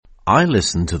I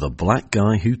listen to the Black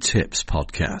Guy Who Tips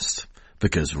podcast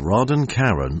because Rod and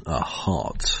Karen are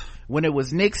hot. When it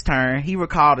was Nick's turn, he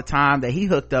recalled a time that he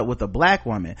hooked up with a black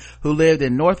woman who lived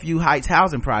in Northview Heights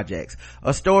housing projects.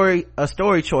 A story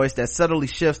choice that subtly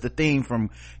shifts the theme from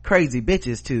crazy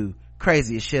bitches to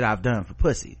craziest shit I've done for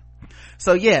pussy.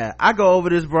 So yeah, I go over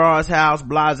this broad's house,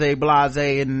 blase,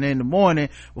 and in the morning,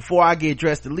 before I get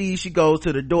dressed to leave, she goes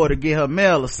to the door to get her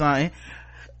mail or something.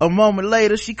 A moment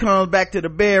later, she comes back to the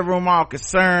bedroom all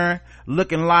concerned,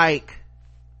 looking like,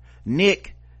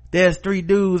 Nick, there's 3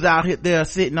 dudes out here there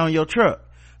sitting on your truck.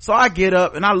 So I get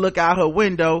up and I look out her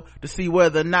window to see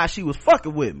whether or not she was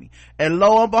fucking with me. And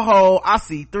lo and behold, I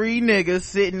see 3 niggas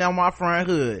sitting on my front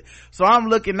hood. So I'm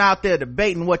looking out there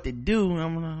debating what to do.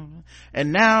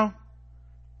 And now,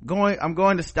 I'm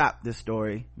going to stop this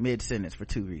story mid-sentence for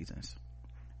 2 reasons.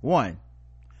 1,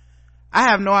 I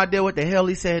have no idea what the hell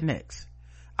he said next.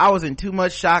 I was in too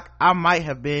much shock. I might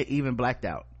have been even blacked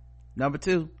out. Number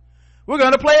 2, we're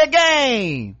gonna play a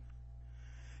game.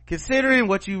 Considering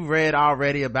what you've read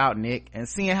already about Nick and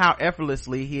seeing how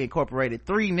effortlessly he incorporated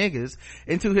 3 niggas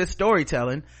into his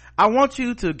storytelling, I want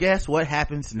you to guess what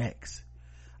happens next.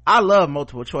 I love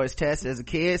multiple choice tests as a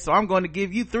kid, so I'm going to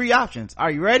give you 3 options.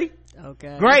 Are you ready?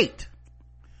 Okay. Great.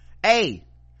 A,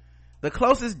 the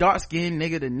closest dark-skinned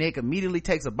nigga to Nick immediately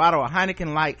takes a bottle of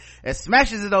Heineken Light and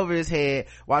smashes it over his head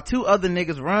while 2 other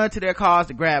niggas run to their cars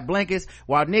to grab blankets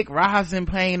while Nick writhes in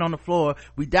pain on the floor.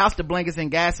 We douse the blankets in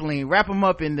gasoline, wrap him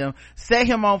up in them, set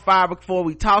him on fire before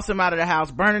we toss him out of the house,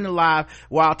 burning alive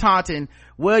while taunting,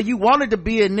 well, you wanted to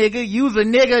be a nigga, use a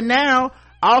nigga now.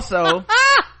 Also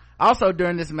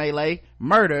during this melee,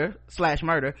 murder,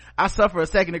 I suffer a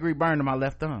 2nd-degree burn to my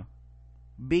left thumb.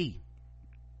 B,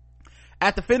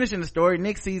 after finishing the story,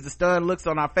 Nick sees the stunned looks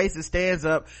on our faces, stands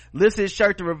up, lifts his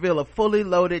shirt to reveal a fully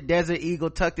loaded Desert Eagle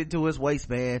tucked into his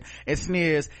waistband, and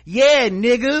sneers, yeah,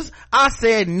 niggas, I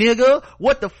said nigga,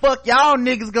 what the fuck y'all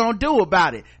niggas gonna do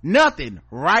about it? Nothing,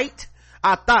 right?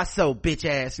 I thought so, bitch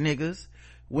ass niggas.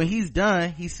 When he's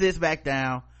done, he sits back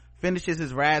down, finishes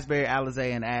his raspberry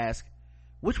Alizé, and asks,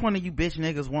 which one of you bitch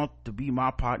niggas want to be my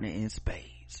partner in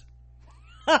spades?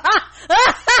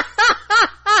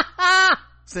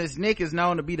 Since Nick is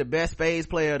known to be the best spades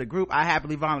player of the group, I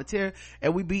happily volunteer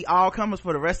and we be all comers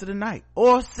for the rest of the night.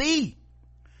 Or C,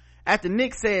 after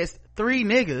Nick says 3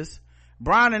 niggas,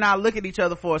 Brian and I look at each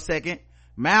other for a second,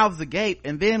 mouths agape,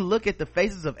 and then look at the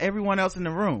faces of everyone else in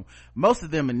the room, most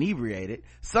of them inebriated,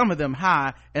 some of them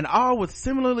high, and all with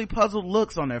similarly puzzled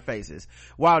looks on their faces.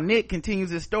 While Nick continues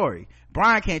his story,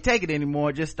 Brian can't take it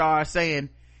anymore, just starts saying,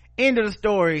 end of the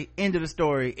story, end of the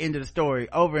story, end of the story,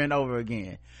 over and over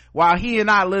again, while he and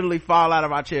I literally fall out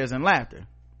of our chairs in laughter.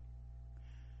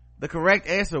 The correct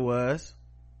answer was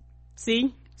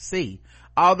C.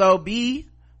 Although B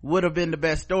would have been the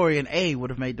best story and A would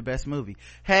have made the best movie.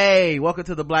 Hey, welcome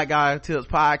to the Black Guy Who Tips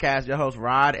podcast. Your host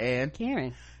Rod and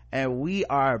Karen, and we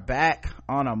are back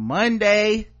on a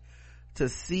Monday to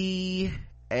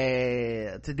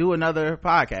do another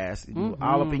podcast.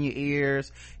 All up in your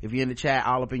ears. If you're in the chat,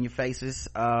 all up in your faces.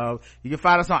 You can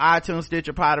find us on iTunes,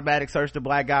 Stitcher, Podomatic, search the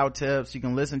Black Guy Who Tips. You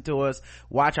can listen to us,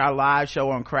 watch our live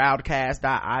show on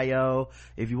crowdcast.io.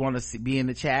 If you want to be in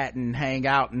the chat and hang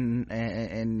out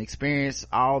and experience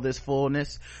all this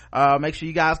fullness, make sure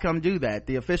you guys come do that.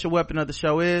 The official weapon of the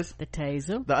show is the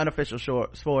taser. The unofficial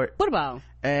sport, Bullet ball.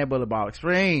 And Bullet Ball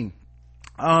Extreme.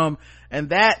 And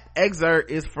that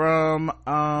excerpt is from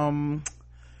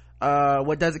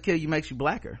What Doesn't Kill You Makes You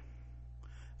Blacker,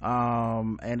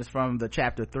 and it's from the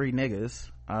chapter 3 niggas.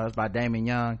 It's by Damon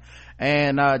Young,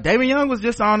 and Damon Young was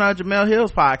just on Jamel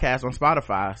Hill's podcast on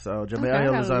Spotify, so Jamel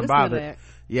Hill is unbothered.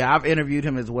 Yeah, I've interviewed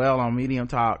him as well on Medium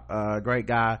Talk. Great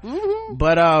guy.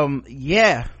 But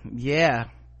yeah,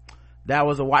 that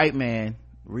was a white man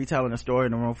retelling a story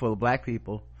in a room full of black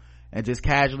people and just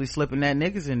casually slipping that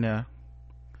niggas in there.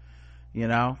 You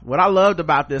know, what I loved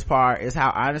about this part is how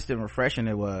honest and refreshing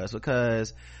it was,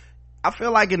 because I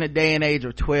feel like in the day and age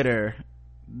of Twitter,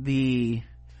 there's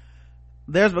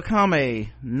become a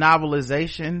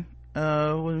novelization,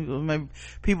 maybe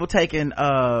people taking,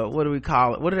 what do they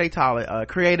call it?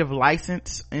 Creative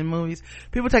license in movies.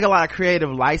 People take a lot of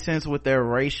creative license with their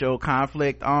racial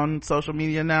conflict on social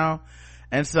media now.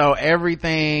 And so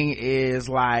everything is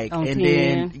like,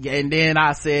 and then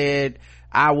I said,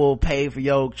 I will pay for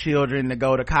your children to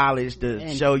go to college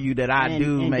to show you that I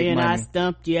do make money. And then I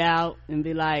stumped you out and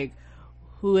be like,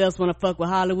 who else want to fuck with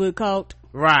Hollywood Cult?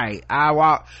 Right.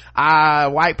 A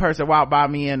white person walked by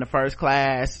me in the first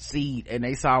class seat and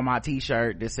they saw my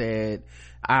t-shirt that said,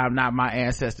 I'm not my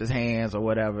ancestors' hands or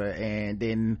whatever. And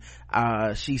then,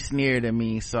 she sneered at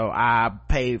me. So I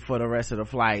paid for the rest of the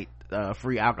flight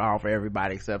free alcohol for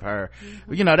everybody except her.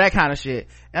 You know, that kind of shit.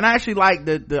 And I actually like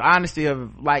the honesty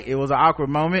of, like, it was an awkward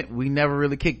moment. We never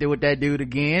really kicked it with that dude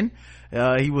again.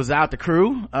 He was out the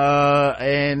crew,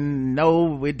 and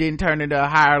no, it didn't turn into a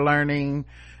higher learning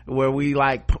where we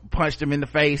like punched him in the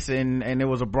face and it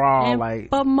was a brawl.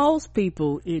 But most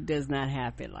people, it does not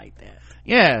happen like that.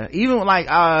 Yeah, even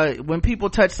like when people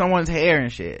touch someone's hair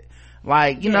and shit,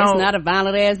 like, you know, it's not a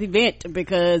violent ass event,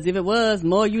 because if it was,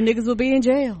 more you niggas would be in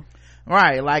jail.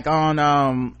 Right, like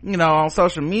on you know, on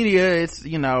social media, it's,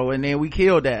 you know, and then we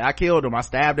killed that. I killed him, I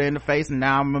stabbed her in the face, and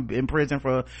now I'm in prison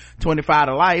for 25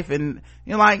 to life. And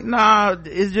you're like, nah,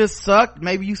 it just sucked.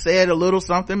 Maybe you said a little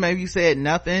something, maybe you said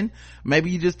nothing,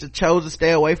 maybe you just chose to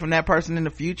stay away from that person in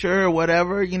the future or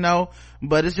whatever, you know.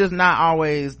 But it's just not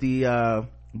always the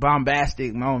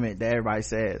bombastic moment that everybody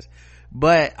says.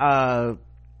 But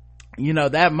you know,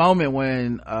 that moment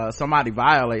when somebody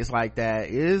violates like that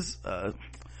is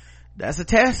that's a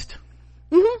test.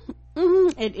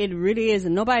 It really is,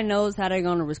 and nobody knows how they're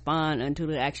gonna respond until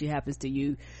it actually happens to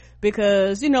you.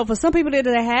 Because, you know, for some people that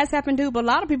has happened to, but a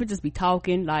lot of people just be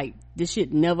talking like this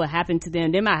shit never happened to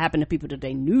them. They might happen to people that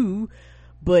they knew,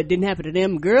 but didn't happen to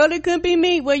them. Girl, it couldn't be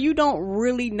me. Well, you don't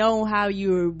really know how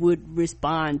you would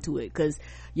respond to it, because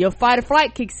your fight or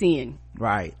flight kicks in.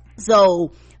 Right.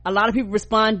 So a lot of people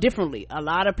respond differently. A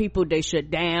lot of people, they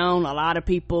shut down. A lot of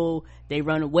people, they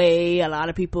run away. A lot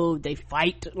of people, they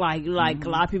fight. Like a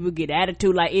lot of people get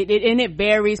attitude. Like and it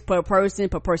varies per person,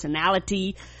 per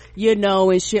personality, you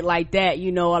know, and shit like that.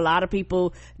 You know, a lot of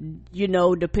people, you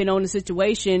know, depend on the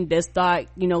situation, they start,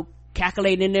 you know,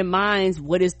 calculating in their minds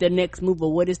what is the next move,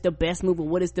 or what is the best move, or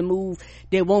what is the move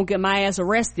that won't get my ass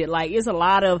arrested. Like, it's a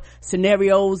lot of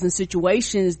scenarios and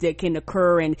situations that can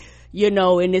occur, and, you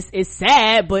know, and it's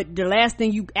sad, but the last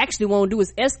thing you actually want to do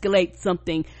is escalate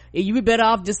something. You be better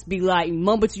off just be like,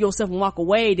 mumble to yourself and walk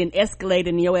away, than escalate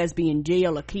and your ass be in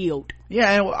jail or killed.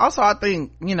 Yeah, and also I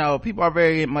think, you know, people are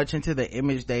very much into the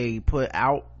image they put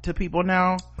out to people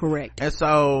now. Correct. And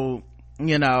so,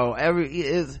 you know,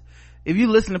 if you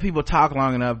listen to people talk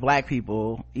long enough, black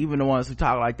people, even the ones who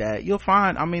talk like that, you'll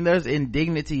find, I mean, there's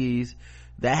indignities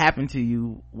that happen to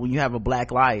you when you have a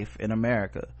black life in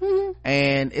America.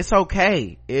 And it's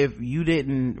okay if you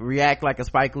didn't react like a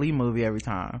Spike Lee movie every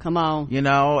time. Come on. You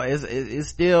know, it's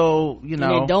still, you know.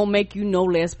 And it don't make you no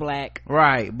less black.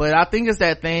 Right. But I think it's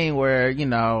that thing where, you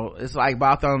know, it's like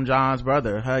Botham John's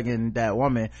brother hugging that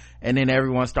woman, and then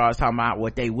everyone starts talking about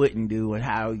what they wouldn't do and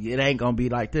how it ain't gonna be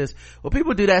like this. Well,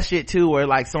 people do that shit too, where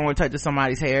like someone touches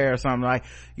somebody's hair or something. Like,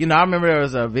 you know, I remember there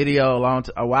was a video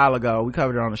a while ago, we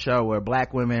covered it on the show, where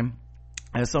black women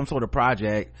at some sort of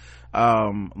project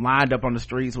lined up on the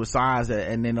streets with signs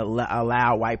and then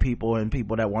allow white people and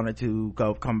people that wanted to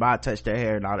come by, touch their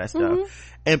hair and all that stuff.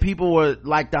 And people were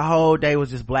like, the whole day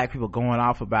was just black people going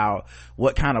off about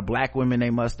what kind of black women they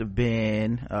must have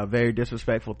been, very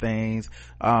disrespectful things,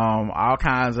 all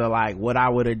kinds of like what I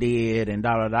would have did and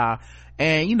da da da.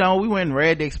 And, you know, we went and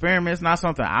read the experiments, not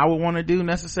something I would want to do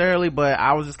necessarily, but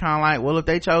I was just kind of like, well, if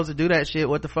they chose to do that shit,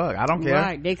 what the fuck? I don't care.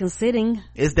 Right, they consenting.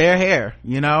 It's their hair,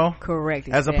 you know? Correct.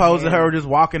 As opposed to her just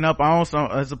walking up on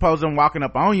as opposed to them walking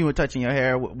up on you and touching your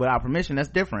hair without permission, that's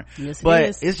different. Yes,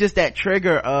 but it's just that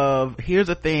trigger of, here's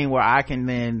a thing where I can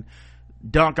then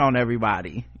dunk on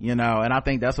everybody, you know, and I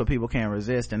think that's what people can't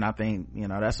resist. And I think, you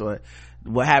know, that's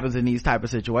what happens in these type of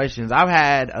situations. I've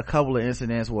had a couple of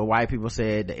incidents where white people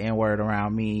said the N-word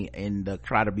around me in the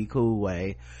try to be cool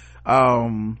way.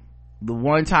 The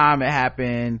one time it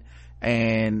happened,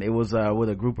 and it was with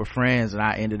a group of friends, and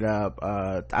I ended up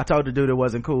I told the dude it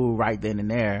wasn't cool right then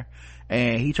and there,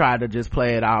 and he tried to just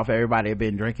play it off. Everybody had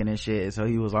been drinking and shit, so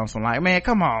he was on some like, man,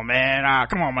 come on, man,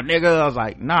 come on, my nigga. I was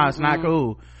like, nah, it's not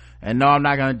cool. And no, I'm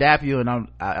not gonna dap you, and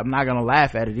I'm not gonna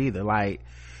laugh at it either. Like,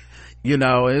 you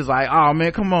know, it's like, oh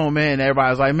man, come on, man. And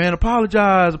everybody's like, man,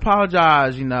 apologize,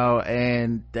 you know.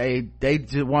 And they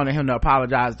just wanted him to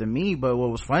apologize to me. But what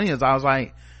was funny is I was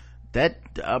like, that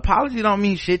apology don't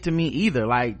mean shit to me either.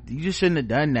 Like, you just shouldn't have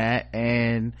done that.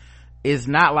 And it's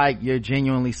not like you're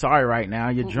genuinely sorry right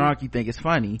now. You're drunk, you think it's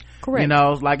funny. Correct. You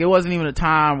know, like, it wasn't even a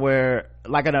time where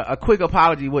like a quick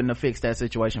apology wouldn't have fixed that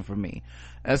situation for me.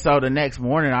 And so the next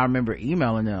morning I remember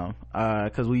emailing them,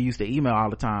 cause we used to email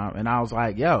all the time, and I was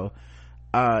like, yo,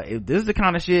 if this is the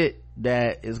kind of shit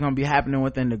that is gonna be happening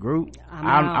within the group,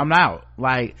 I'm out.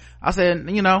 Like I said,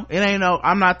 you know,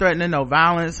 I'm not threatening no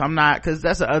violence. I'm not, cause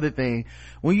that's the other thing.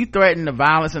 When you threaten the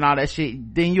violence and all that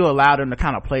shit, then you allow them to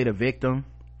kind of play the victim,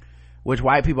 which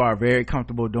white people are very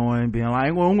comfortable doing, being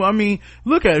like, well, I mean,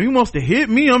 look at him, he wants to hit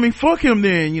me, I mean, fuck him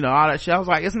then, you know, all that shit. I was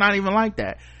like, it's not even like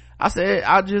that. I said,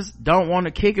 I just don't want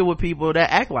to kick it with people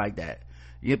that act like that.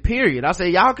 period. I say,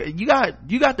 you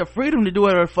got the freedom to do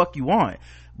whatever the fuck you want,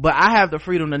 but I have the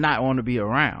freedom to not want to be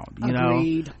around, you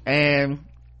Agreed. know? And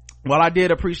while I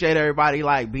did appreciate everybody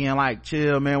like being like,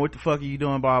 chill man, what the fuck are you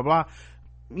doing, blah blah,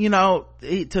 you know,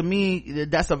 to me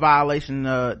that's a violation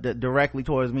directly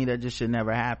towards me that just should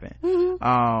never happen.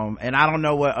 And I don't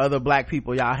know what other black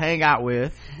people y'all hang out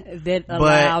with that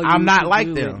but I'm not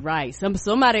like them, right?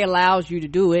 Somebody allows you to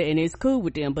do it and it's cool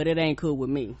with them, but it ain't cool with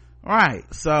me, right?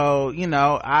 So you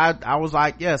know, I was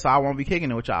like, yes, I won't be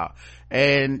kicking it with y'all.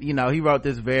 And you know, he wrote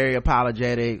this very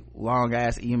apologetic long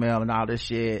ass email and all this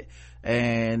shit,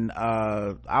 and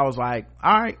I was like,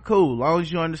 all right, cool, long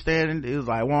as you understand it was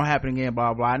like, it won't happen again,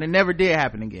 blah blah. And it never did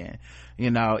happen again, you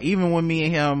know. Even when me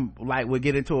and him like would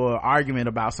get into an argument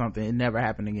about something, it never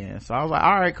happened again. So I was like,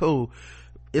 all right, cool.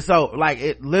 It's so like,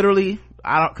 it literally,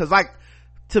 I don't, cause like,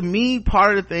 to me,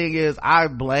 part of the thing is I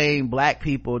blame black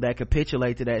people that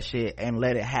capitulate to that shit and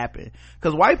let it happen.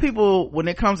 Cause white people, when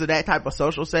it comes to that type of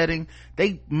social setting,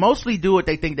 they mostly do what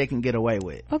they think they can get away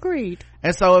with. Agreed.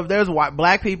 And so if there's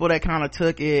black people that kind of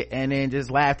took it and then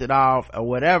just laughed it off or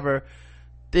whatever,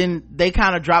 then they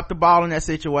kind of dropped the ball in that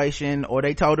situation, or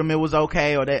they told them it was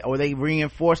okay, or they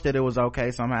reinforced that it was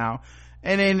okay somehow.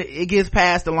 And then it gets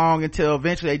passed along until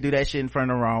eventually they do that shit in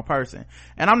front of the wrong person.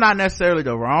 And I'm not necessarily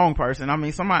the wrong person. I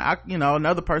mean,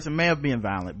 another person may have been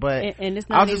violent, but and it's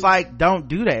not I was just like, don't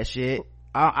do that shit.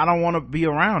 I don't want to be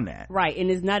around that. Right.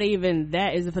 And it's not even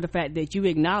that, is for the fact that you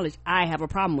acknowledge I have a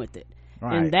problem with it.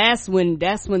 Right. And that's when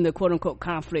the quote unquote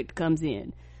conflict comes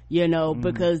in, you know,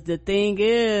 because the thing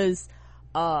is,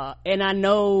 and I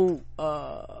know,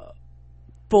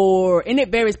 and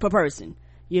it varies per person.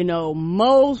 You know,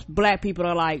 most black people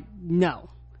are like, no.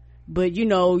 But, you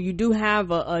know, you do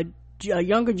have a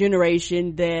younger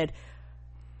generation that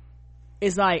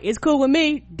is like, it's cool with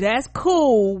me. That's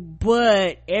cool.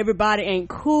 But everybody ain't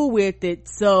cool with it.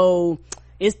 So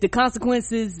it's the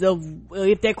consequences of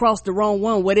if they cross the wrong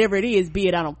one, whatever it is, be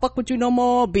it I don't fuck with you no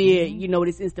more, be it, you know,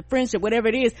 this instant friendship, whatever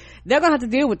it is, they're gonna have to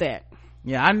deal with that.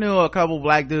 Yeah, I knew a couple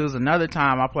black dudes another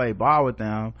time I played ball with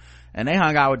them, and they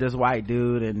hung out with this white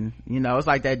dude, and you know, it's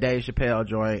like that Dave Chappelle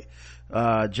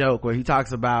joke where he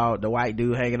talks about the white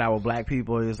dude hanging out with black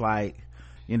people. Is like,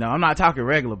 you know, I'm not talking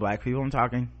regular black people, I'm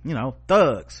talking, you know,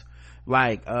 thugs.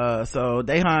 Like, so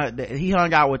he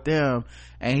hung out with them,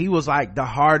 and he was like the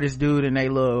hardest dude in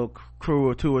their little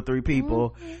crew of 2 or 3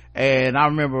 people. And I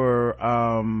remember,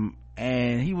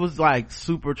 and he was like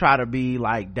super try to be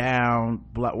like down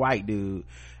white dude.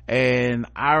 And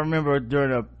I remember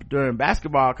during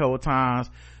basketball a couple of times,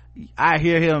 I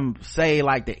hear him say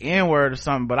like the N-word or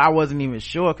something, but I wasn't even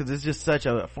sure, because it's just such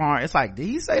a foreign, it's like, did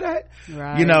he say that?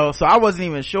 Right. You know, so I wasn't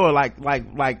even sure. Like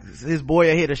his boy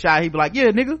had hit a shot, he'd be like, yeah,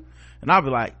 nigga. And I'd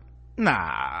be like,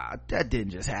 nah, that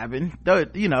didn't just happen.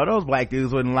 You know, those black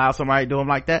dudes wouldn't allow somebody to do them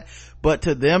like that. But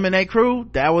to them and their crew,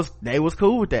 they was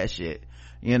cool with that shit.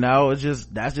 You know,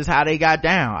 that's just how they got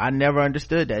down. I never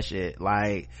understood that shit.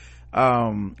 Like,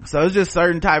 so it's just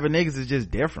certain type of niggas is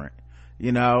just different,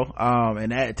 you know,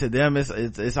 and that to them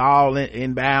it's all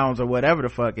in bounds or whatever the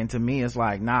fuck. And to me, it's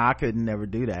like, nah, I couldn't never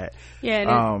do that.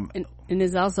 Yeah. And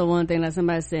there's also one thing, like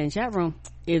somebody said in chat room,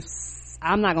 if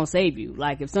I'm not gonna save you,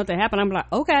 like if something happened, I'm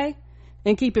like, okay,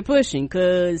 and keep it pushing,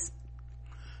 cause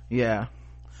yeah,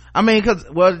 I mean, cause,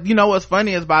 well, you know what's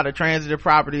funny is about the transitive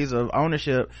properties of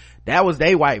ownership, that was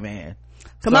they white man.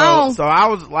 Come on. So I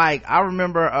was like, I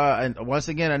remember, and once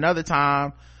again, another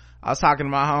time I was talking to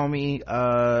my homie,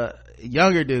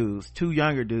 younger dudes, 2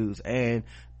 younger dudes, and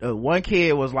one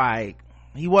kid was like,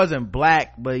 he wasn't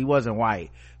black, but he wasn't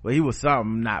white, but he was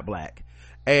something not black.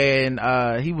 And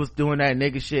he was doing that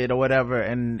nigga shit or whatever,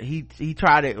 and he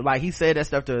tried it, like he said that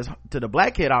stuff to the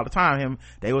black kid all the time.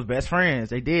 They was best friends,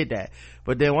 they did that.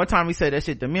 But then one time he said that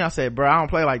shit to me, I said, bro, I don't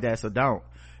play like that, so don't.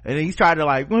 And then he's trying to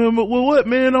like, well, what,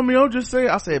 man? I mean, I'm just saying.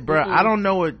 I said, bro, I don't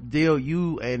know what deal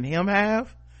you and him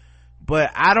have,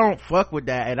 but I don't fuck with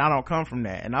that, and I don't come from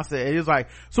that. And I said, he was like,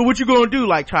 so what you gonna do?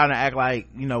 Like trying to act like,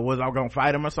 you know, was I gonna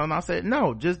fight him or something? I said,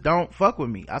 no, just don't fuck with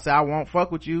me. I said, I won't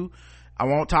fuck with you, I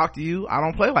won't talk to you, I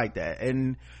don't play like that.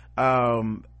 And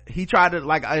he tried to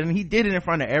like, and he did it in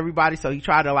front of everybody, so he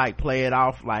tried to like play it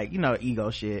off like, you know,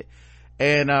 ego shit.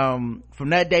 And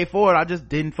from that day forward, I just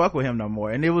didn't fuck with him no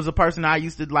more. And it was a person I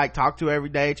used to like talk to every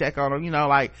day, check on him, you know,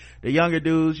 like the younger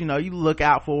dudes, you know, you look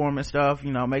out for them and stuff,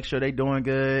 you know, make sure they doing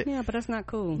good. Yeah, but that's not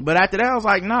cool. But after that, I was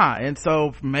like, nah. And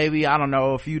so maybe, I don't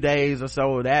know, a few days or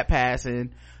so of that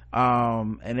passing,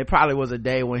 And it probably was a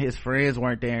day when his friends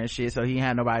weren't there and shit, so he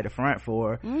had nobody to front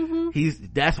for.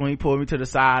 That's when he pulled me to the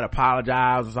side,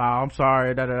 apologized, was all, I'm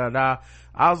sorry, da da da da.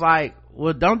 I was like,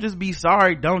 well, don't just be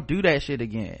sorry, don't do that shit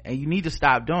again, and you need to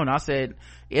stop doing it. I said,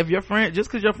 if your friend, just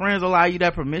because your friends allow you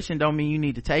that permission don't mean you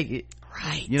need to take it.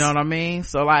 Right. You know what I mean?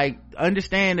 So like,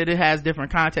 understand that it has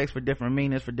different contexts for different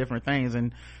meanings for different things,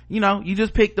 and you know, you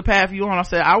just pick the path you on. I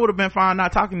said, I would have been fine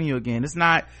not talking to you again. It's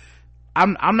not,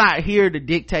 I'm not here to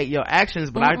dictate your actions,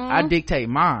 but I dictate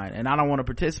mine, and I don't want to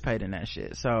participate in that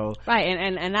shit. So right,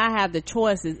 and I have the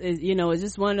choice. Is you know, it's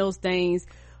just one of those things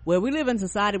where we live in a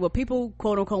society where people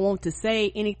quote unquote want to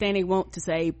say anything they want to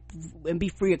say and be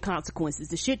free of consequences.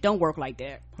 The shit don't work like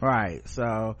that. Right.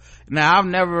 So now I've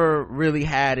never really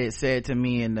had it said to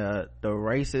me in the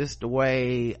racist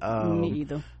way. Me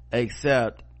either.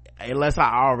 Except unless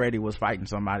I already was fighting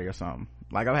somebody or something.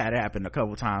 Like I've had it happen a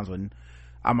couple times when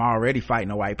I'm already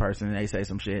fighting a white person and they say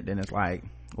some shit, then it's like,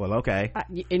 well, okay.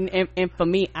 And for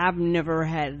me, I've never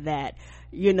had that.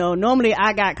 You know, normally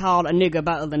I got called a nigga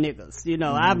by other niggas. You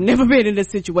know, I've never been in a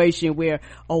situation where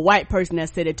a white person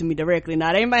has said it to me directly.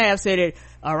 Now, they may have said it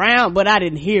around, but I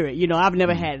didn't hear it. You know, I've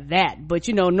never had that. But,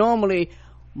 you know, normally,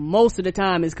 most of the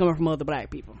time it's coming from other black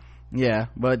people. Yeah,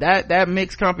 but that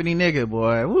mixed company nigga,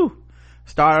 boy, woo,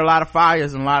 started a lot of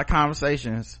fires and a lot of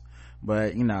conversations.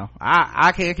 But you know,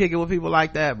 I can't kick it with people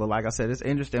like that, but like I said, it's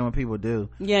interesting when people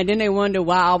do. Yeah, and then they wonder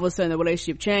why all of a sudden the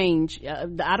relationship changed.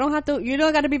 I don't have to, you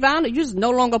don't got to be violent, you're just no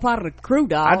longer part of the crew,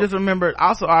 dog. I remember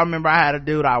I had a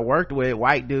dude I worked with,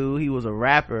 white dude, he was a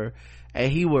rapper,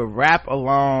 and he would rap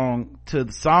along to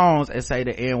the songs and say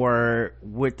the N-word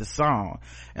with the song.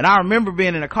 And I remember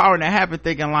being in the car when that happened,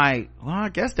 thinking like, well, I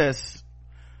guess that's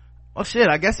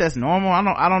normal.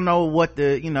 I don't know what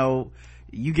the, you know,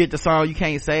 you get the song, you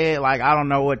can't say it, like I don't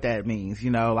know what that means,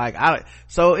 you know, like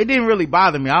so it didn't really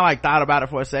bother me. I like thought about it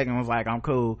for a second, was like, I'm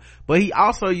cool. But he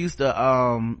also used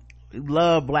to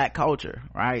love black culture,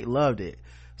 right? Loved it.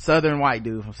 Southern white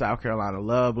dude from South Carolina,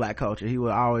 loved black culture. He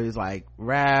would always like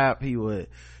rap, he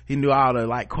knew all the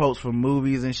like quotes from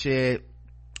movies and shit,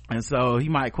 and so he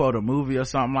might quote a movie or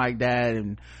something like that,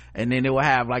 and then it will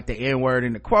have like the N-word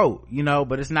in the quote, you know,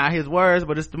 but it's not his words,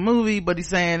 but it's the movie, but he's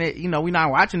saying it, you know, we're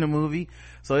not watching the movie.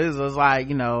 So it was like,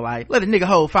 you know, like, let a nigga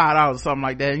hold $5 or something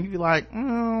like that. And you'd be like, I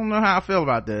don't know how I feel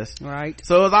about this. Right.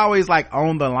 So it was always like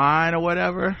on the line or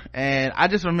whatever. And I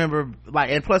just remember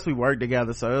like, and plus we worked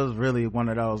together. So it was really one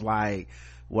of those like,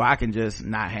 well, I can just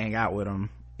not hang out with him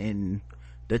in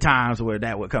the times where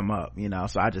that would come up, you know,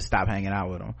 so I just stopped hanging out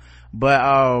with him. But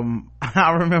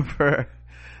I remember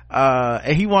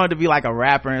and he wanted to be like a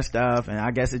rapper and stuff, and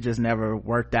I guess it just never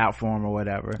worked out for him or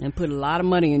whatever, and put a lot of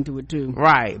money into it too.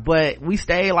 Right. But we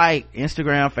stayed like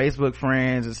Instagram, Facebook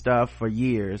friends and stuff for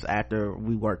years after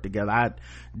we worked together. I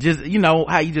just, you know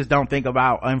how you just don't think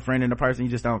about unfriending a person,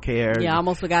 you just don't care. Yeah, I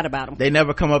almost forgot about them. They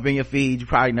never come up in your feed, you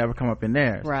probably never come up in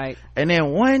theirs. Right. And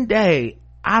then one day,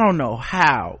 I don't know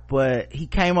how, but he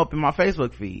came up in my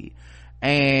Facebook feed,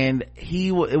 and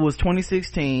it was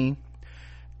 2016,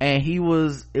 and it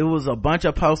was a bunch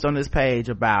of posts on this page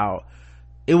about,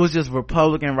 it was just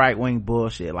Republican right-wing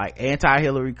bullshit, like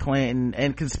anti-Hillary Clinton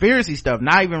and conspiracy stuff,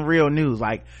 not even real news,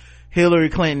 like Hillary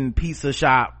Clinton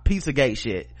Pizzagate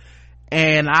shit.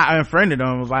 And I unfriended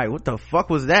him, was like, what the fuck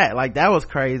was that? Like, that was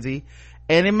crazy.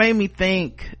 And it made me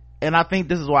think, and I think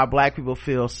this is why black people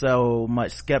feel so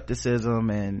much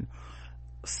skepticism and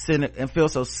feel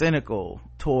so cynical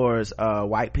towards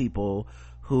white people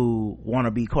who want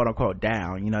to be quote unquote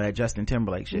down, you know, that Justin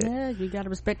Timberlake shit. Yeah, you gotta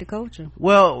respect the culture.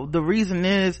 Well, the reason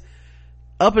is,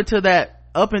 up until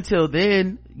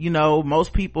then, you know,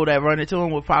 most people that run into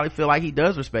him would probably feel like he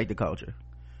does respect the culture.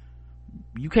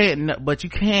 You can't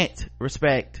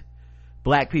respect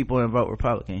black people and vote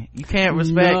Republican. You can't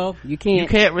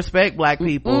respect black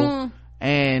people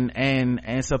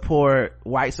and support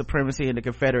white supremacy and the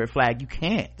Confederate flag. You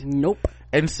can't. Nope.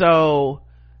 And so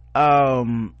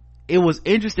it was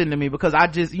interesting to me because I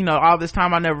just, you know, all this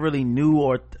time I never really knew,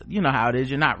 or you know how it is,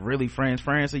 you're not really friends,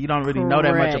 so you don't really know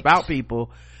that much about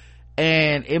people.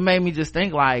 And it made me just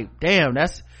think like, damn,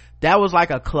 that was like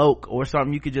a cloak or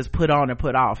something you could just put on and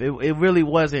put off. It really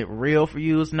wasn't real for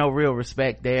you. There's no real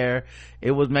respect there.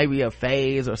 It was maybe a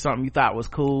phase or something you thought was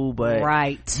cool, but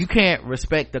right. You can't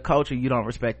respect the culture, you don't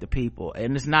respect the people.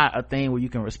 And it's not a thing where you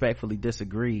can respectfully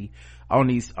disagree on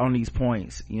these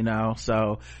points, you know.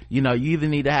 So, you know, you either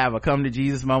need to have a come to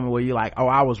Jesus moment where you're like, oh,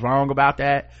 I was wrong about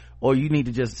that, or you need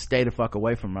to just stay the fuck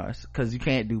away from us, because you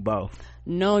can't do both.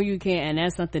 No, you can't. And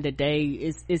that's something that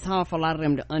it's hard for a lot of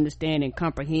them to understand and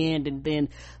comprehend. And then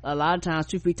a lot of times,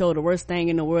 truth be told, the worst thing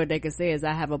in the world they can say is,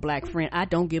 I have a black friend, I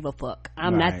don't give a fuck,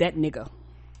 I'm not that nigga.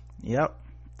 Yep.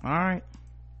 All right.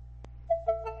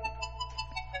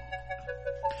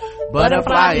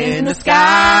 Butterfly in the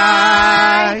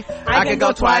sky, I can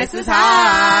go twice as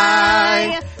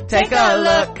high. Take a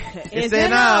look, it's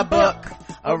in a book,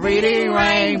 a reading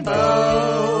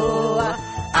rainbow.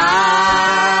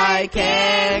 I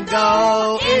can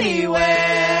go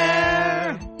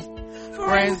anywhere.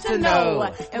 Friends to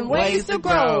know and ways to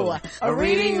grow, a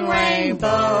reading rainbow.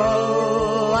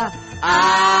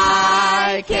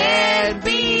 I can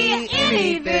be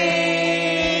anything.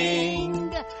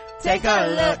 Take a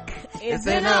look, it's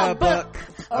in a book,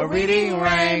 a reading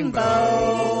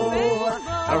rainbow.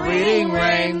 A reading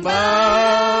rainbow.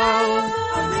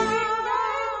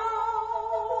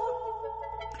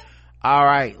 All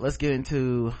right, let's get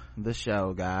into the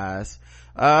show, guys.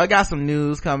 I got some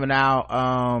news coming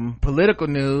out. Political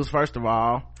news, first of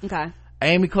all. Okay.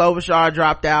 Amy Klobuchar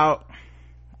dropped out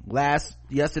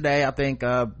yesterday. I think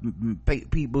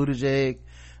Pete Buttigieg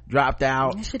dropped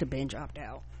out. It should have been dropped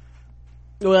out.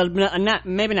 Well,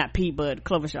 maybe not Pete, but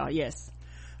Klobuchar, yes.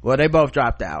 Well, they both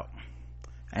dropped out,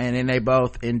 and then they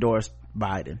both endorsed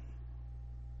Biden.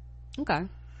 Okay.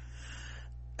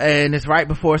 And it's right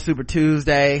before Super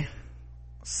Tuesday,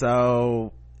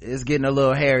 so it's getting a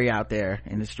little hairy out there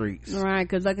in the streets. Right,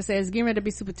 because like I said, it's getting ready to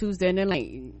be Super Tuesday, and then like,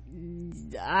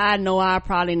 I know I'm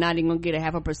probably not even gonna get a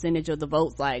 0.5% of the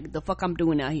votes. Like, the fuck I'm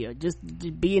doing out here? Just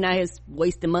being out here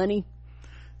wasting money?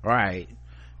 Right.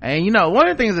 And you know, one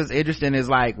of the things that's interesting is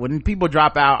like when people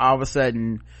drop out, all of a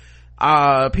sudden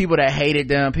people that hated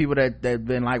them, people that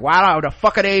been like, why the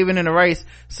fuck are they even in the race,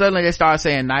 suddenly they start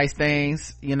saying nice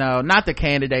things, you know, not the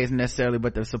candidates necessarily,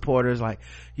 but the supporters, like,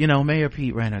 you know, Mayor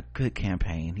Pete ran a good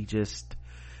campaign, he just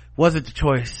wasn't the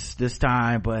choice this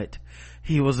time, but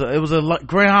it was a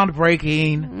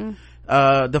groundbreaking,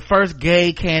 the first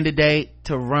gay candidate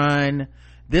to run,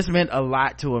 this meant a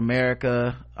lot to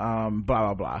America, blah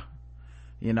blah blah.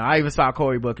 You know, I even saw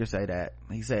Cory Booker say that.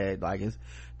 He said, like,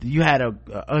 you had a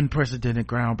unprecedented,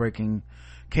 groundbreaking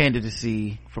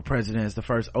candidacy for president as the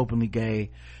first openly gay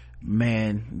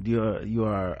man. You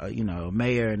are, you know,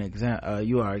 mayor and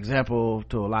you are example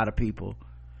to a lot of people.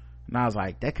 And I was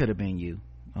like, that could have been you,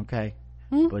 okay?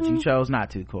 But you chose not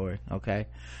to, Cory, okay?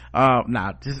 But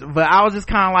I was just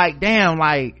kind of like, damn,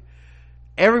 like,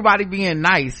 everybody being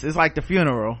nice is like the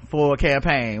funeral for a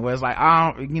campaign, where it's like,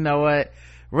 you know what?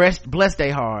 Bless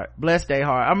they heart.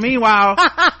 Meanwhile,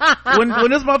 when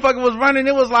this motherfucker was running,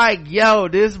 it was like, yo,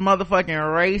 this motherfucking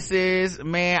racist,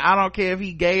 man, I don't care if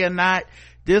he gay or not,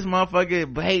 this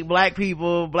motherfucker hate black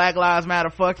people, Black Lives Matter,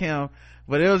 fuck him.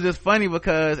 But it was just funny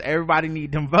because everybody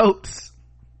need them votes.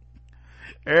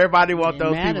 Everybody want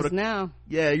those people to, now.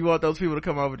 Yeah, you want those people to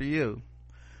come over to you.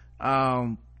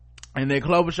 And then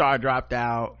Klobuchar dropped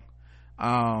out.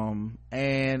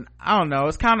 And I don't know,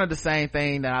 it's kind of the same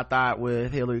thing that I thought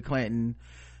with Hillary Clinton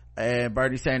and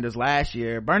Bernie Sanders last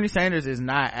year. Bernie Sanders is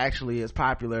not actually as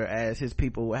popular as his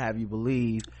people would have you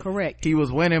believe. Correct. He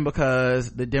was winning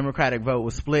because the Democratic vote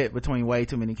was split between way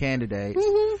too many candidates.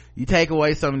 You take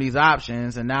away some of these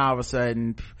options and now all of a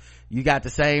sudden you got the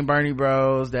same Bernie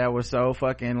bros that were so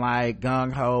fucking like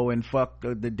gung-ho and fuck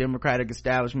the Democratic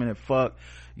establishment and fuck,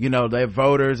 you know, their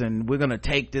voters, and we're gonna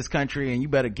take this country and you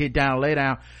better get down, lay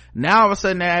down. Now all of a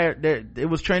sudden it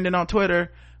was trending on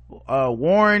Twitter,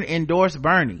 Warren endorsed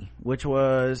Bernie, which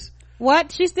was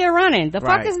what? She's still running. The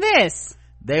fuck is this?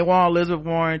 They want Elizabeth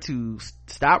Warren to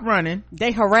stop running.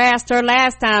 They harassed her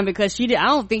last time because I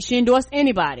don't think she endorsed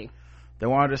anybody. They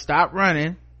want her to stop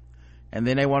running, and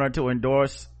then they want her to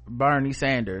endorse Bernie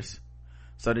Sanders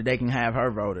so that they can have her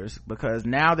voters, because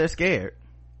now they're scared.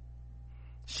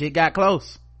 Shit got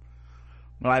close.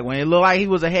 Like when it looked like he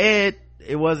was ahead,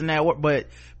 it wasn't that, but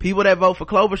people that vote for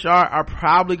Klobuchar are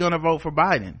probably gonna vote for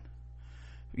Biden.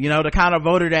 You know, the kind of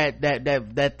voter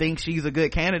that thinks she's a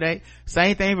good candidate.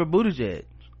 Same thing for Buttigieg.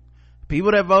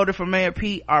 People that voted for Mayor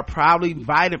Pete are probably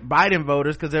Biden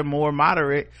voters because they're more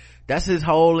moderate. That's his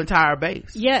whole entire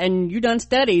base. Yeah, and you done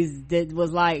studies that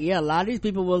was like, yeah, a lot of these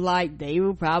people was like, they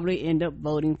will probably end up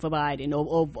voting for Biden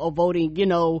or voting, you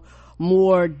know,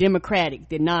 more Democratic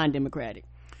than non-Democratic.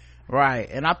 Right.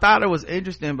 And I thought it was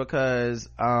interesting because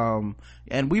and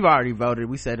we've already voted,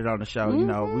 we said it on the show, you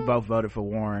know, we both voted for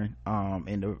Warren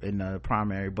in the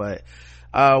primary, but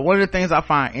one of the things I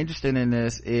find interesting in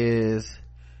this is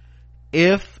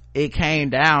if it came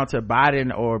down to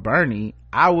Biden or Bernie,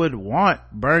 I would want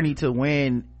Bernie to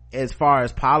win as far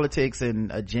as politics and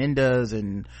agendas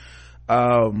and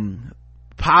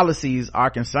policies are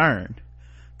concerned,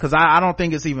 because I don't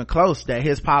think it's even close that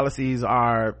his policies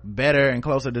are better and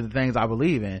closer to the things I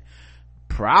believe in.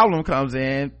 Problem comes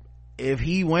in, if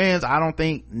he wins, I don't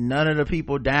think none of the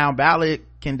people down ballot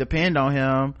can depend on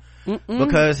him.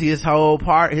 Because his whole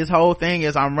thing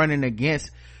is, I'm running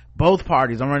against both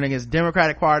parties. I'm running against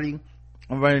Democratic Party,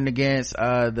 I'm running against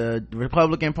the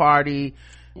Republican Party,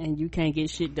 and you can't get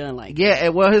shit done like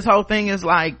that. Well, his whole thing is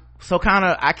like, so kind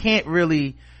of, I can't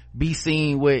really be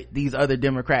seen with these other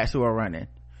Democrats who are running.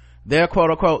 They're quote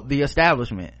unquote the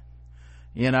establishment,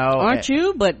 you know. Aren't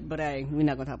you? But hey, we're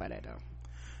not gonna talk about that though.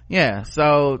 Yeah,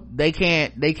 so they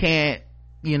can't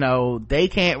you know, they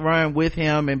can't run with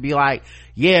him and be like,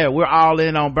 yeah, we're all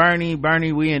in on Bernie,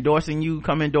 we endorsing you,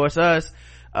 come endorse us,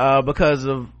 because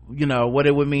of, you know, what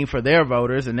it would mean for their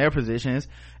voters and their positions.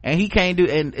 And he can't do,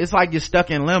 and it's like you're stuck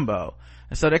in limbo.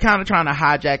 And so they're kind of trying to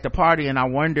hijack the party, and I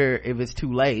wonder if it's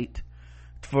too late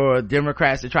for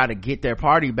Democrats to try to get their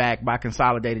party back by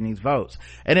consolidating these votes.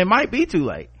 And it might be too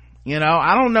late. You know,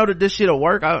 I don't know that this shit'll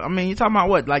work. I mean, you're talking about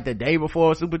what, like the day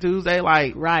before Super Tuesday?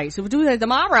 Like, right, Super Tuesday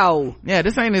tomorrow. Yeah,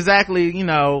 this ain't exactly, you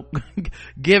know,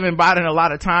 giving Biden a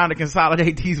lot of time to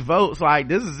consolidate these votes. Like,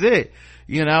 this is it,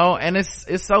 you know. And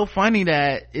it's so funny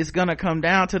that it's gonna come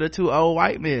down to the two old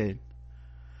white men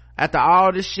after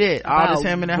all this shit, all this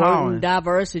hemming and hawing,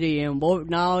 diversity and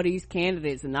voting all these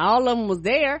candidates, and all of them was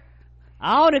there.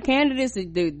 All the candidates,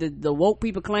 the woke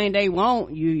people claim they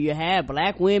want, you had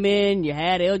black women, you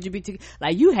had LGBT,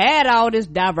 like you had all this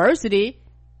diversity.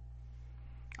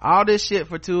 All this shit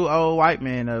for two old white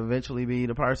men to eventually be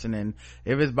the person. And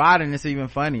if it's Biden, it's even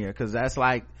funnier, cause that's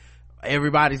like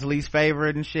everybody's least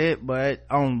favorite and shit, but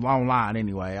online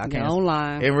anyway. I can't,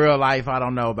 online. In real life, I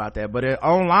don't know about that, but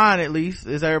online at least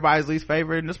is everybody's least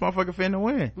favorite, and this motherfucker finna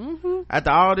win. After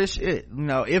all this shit, you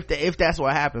know, if that's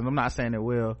what happens. I'm not saying it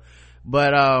will.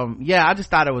 But yeah, I just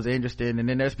thought it was interesting. And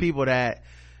then there's people that,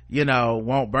 you know,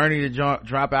 want Bernie to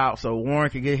drop out so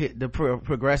Warren can get the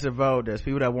progressive vote. There's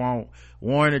people that want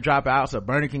Warren to drop out so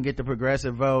Bernie can get the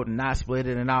progressive vote and not split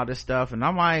it and all this stuff. And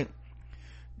I'm like,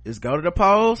 just go to the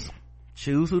polls,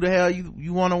 choose who the hell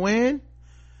you want to win,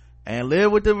 and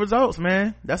live with the results,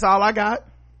 man. That's all I got.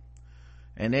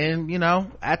 And then, you know,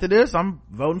 after this, I'm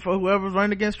voting for whoever's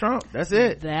running against Trump. That's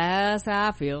it. That's how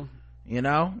I feel. You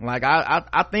know, like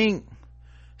I think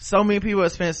so many people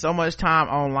have spent so much time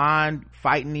online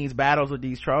fighting these battles with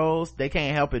these trolls, they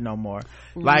can't help it no more.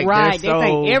 Like, right, they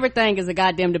think everything is a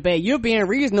goddamn debate. You're being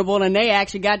reasonable, and they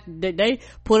actually they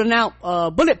putting out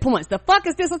bullet points. The fuck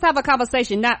is this? Let's have a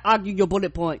conversation, not argue your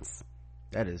bullet points.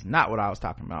 That is not what I was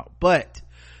talking about. But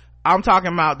I'm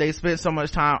talking about they spent so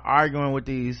much time arguing with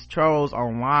these trolls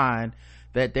online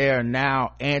that they are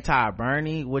now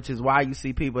anti-Bernie, which is why you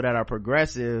see people that are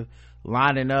progressive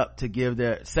lining up to give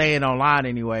their, saying online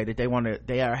anyway, that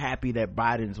they are happy that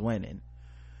Biden's winning,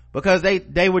 because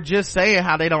they were just saying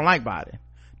how they don't like Biden.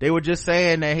 They were just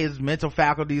saying that his mental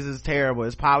faculties is terrible,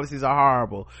 his policies are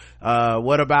horrible,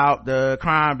 what about the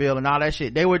crime bill and all that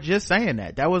shit. They were just saying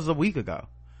that was a week ago,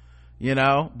 you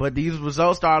know. But these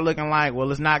results start looking like,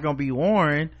 well, it's not gonna be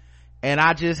Warren, and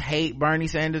I just hate Bernie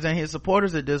Sanders and his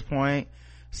supporters at this point,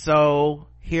 so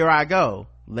here I go.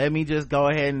 Let me just go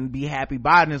ahead and be happy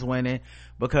Biden is winning,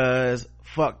 because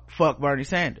fuck Bernie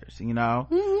Sanders, you know.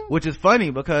 Which is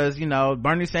funny, because, you know,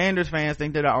 Bernie Sanders fans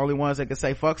think they're the only ones that can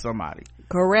say fuck somebody.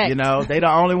 Correct. You know, they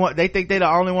think they're the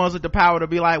only ones with the power to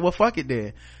be like, well, fuck it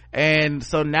then. And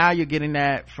so now you're getting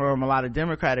that from a lot of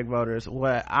Democratic voters.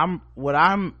 What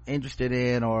I'm interested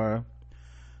in, or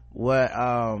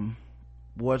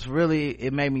what's really,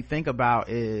 it made me think about,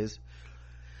 is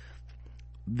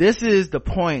this is the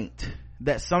point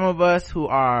that some of us who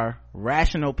are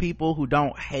rational people who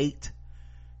don't hate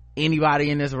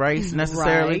anybody in this race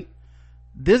necessarily, right,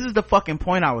 this is the fucking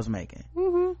point I was making.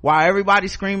 While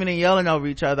everybody's screaming and yelling over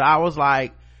each other, I was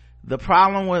like, the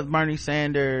problem with Bernie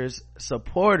Sanders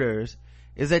supporters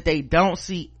is that they don't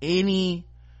see any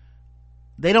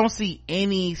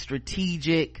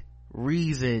strategic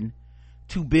reason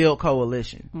to build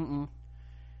coalition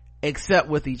except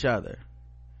with each other.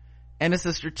 And it's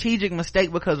a strategic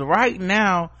mistake, because right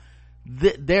now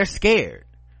they're scared.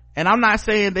 And I'm not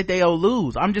saying that they'll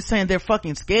lose, I'm just saying they're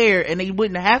fucking scared, and they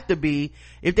wouldn't have to be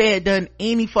if they had done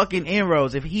any fucking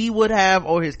inroads. If he would have,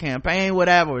 or his campaign would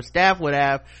have, or his staff would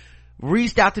have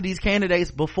reached out to these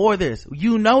candidates before this,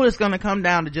 you know it's going to come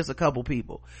down to just a couple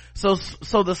people. So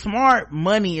the smart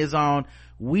money is on,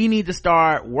 we need to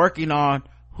start working on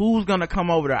who's going to come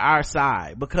over to our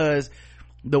side, because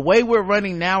the way we're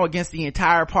running now against the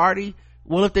entire party,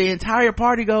 well, if the entire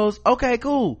party goes, okay,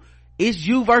 cool, it's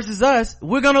you versus us,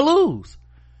 we're gonna lose.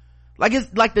 Like,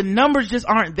 it's like the numbers just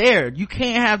aren't there. You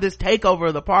can't have this takeover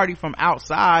of the party from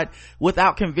outside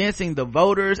without convincing the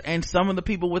voters and some of the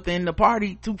people within the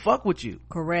party to fuck with you.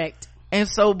 Correct. And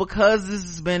so, because this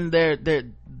has been their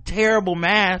terrible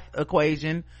math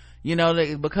equation, you know,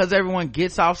 because everyone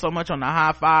gets off so much on the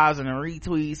high fives and the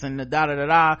retweets and the da da da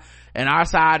da, and our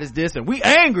side is this, and we're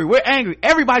angry,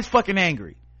 everybody's fucking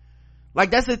angry.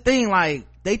 Like, that's the thing, like,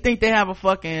 they think they have a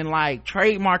fucking, like,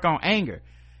 trademark on anger.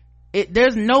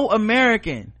 There's no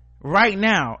American right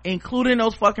now, including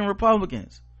those fucking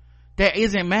Republicans, that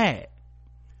isn't mad.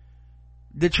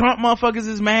 The Trump motherfuckers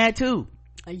is mad too.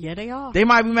 Yeah, they are. They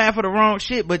might be mad for the wrong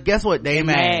shit, but guess what? They're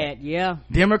mad. Yeah.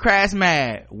 Democrats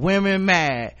mad. Women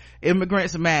mad.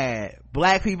 Immigrants mad.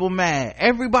 Black people mad.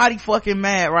 Everybody fucking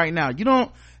mad right now. That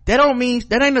ain't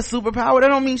a superpower. That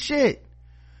don't mean shit.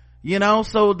 You know?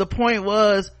 So the point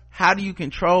was, how do you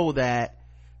control that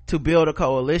to build a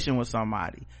coalition with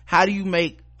somebody? How do you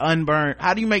make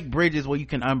bridges where you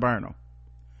can unburn them?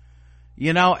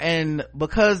 You know, and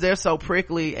because they're so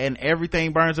prickly and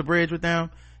everything burns a bridge with them,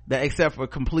 that except for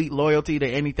complete loyalty to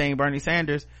anything Bernie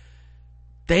Sanders,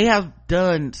 they have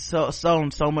sown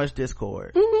so much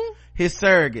discord. Mm-hmm. His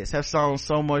surrogates have sown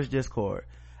so much discord.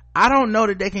 I don't know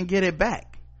that they can get it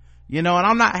back. You know, and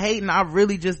I'm not hating, I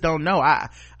really just don't know.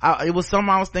 It was something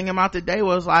I was thinking about today,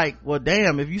 was like, well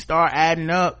damn, if you start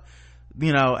adding up,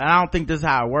 you know, and I don't think this is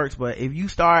how it works, but if you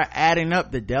start adding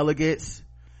up the delegates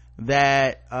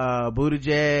that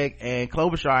Buttigieg and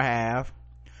Klobuchar have,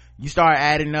 you start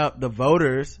adding up the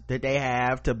voters that they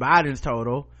have to Biden's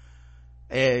total,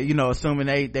 you know, assuming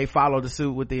they follow the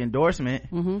suit with the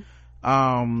endorsement.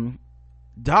 Mm-hmm.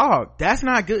 Dog, that's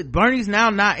not good. Bernie's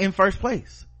now not in first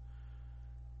place.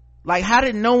 Like, how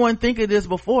did no one think of this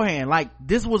beforehand? Like,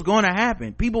 this was going to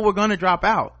happen. People were going to drop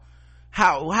out.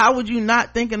 How would you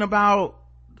not thinking about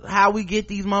how we get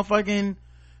these motherfucking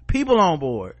people on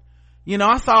board? You know,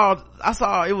 I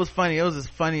saw it was funny. It was this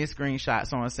funniest screenshot.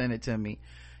 Someone sent it to me.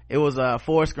 It was 4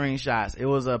 screenshots. It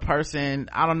was a person,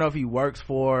 I don't know if he works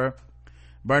for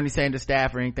Bernie Sanders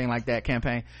staff or anything like that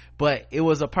campaign, but it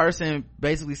was a person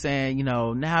basically saying, you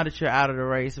know, now that you're out of the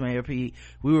race, Mayor Pete,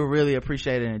 we would really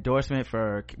appreciate an endorsement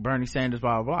for Bernie Sanders,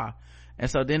 blah blah blah.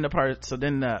 And so then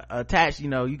attach, you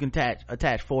know, you can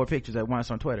attach 4 pictures at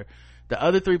once on Twitter. The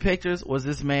other 3 pictures was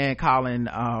this man calling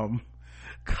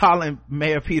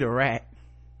Mayor Pete a rat.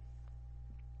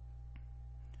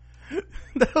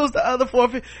 That was the other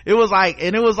 4. It was like,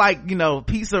 you know,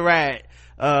 pizza rat.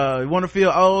 You want to feel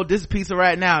old? This is pizza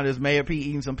rat now. There's Mayor Pete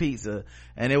eating some pizza,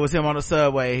 and it was him on the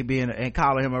subway and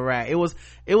calling him a rat. I was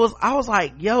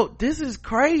like, yo, this is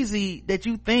crazy that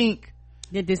you think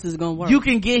that this is gonna work. You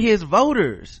can get his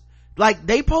voters. Like,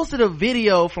 they posted a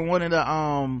video from one of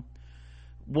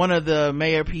the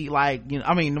Mayor Pete, like, you know,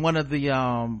 I mean, one of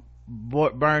the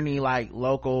Bernie, like,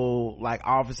 local, like,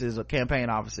 offices or campaign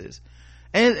offices,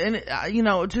 and you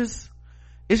know, it's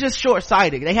just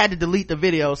short-sighted. They had to delete the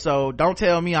video, so don't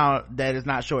tell me that it's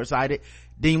not short-sighted.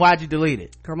 Then why'd you delete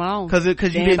it? Come on, because you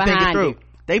didn't think it through.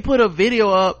 They put a video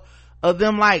up of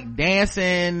them, like,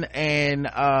 dancing and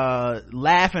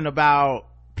laughing about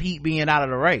Pete being out of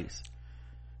the race,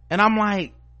 and I'm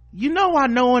like, you know why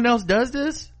no one else does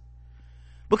this?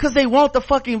 Because they want the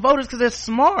fucking voters, because they're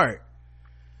smart.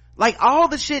 Like, all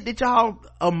the shit that y'all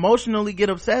emotionally get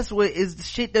obsessed with is the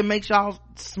shit that makes y'all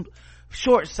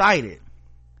short-sighted.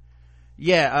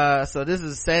 Yeah, so this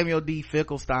is Samuel D.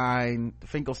 Finkelstein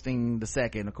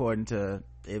II, according to,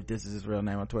 if this is his real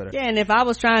name on Twitter. Yeah, and if I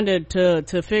was trying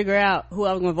to figure out who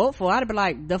I was gonna vote for, I'd be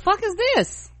like, the fuck is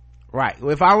this? Right.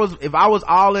 If I was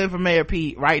all in for Mayor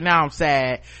Pete, right now I'm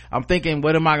sad. I'm thinking,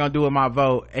 what am I gonna do with my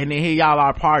vote? And then here y'all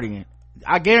are partying.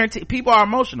 I guarantee people are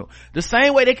emotional. The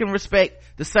same way they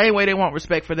want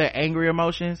respect for their angry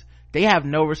emotions, they have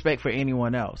no respect for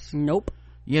anyone else. Nope.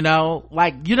 You know,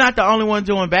 like, you're not the only one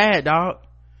doing bad, dog.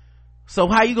 So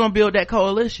how you gonna build that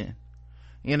coalition?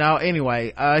 You know,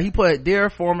 anyway, he put, dear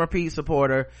former Pete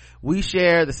supporter, we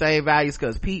share the same values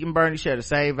because Pete and Bernie share the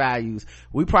same values.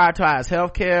 We prioritize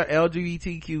healthcare,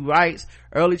 LGBTQ rights,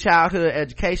 early childhood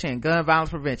education, and gun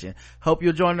violence prevention. Hope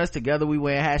you'll join us. Together we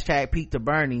win. # Pete to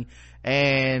Bernie.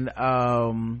 And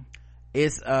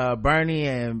it's Bernie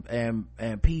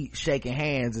and Pete shaking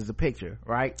hands is a picture,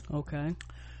 right? Okay.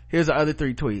 Here's the other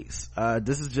 3 tweets.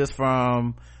 This is just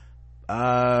from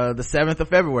the 7th of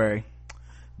February.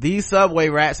 These subway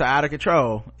rats are out of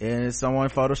control, and someone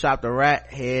photoshopped a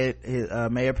rat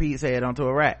head, Mayor Pete's head, onto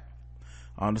a rat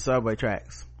on the subway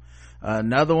tracks.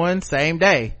 Another one, same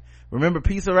day. Remember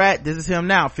Pizza Rat? This is him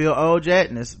now. Feel old yet?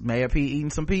 And it's Mayor Pete eating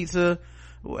some pizza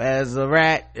as a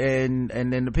rat, and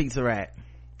then the pizza rat.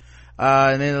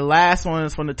 And then the last one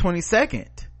is from the 22nd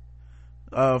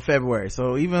of February.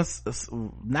 So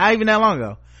not even that long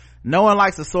ago. No one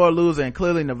likes a sore loser, and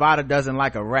clearly Nevada doesn't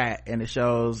like a rat, and it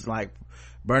shows like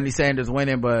Bernie Sanders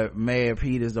winning, but Mayor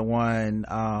Pete is the one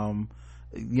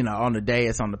on the day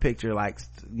it's on the picture, like,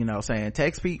 saying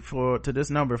text Pete to this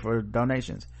number for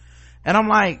donations. And I'm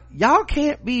like, y'all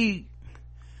can't be,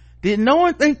 did no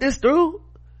one think this through?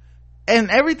 And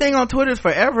everything on Twitter is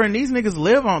forever, and these niggas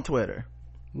live on Twitter.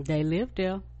 They live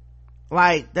there.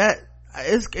 Like that,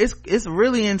 it's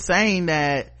really insane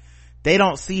that they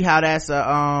don't see how that's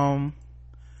a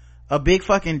big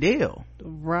fucking deal.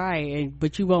 Right.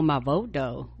 But you want my vote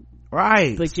though.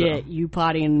 Right. But yet you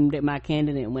partying that my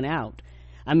candidate went out.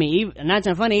 I mean, not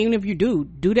so funny, even if you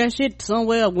do that shit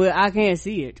somewhere where I can't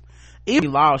see it. If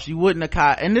you lost, you wouldn't have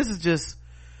caught, and this is just,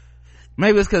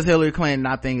 maybe it's because Hillary Clinton,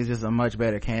 I think, is just a much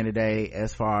better candidate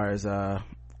as far as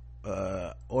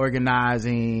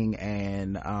organizing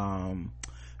and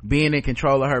being in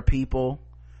control of her people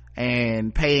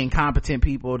and paying competent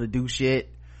people to do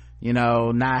shit,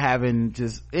 not having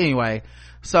just, anyway.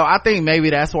 So I think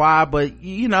maybe that's why. But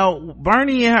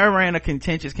Bernie and her ran a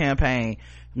contentious campaign.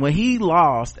 When he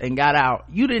lost and got out,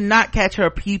 you did not catch her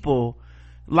people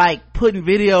like putting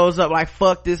videos up like,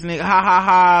 fuck this nigga, ha ha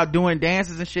ha, doing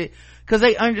dances and shit, because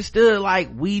they understood, like,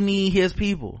 we need his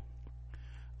people,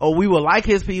 or we will like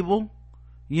his people,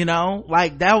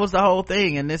 like that was the whole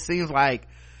thing. And this seems like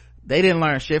they didn't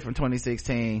learn shit from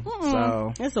 2016.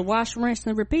 So it's a wash, rinse,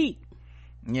 and repeat.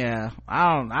 Yeah,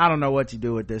 I don't know what you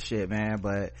do with this shit, man,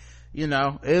 but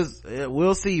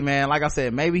we'll see, man. Like I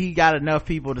said, maybe he got enough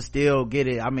people to still get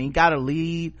it. I mean, he got a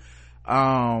lead.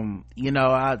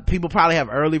 People probably have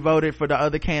early voted for the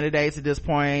other candidates at this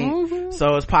point.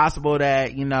 So it's possible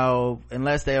that,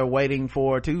 unless they're waiting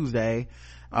for Tuesday,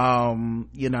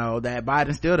 that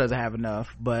Biden still doesn't have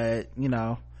enough. But,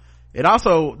 it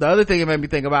also, the other thing it made me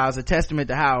think about is a testament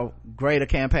to how great a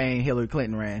campaign Hillary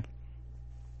Clinton ran.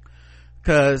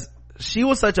 Cause she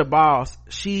was such a boss.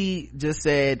 She just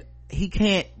said, he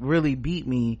can't really beat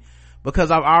me because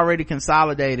I've already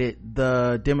consolidated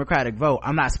the Democratic vote.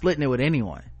 I'm not splitting it with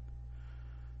anyone.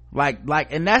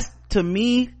 And that's, to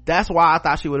me, that's why I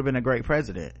thought she would have been a great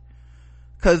president.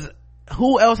 Cause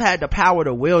who else had the power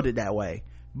to wield it that way?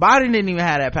 Biden didn't even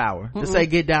have that power to say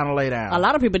get down and lay down. A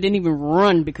lot of people didn't even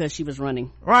run because she was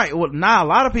running. Right. Well, a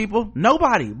lot of people,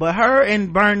 nobody but her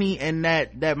and Bernie and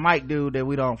that Mike dude that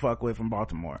we don't fuck with from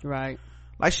Baltimore. Right.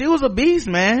 Like, she was a beast,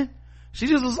 man. She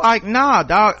just was like, nah,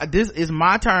 dog, this is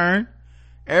my turn.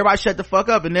 Everybody shut the fuck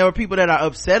up. And there were people that are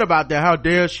upset about that. How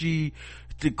dare she,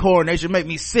 the coronation make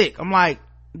me sick. I'm like,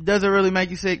 does it really make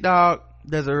you sick, dog?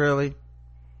 Does it really?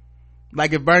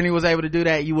 Like, if Bernie was able to do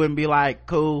that, you wouldn't be like,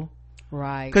 cool.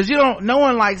 Right. Cause no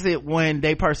one likes it when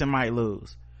they person might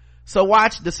lose. So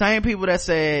watch the same people that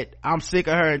said, I'm sick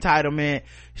of her entitlement.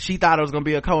 She thought it was going to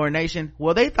be a coronation.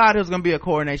 Well, they thought it was going to be a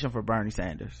coronation for Bernie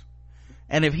Sanders.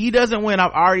 And if he doesn't win,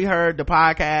 I've already heard the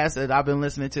podcast that I've been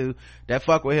listening to that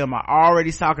fuck with him are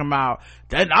already talking about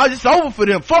that. It's over for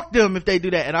them. Fuck them if they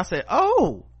do that. And I said,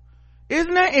 oh,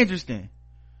 isn't that interesting?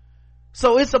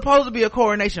 So it's supposed to be a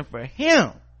coronation for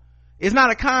him. It's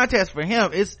not a contest for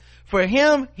him. It's for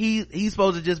him. He's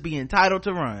supposed to just be entitled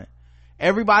to run.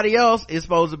 Everybody else is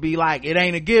supposed to be like, it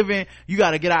ain't a given. You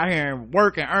got to get out here and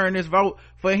work and earn this vote.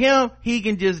 For him, he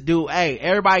can just do, hey,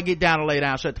 everybody get down and lay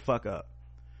down, shut the fuck up.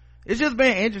 It's just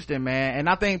been interesting, man. And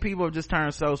I think people have just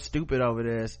turned so stupid over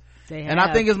this. And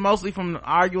I think it's mostly from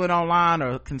arguing online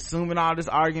or consuming all this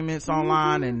arguments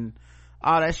online and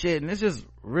all that shit. And it's just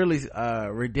really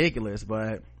ridiculous.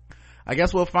 But I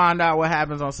guess we'll find out what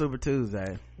happens on Super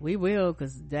Tuesday. We will,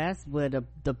 because that's where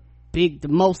the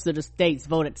most of the states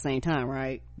vote at the same time,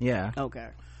 right? Yeah. Okay.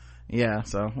 Yeah,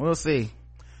 so we'll see.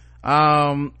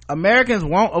 Americans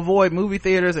won't avoid movie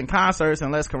theaters and concerts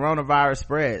unless coronavirus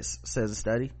spreads, says a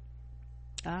study.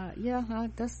 I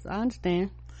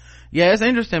understand. Yeah, it's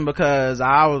interesting because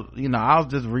I was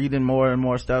just reading more and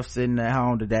more stuff sitting at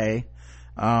home today.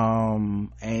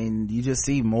 And you just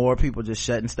see more people just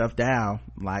shutting stuff down.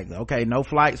 Like, okay, no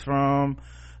flights from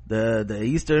the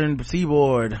eastern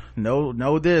seaboard,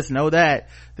 no this, no that.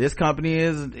 This company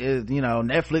is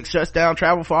Netflix shuts down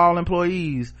travel for all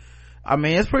employees. I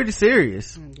mean, it's pretty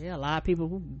serious. Yeah, a lot of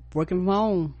people working from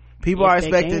home. People are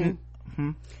expecting.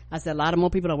 I said a lot of more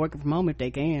people are working from home if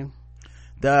they can.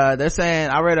 They're saying,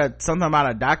 I read something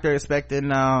about a doctor expecting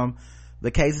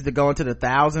the cases to go into the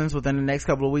thousands within the next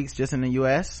couple of weeks just in the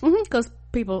US. Because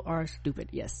people are stupid.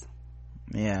 Yes.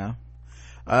 Yeah.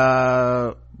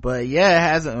 But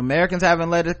yeah, Americans haven't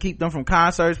let it keep them from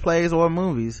concerts, plays, or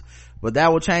movies. But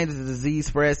that will change as the disease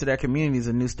spreads to their communities,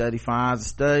 a new study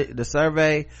finds. The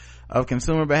survey of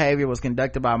consumer behavior was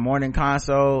conducted by Morning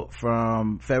Consult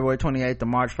from February 28th to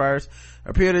March 1st,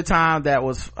 a period of time that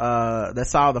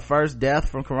saw the first death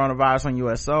from coronavirus on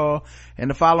U.S. soil. In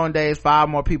the following days, 5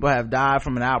 more people have died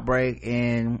from an outbreak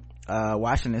in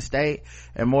Washington state,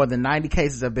 and more than 90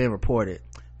 cases have been reported.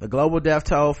 The global death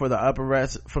toll for the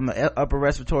upper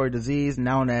respiratory disease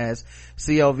known as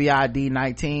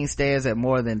COVID-19 stands at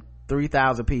more than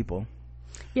 3,000 people.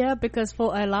 Yeah, because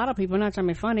for a lot of people, not trying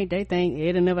to be funny, they think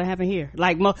it'll never happen here.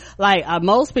 Like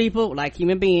most people, like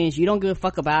human beings, you don't give a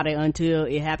fuck about it until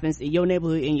it happens in your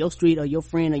neighborhood, in your street, or your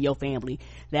friend, or your family.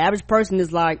 The average person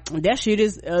is like, that shit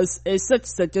is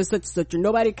such,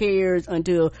 nobody cares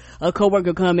until a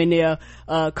coworker come in there,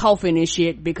 coughing and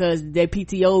shit because their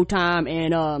PTO time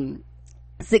and,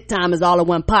 sick time is all in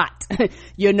one pot.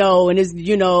 You know, and it's,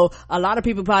 you know, a lot of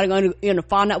people probably gonna, you know,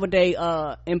 find out with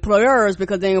their employers,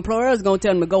 because their employers gonna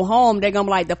tell them to go home. They're gonna be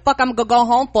like, the fuck I'm gonna go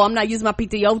home for? I'm not using my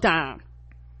PTO time.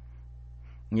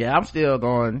 Yeah, I'm still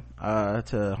going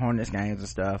to Hornets games and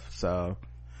stuff, so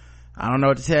I don't know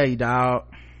what to tell you, dog.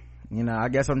 You know, I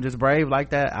guess I'm just brave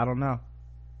like that. I don't know.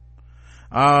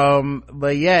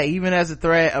 But yeah, even as the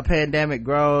threat of pandemic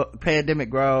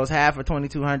grows, half of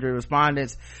 2,200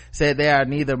 respondents said they are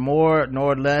neither more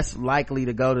nor less likely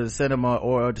to go to the cinema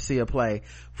or to see a play.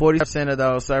 40% of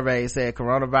those surveyed said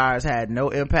coronavirus had no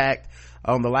impact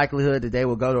on the likelihood that they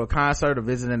will go to a concert or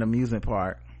visit an amusement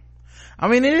park. I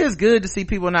mean, it is good to see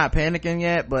people not panicking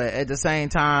yet, but at the same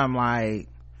time, like,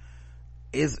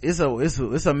 it's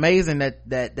amazing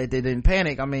that they didn't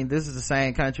panic. I mean, this is the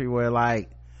same country where, like,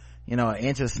 you know, an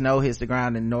inch of snow hits the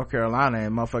ground in North Carolina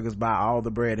and motherfuckers buy all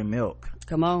the bread and milk.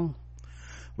 Come on.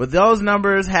 But those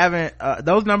numbers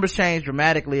change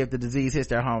dramatically if the disease hits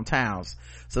their hometowns.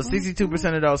 So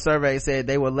 62% of those surveys said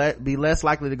they would be less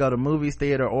likely to go to movies,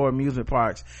 theater, or amusement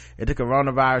parks if the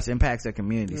coronavirus impacts their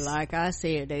communities. Like I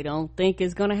said, they don't think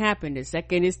it's gonna happen. The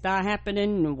second it start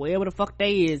happening, wherever the fuck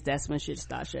they is, that's when shit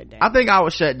start shut down. I think I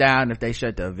would shut down if they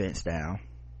shut the events down.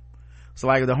 So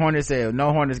like if the Hornets said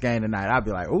no Hornets game tonight, I'd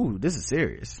be like, ooh, this is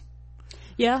serious.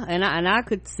 Yeah, and I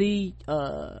could see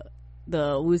we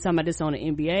was talking about this on the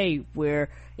NBA, where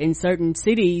in certain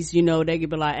cities, you know, they could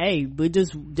be like, hey, the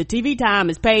TV time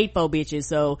is paid for, bitches,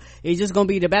 so it's just gonna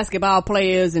be the basketball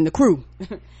players and the crew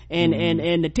and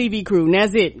the TV crew, and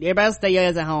that's it. Everybody else stay your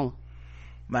ass at home.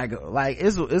 Like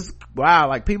it's wow,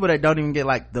 like people that don't even get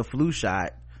like the flu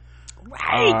shot,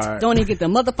 right, don't even get the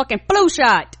motherfucking flu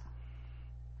shot,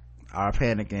 are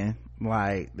panicking.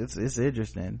 Like it's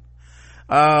interesting.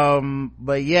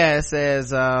 But yeah, it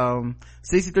says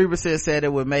 63% said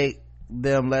it would make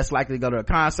them less likely to go to a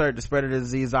concert. The spread of the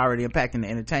disease is already impacting the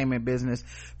entertainment business.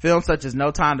 Films such as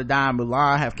No Time to Die and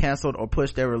Mulan have canceled or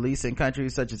pushed their release in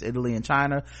countries such as Italy and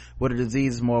China, where the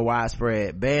disease is more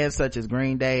widespread. Bands such as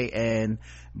Green Day and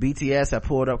BTS have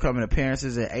pulled upcoming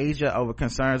appearances in Asia over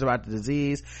concerns about the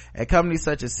disease, and companies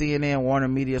such as CNN, Warner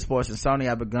Media Sports, and Sony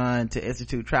have begun to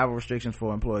institute travel restrictions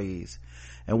for employees.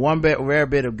 And one rare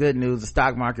bit of good news, the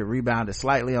stock market rebounded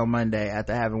slightly on Monday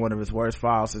after having one of its worst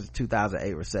falls since the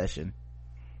 2008 recession.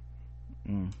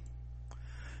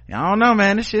 Yeah, I don't know,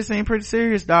 man, this shit seemed pretty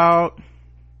serious, dog.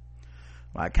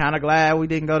 Like, kind of glad we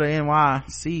didn't go to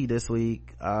NYC this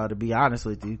week, to be honest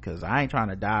with you, because I ain't trying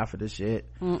to die for this shit.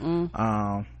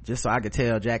 Just so I could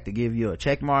tell Jack to give you a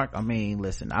check mark. I mean,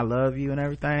 listen, I love you and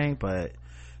everything, but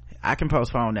I can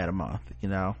postpone that a month, you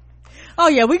know. Oh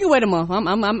yeah, we can wait a month.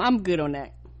 I'm good on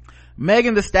that.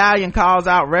 Megan Thee Stallion calls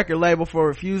out record label for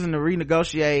refusing to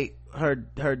renegotiate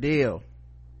her deal.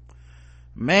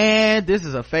 Man, this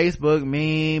is a Facebook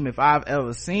meme if I've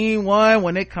ever seen one.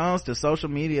 When it comes to social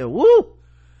media, woo,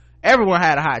 everyone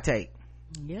had a hot take.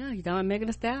 Yeah, you talking about Megan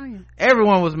Thee Stallion?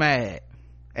 Everyone was mad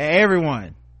at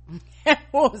everyone.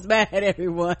 Everyone was mad at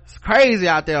everyone. It's crazy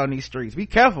out there on these streets. Be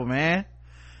careful, man.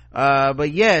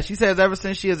 But yeah, she says ever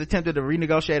since she has attempted to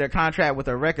renegotiate her contract with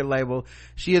her record label,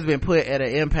 she has been put at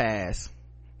an impasse.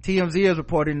 TMZ is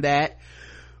reporting that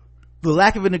the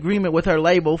lack of an agreement with her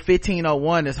label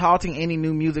 1501 is halting any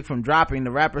new music from dropping,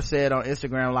 the rapper said on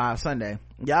Instagram Live Sunday.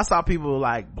 Yeah, I saw people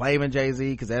like blaming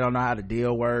Jay-Z because they don't know how the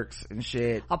deal works and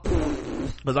shit,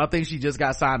 because I think she just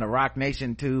got signed to Roc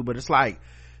Nation too, but it's like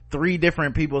 3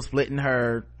 different people splitting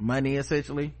her money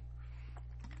essentially.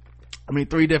 I mean,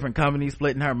 3 different companies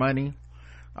splitting her money,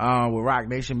 with Roc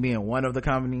Nation being one of the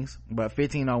companies, but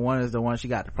 1501 is the one she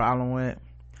got the problem with.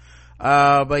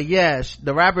 But yeah,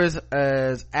 the rapper is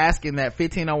asking that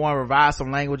 1501 revise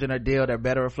some language in her deal that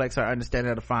better reflects her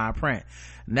understanding of the fine print.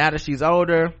 Now that she's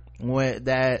older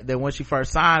than when she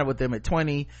first signed with them at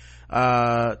 20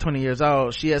 years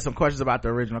old, she has some questions about the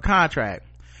original contract.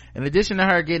 In addition to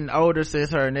her getting older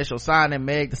since her initial signing,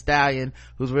 Meg Thee Stallion,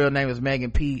 whose real name is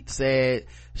Megan Pete, said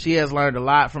she has learned a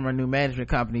lot from her new management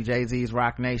company, Jay-Z's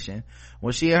Roc Nation.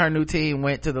 When she and her new team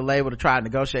went to the label to try to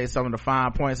negotiate some of the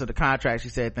fine points of the contract, she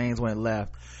said things went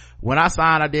left. when I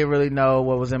signed, I didn't really know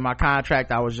what was in my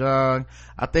contract. I was young.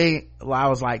 I think I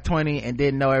was like 20 and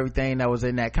didn't know everything that was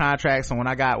in that contract. So when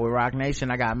I got with Rock Nation,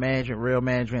 I got management, real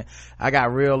management. I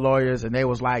got real lawyers, and they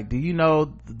was like, do you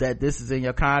know that this is in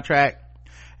your contract?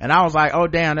 And I was like, oh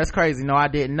damn, that's crazy. No, I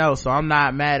didn't know. So I'm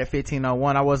not mad at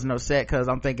 1501. I wasn't upset because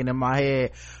I'm thinking in my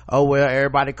head, oh well,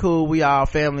 everybody cool. We all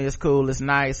family is cool. It's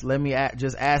nice. Let me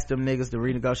just ask them niggas to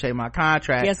renegotiate my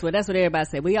contract. Guess what? That's what everybody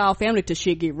said. We all family till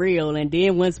shit get real. And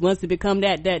then once it become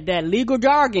that legal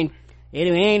jargon, it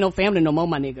ain't no family no more,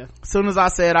 my nigga. As soon as I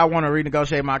said I want to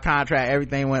renegotiate my contract,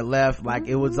 everything went left. Like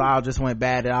it was all just went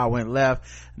bad. It all went left.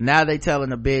 Now they telling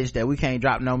the bitch that we can't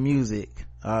drop no music.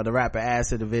 The rapper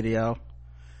asked in the video.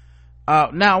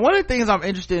 Now one of the things I'm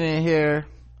interested in here,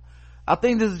 I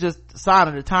think this is just a sign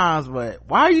of the times, but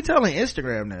why are you telling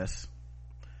Instagram this?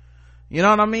 You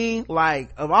know what I mean? Like,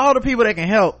 of all the people that can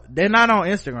help, they're not on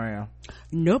Instagram.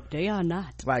 Nope, they are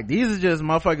not. Like, these are just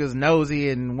motherfuckers nosy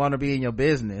and want to be in your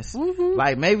business.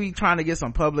 Like, maybe trying to get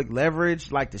some public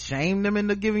leverage, like to shame them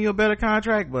into giving you a better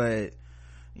contract, but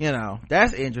you know,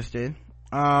 that's interesting.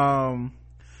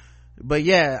 But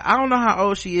yeah, I don't know how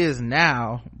old she is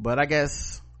now, but I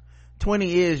guess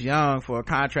 20 is young for a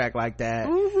contract like that.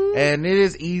 And it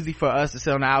is easy for us to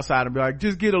sit on the outside and be like,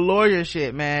 just get a lawyer and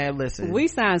shit. Man, listen, we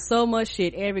sign so much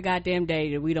shit every goddamn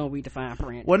day that we don't read the fine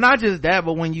print. Well, not just that,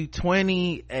 but when you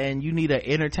 20 and you need an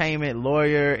entertainment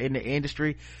lawyer in the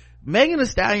industry, Megan Thee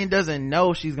Stallion doesn't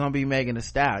know she's gonna be Megan Thee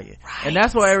Stallion. Right. And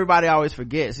that's what everybody always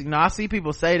forgets. You know, I see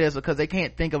people say this because they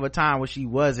can't think of a time where she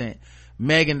wasn't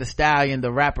Megan Thee Stallion,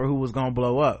 the rapper who was gonna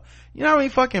blow up. You know how many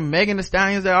fucking Megan Thee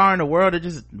Stallions there are in the world that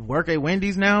just work at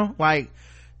Wendy's now? Like,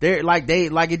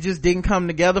 it just didn't come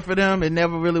together for them. It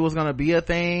never really was gonna be a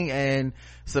thing. And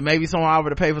so maybe someone offered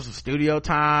to pay for some studio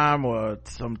time or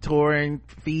some touring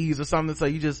fees or something. So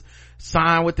you just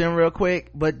sign with them real quick.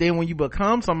 But then when you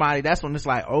become somebody, that's when it's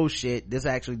like, oh shit, this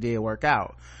actually did work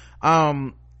out.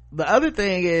 The other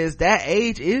thing is that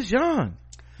age is young.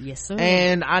 Yes, sir.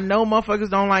 And I know motherfuckers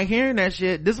don't like hearing that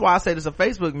shit. This is why I say this a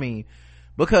Facebook meme,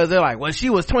 because they're like, well, she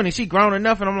was 20, she grown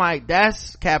enough. And I'm like,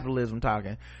 that's capitalism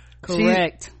talking.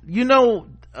 Correct. You know,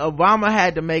 Obama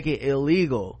had to make it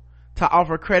illegal to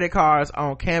offer credit cards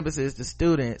on campuses to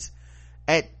students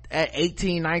at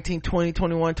 18, 19, 20,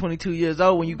 21, 22 years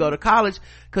old when you go to college,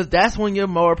 because that's when you're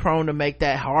more prone to make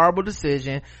that horrible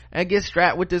decision and get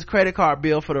strapped with this credit card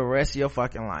bill for the rest of your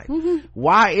fucking life.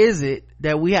 Why is it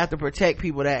that we have to protect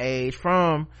people that age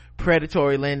from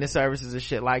predatory lending services and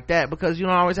shit like that? Because you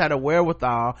don't always have the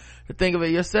wherewithal to think of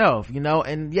it yourself, you know.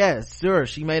 And yes, sure,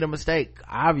 she made a mistake,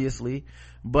 obviously,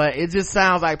 but it just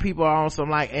sounds like people are on some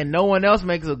like, and no one else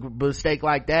makes a mistake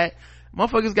like that.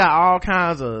 Motherfuckers got all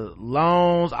kinds of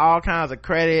loans, all kinds of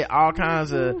credit, all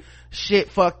kinds of shit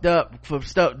fucked up for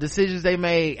stuff, decisions they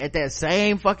made at that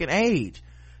same fucking age,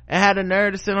 and had the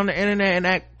nerve to sit on the internet and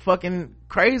act fucking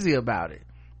crazy about it,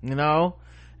 you know.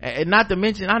 And not to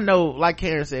mention, I know, like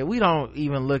Karen said, we don't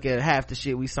even look at half the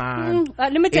shit we sign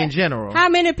in general. How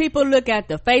many people look at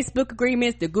the Facebook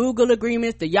agreements, the Google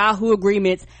agreements, the Yahoo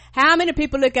agreements? How many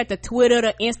people look at the Twitter,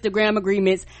 the Instagram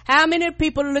agreements? How many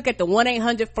people look at the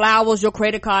 1-800-Flowers, your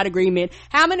credit card agreement?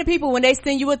 How many people, when they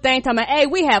send you a thing telling me, hey,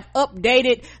 we have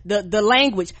updated the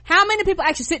language? How many people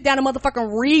actually sit down and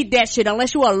motherfucking read that shit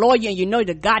unless you're a lawyer and you know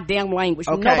the goddamn language?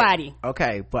 Okay. Nobody.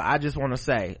 Okay, but I just want to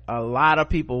say, a lot of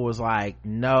people was like,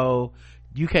 no,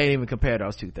 you can't even compare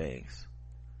those two things.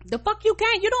 The fuck you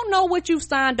can't? You don't know what you've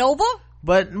signed over.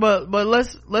 But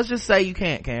let's just say you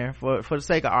can't, Karen, for the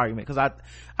sake of argument, because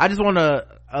I just want to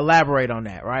elaborate on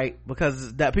that, right?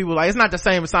 Because that people like, it's not the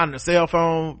same as signing a cell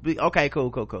phone. Okay,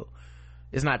 cool.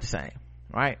 It's not the same,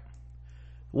 right?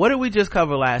 What did we just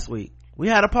cover last week? We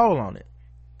had a poll on it.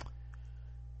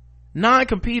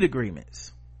 Non-compete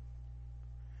agreements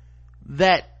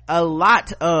that a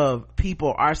lot of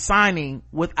people are signing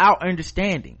without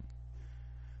understanding.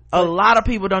 A lot of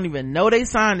people don't even know they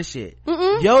signed the shit.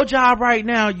 Your job right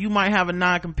now, you might have a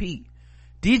non-compete.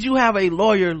 Did you have a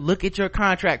lawyer look at your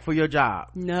contract for your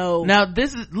job? No. Now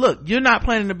look, you're not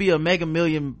planning to be a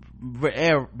millionaire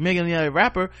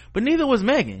rapper, but neither was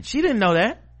Megan. She didn't know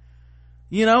that.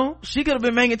 You know, she could have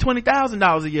been making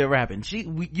 $20,000 a year rapping.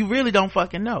 You really don't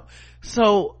fucking know.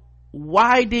 So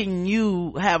why didn't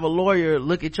you have a lawyer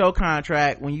look at your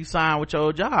contract when you signed with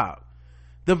your job?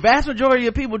 The vast majority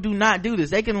of people do not do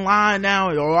this. They can lie now,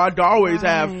 or I always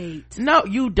have. No,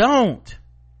 you don't.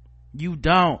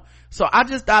 So I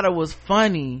just thought it was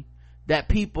funny that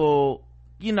people,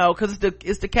 you know, cause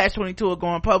it's the catch-22 of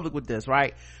going public with this,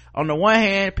 right? On the one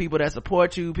hand, people that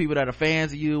support you, people that are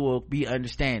fans of you will be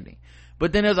understanding.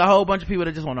 But then there's a whole bunch of people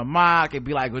that just want to mock and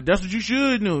be like, well, that's what you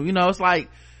should do. You know, it's like,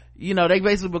 they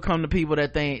basically become the people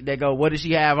that go, what does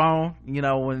she have on?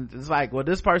 When it's like, well,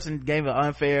 this person gave an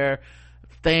unfair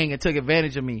thing and took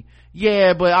advantage of me.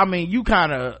 Yeah, but I mean, you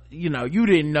kind of, you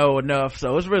didn't know enough,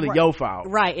 so it's really your fault.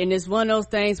 Right, and it's one of those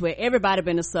things where everybody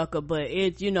been a sucker, but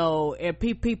it's, if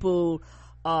people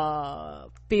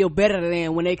feel better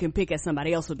than when they can pick at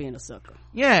somebody else for being a sucker.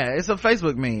 Yeah, it's a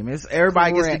Facebook meme. It's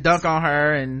everybody gets to dunk on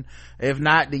her, and if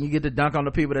not, then you get to dunk on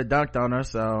the people that dunked on her.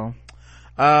 So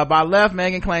by left,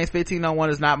 Megan claims 1501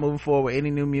 is not moving forward with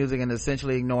any new music and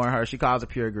essentially ignoring her. She calls it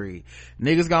pure greed.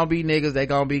 Niggas gonna be niggas, they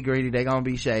gonna be greedy, they gonna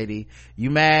be shady. You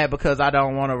mad because I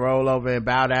don't want to roll over and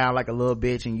bow down like a little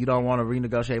bitch and you don't want to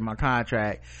renegotiate my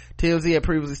contract. TMZ had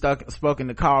previously spoken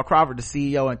to Carl Crawford, the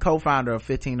CEO and co-founder of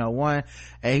 1501,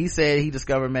 and he said he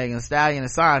discovered Megan Thee Stallion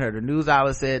and signed her. The news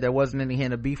outlet said there wasn't any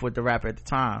hint of beef with the rapper at the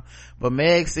time, but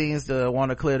Meg seems to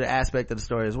want to clear the aspect of the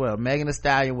story as well. Megan Thee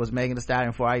Stallion was Megan Thee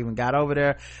Stallion before I even got over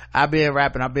there. I've been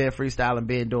rapping, I've been freestyling,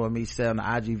 been doing me selling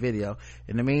the IG video.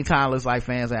 In the meantime, looks like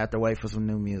fans have to wait for some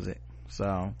new music.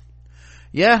 So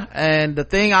yeah, and the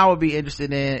thing I would be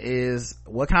interested in is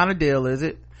what kind of deal is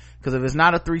it? Because if it's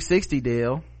not a 360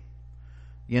 deal,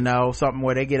 something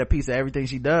where they get a piece of everything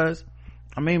she does,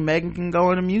 I mean, Megan can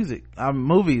go into music,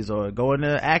 movies, or go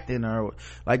into acting, or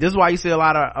like, this is why you see a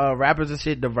lot of rappers and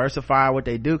shit diversify what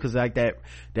they do, because like that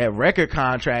record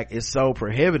contract is so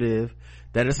prohibitive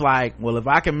that it's like, well, if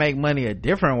I can make money a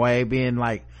different way, being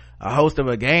like a host of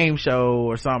a game show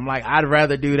or something, like, I'd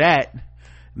rather do that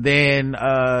than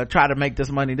try to make this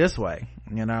money this way,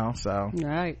 so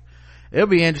right. It'll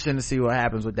be interesting to see what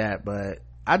happens with that, but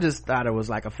I just thought it was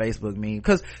like a Facebook meme,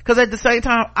 because at the same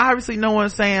time, obviously no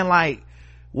one's saying like,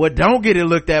 well, don't get it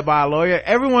looked at by a lawyer.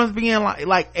 Everyone's being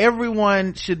like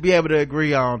everyone should be able to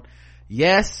agree on,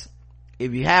 yes,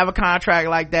 if you have a contract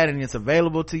like that and it's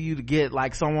available to you to get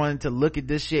like someone to look at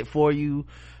this shit for you,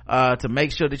 to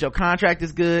make sure that your contract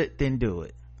is good, then do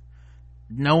it.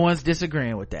 No one's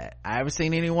disagreeing with that. I haven't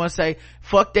seen anyone say,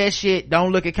 fuck that shit,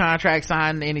 don't look at contracts,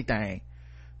 sign anything.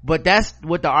 But that's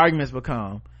what the arguments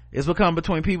become. It's become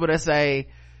between people that say,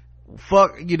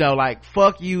 fuck,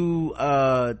 fuck you,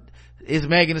 it's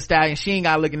Megan Thee Stallion, she ain't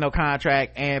gotta look at no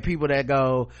contract, and people that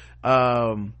go,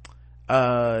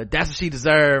 that's what she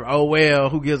deserved, oh well,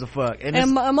 who gives a fuck.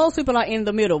 And most people are in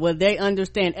the middle where they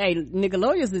understand, hey, nigga,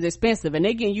 lawyers is expensive, and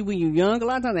they getting you when you young a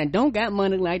lot of times and don't got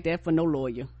money like that for no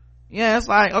lawyer. Yeah, it's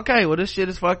like, okay, well, this shit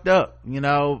is fucked up,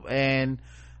 and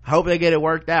hope they get it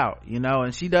worked out,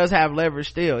 and she does have leverage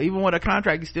still. Even with a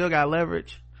contract, you still got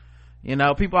leverage.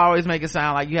 People always make it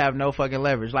sound like you have no fucking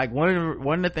leverage. Like one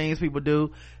of the things people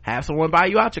do, have someone buy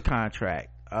you out your contract.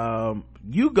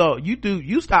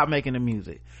 You stop making the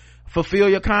music, fulfill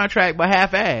your contract but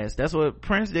half-ass. That's what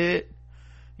Prince did.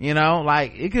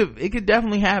 Like it could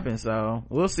definitely happen. So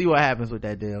we'll see what happens with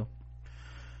that deal.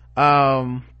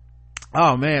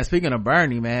 Oh man, speaking of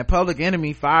Bernie, man, Public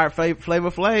Enemy fired Flavor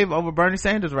Flav over Bernie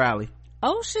Sanders rally.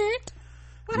 Oh shit,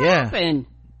 what happened?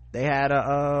 They had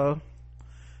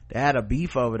a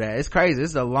beef over that. It's crazy.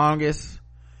 This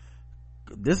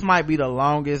might be the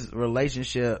longest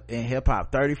relationship in hip-hop,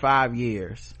 35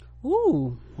 years.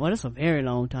 Ooh, well, that's a very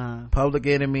long time. Public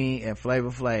Enemy and Flavor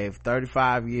Flav,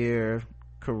 35-year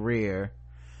career,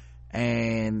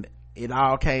 and it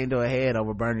all came to a head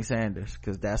over Bernie Sanders,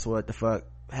 because that's what the fuck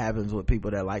happens with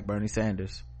people that like Bernie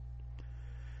Sanders.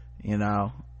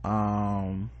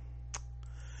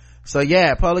 So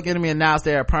yeah, Public Enemy announced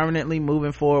they are permanently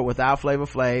moving forward without Flavor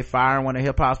Flav, firing one of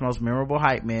hip-hop's most memorable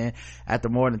hype men after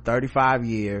more than 35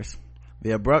 years.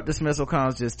 The abrupt dismissal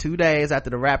comes just 2 days after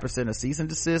the rapper sent a cease and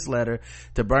desist letter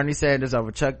to Bernie Sanders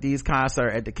over Chuck D's concert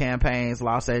at the campaign's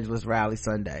Los Angeles rally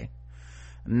Sunday.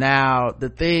 Now, the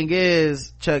thing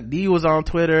is, Chuck D was on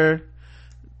Twitter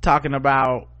talking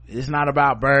about, it's not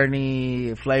about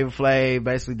Bernie. Flavor Flav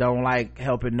basically don't like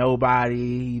helping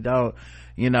nobody. He don't,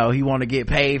 he want to get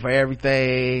paid for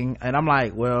everything. And I'm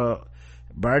like, well,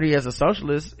 Bernie as a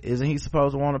socialist, isn't he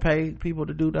supposed to want to pay people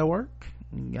to do their work?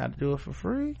 You got to do it for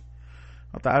free.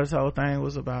 I thought this whole thing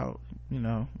was about,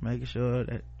 making sure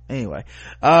that, anyway.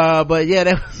 But yeah,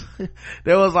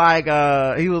 there was like,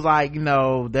 he was like,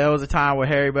 there was a time where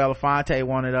Harry Belafonte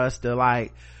wanted us to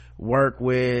like work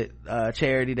with a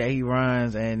charity that he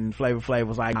runs, and Flavor Flav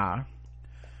was like, nah.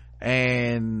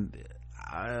 And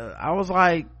I was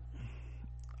like,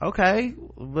 okay,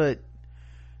 but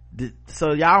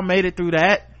so y'all made it through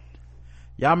that?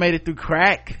 Y'all made it through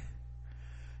crack?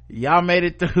 Y'all made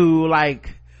it through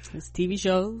like it's TV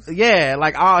shows? Yeah,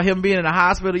 like all him being in the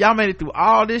hospital. Y'all made it through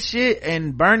all this shit,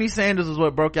 and Bernie Sanders is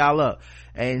what broke y'all up.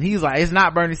 And he's like, it's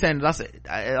not Bernie Sanders. I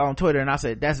said on Twitter, and I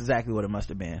said that's exactly what it must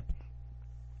have been.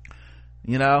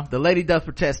 You know, the lady does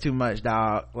protest too much,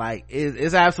 dog. Like,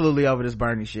 it's absolutely over this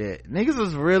Bernie shit. Niggas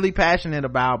was really passionate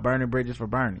about burning bridges for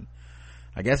Bernie.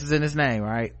 I guess it's in his name,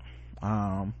 right?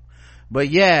 But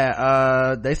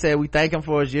yeah, they said we thank him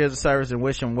for his years of service and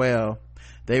wish him well.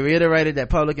 They reiterated that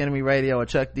Public Enemy Radio, a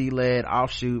Chuck D led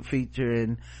offshoot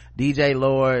featuring DJ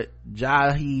Lord,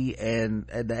 Jahi, and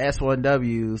the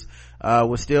S1Ws,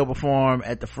 would still perform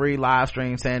at the free live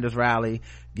stream Sanders rally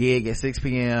gig at 6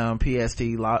 p.m. PST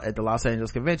at the Los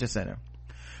Angeles Convention Center.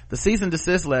 The cease and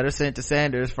desist letter sent to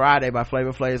Sanders Friday by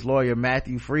Flavor Flav's lawyer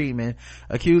Matthew Friedman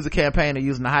accused the campaign of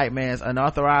using the hype man's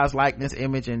unauthorized likeness,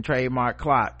 image, and trademark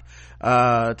clock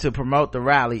to promote the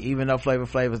rally, even though Flavor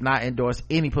Flav has not endorsed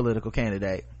any political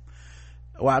candidate.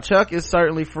 While Chuck is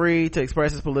certainly free to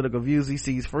express his political views, he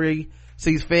sees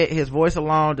fit, his voice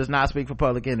alone does not speak for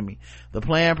Public Enemy. The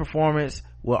planned performance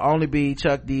will only be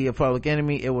Chuck D of Public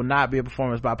Enemy. It will not be a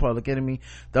performance by Public Enemy.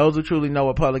 Those who truly know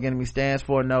what Public Enemy stands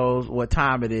for knows what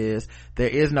time it is. There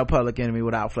is no Public Enemy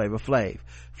without Flavor Flav.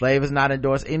 Flav has not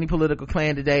endorsed any political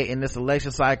candidate in this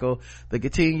election cycle. The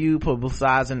continued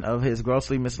publicizing of his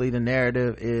grossly misleading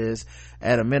narrative is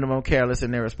at a minimum careless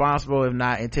and irresponsible, if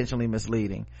not intentionally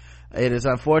misleading. It is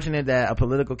unfortunate that a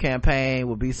political campaign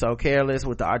would be so careless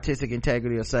with the artistic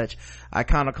integrity of such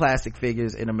iconoclastic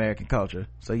figures in American culture.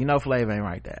 So you know Flav ain't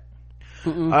right that.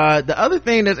 The other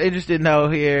thing that's interesting to know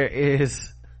here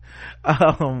is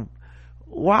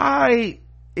why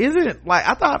isn't, like,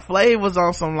 I thought Flav was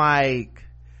on some like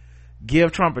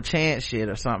give Trump a chance shit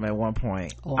or something at one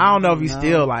point. I don't know if he's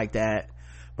still like that,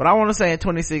 but I want to say in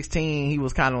 2016 he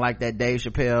was kind of like that Dave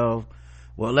Chappelle,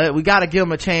 well, we gotta give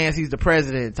him a chance, he's the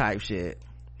president type shit.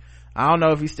 I don't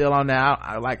know if he's still on that.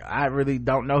 I really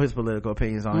don't know his political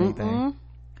opinions on anything.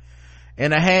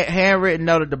 In a handwritten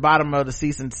note at the bottom of the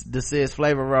cease and desist,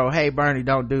 Flavor wrote, "Hey Bernie,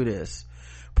 don't do this."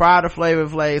 Prior to Flavor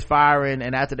Flav's firing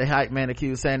and after the hype man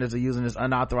accused Sanders of using his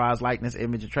unauthorized likeness,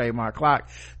 image, and trademark clock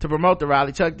to promote the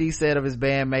rally, Chuck D said of his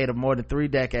bandmate of more than 3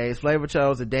 decades, Flavor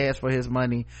chose to dance for his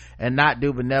money and not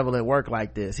do benevolent work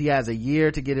like this. He has a year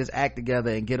to get his act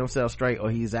together and get himself straight or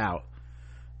he's out.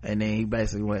 And then he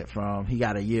basically went from he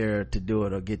got a year to do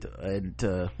it or get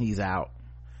to he's out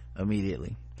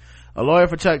immediately. A lawyer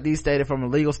for Chuck D stated, from a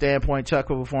legal standpoint, Chuck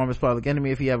will perform as Public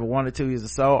Enemy if he ever wanted to. He's the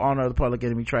sole owner of the Public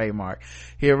Enemy trademark.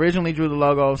 He originally drew the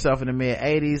logo himself in the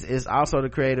mid-80s. He's also the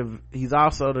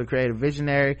creative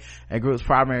visionary and group's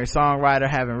primary songwriter,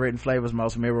 having written Flavor's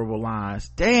most memorable lines.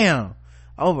 Damn,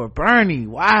 over Bernie.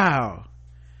 Wow,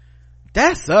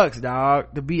 that sucks,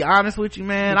 dog. To be honest with you,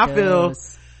 man, I feel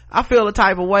the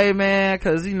type of way, man,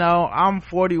 because you know I'm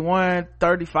 41,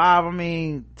 35. I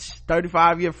mean,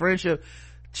 35-year friendship.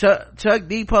 Chuck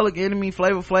D, Public Enemy,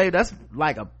 Flavor Flav, that's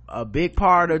like a big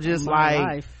part of just my like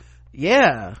life.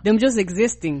 Yeah, them just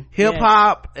existing,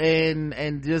 hip-hop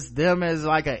and just them as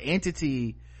like an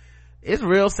entity. It's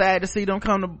real sad to see them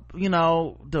come to, you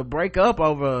know, to break up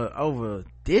over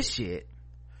this shit.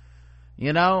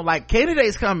 You know, like,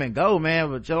 candidates come and go,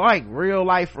 man, but you're like real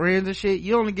life friends and shit,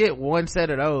 you only get one set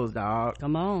of those, dog.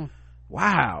 Come on.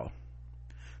 Wow.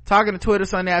 Talking to Twitter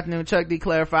Sunday afternoon, Chuck D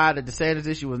clarified that the Sanders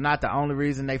issue was not the only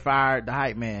reason they fired the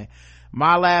hype man.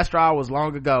 My last straw was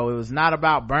long ago. It was not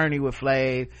about Bernie with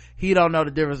Flav. He don't know the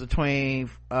difference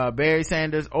between Barry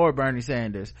Sanders or Bernie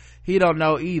Sanders. He don't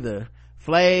know either.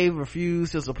 Flav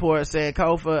refused to support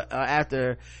Sankofa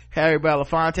after Harry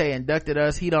Belafonte inducted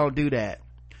us. He don't do that.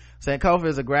 Sankofa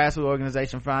is a grassroots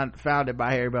organization founded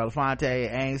by Harry Belafonte.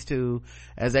 It aims to,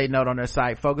 as they note on their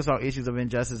site, focus on issues of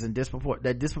injustice and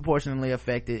that disproportionately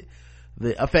affected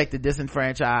the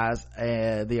disenfranchised,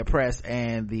 the oppressed,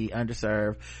 and the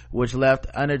underserved, which left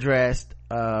unaddressed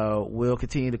will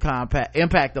continue to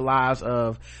impact the lives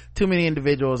of too many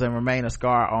individuals and remain a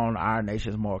scar on our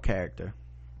nation's moral character.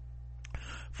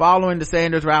 Following the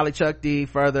Sanders rally, Chuck D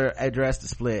further addressed the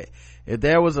split. If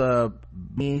there was a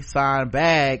me-signed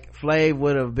bag, Flav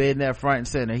would have been there front and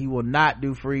center. He will not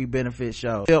do free benefit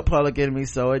shows. Help Public Enemy,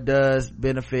 so it does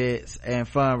benefits and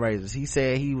fundraisers. He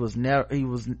said he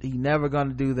never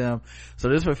gonna do them. So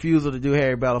this refusal to do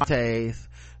Harry Belafonte's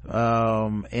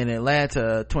in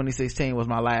Atlanta 2016 was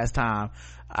my last time.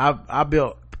 I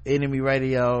built Enemy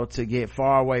Radio to get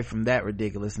far away from that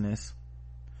ridiculousness.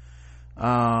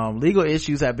 Legal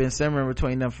issues have been simmering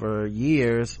between them for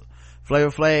years.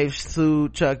 Flavor Flav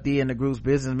sued Chuck D and the group's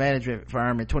business management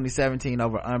firm in 2017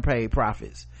 over unpaid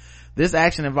profits. This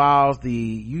action involves the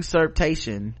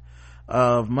usurpation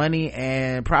of money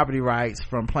and property rights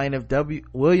from plaintiff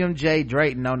William J.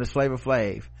 Drayton, known as Flavor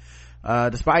Flav.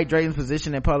 Despite Drayton's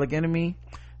position in Public Enemy,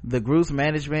 The group's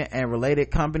management and related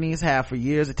companies have for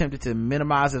years attempted to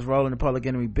minimize his role in the Public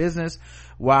Enemy business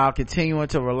while continuing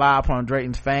to rely upon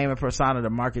Drayton's fame and persona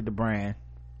to market the brand.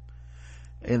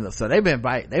 And so they've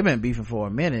been beefing for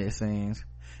a minute, it seems.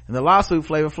 In the lawsuit,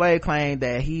 Flavor Flav claimed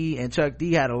that he and Chuck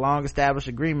D had a long-established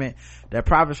agreement that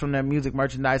profits from their music,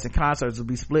 merchandise, and concerts would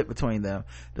be split between them.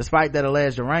 Despite that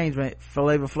alleged arrangement,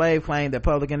 Flavor Flav claimed that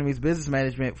Public Enemy's business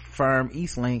management firm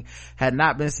Eastlink had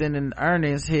not been sending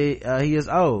earnings he is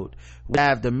owed, which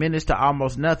have diminished to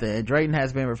almost nothing, and Drayton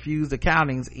has been refused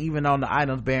accountings even on the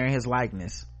items bearing his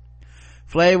likeness.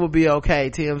 Flav will be okay.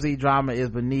 TMZ drama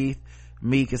is beneath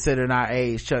me considering our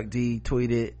age, Chuck D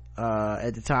tweeted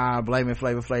at the time, blaming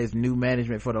Flavor Flav's new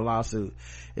management for the lawsuit.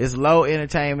 It's low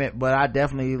entertainment, but I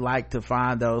definitely like to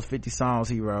find those 50 songs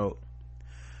he wrote.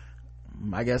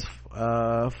 I guess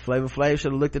Flavor Flav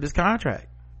should have looked at his contract,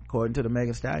 according to the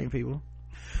Megan Stallion people.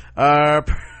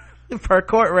 Per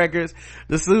court records,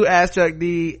 the suit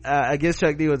against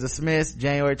Chuck D was dismissed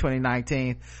January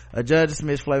 2019. A judge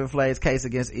dismissed Flavor Flav's case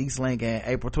against Eastlink in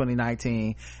April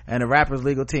 2019, and the rapper's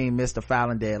legal team missed the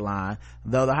filing deadline.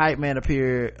 Though the hype man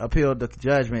appealed the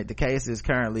judgment, the case is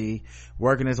currently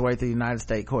working its way through the United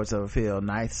States Courts of Appeal,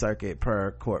 Ninth Circuit,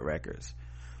 per court records.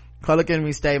 Public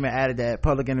Enemy's statement added that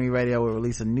Public Enemy Radio will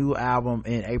release a new album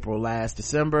in April last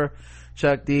December.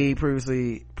 Chuck D Chuck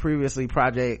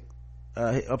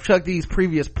D's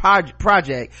previous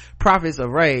project, Prophets of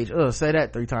Rage, say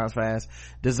that 3 times fast,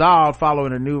 dissolved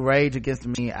following a new Rage Against the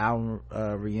Machine album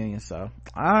reunion. So,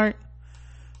 alright.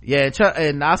 Yeah,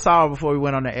 and I saw before we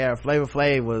went on the air, Flavor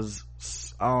Flav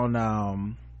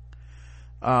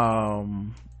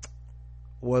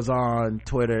was on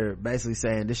Twitter basically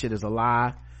saying this shit is a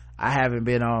lie. I haven't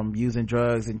been using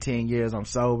drugs in 10 years. I'm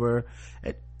sober,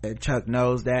 and Chuck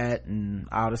knows that, and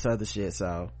all this other shit.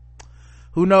 So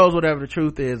who knows whatever the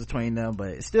truth is between them, but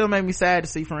it still made me sad to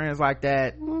see friends like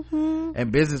that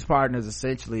and business partners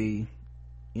essentially,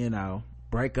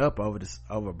 break up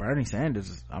over Bernie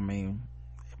Sanders. I mean,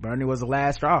 Bernie was the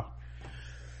last straw.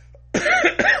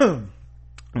 And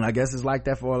I guess it's like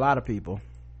that for a lot of people.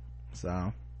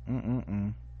 So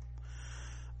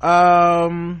all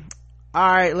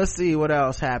right, let's see what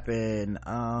else happened.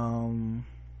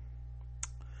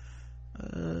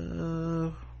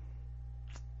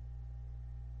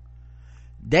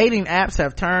 Dating apps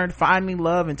have turned finding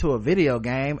love into a video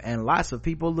game, and lots of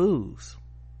people lose.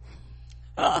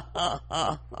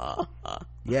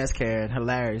 Yes, Karen,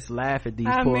 hilarious. Laugh at these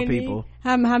poor people.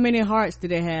 How many hearts do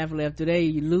they have left? Do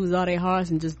they lose all their hearts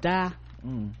and just die?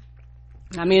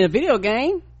 I mean, a video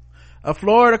game. A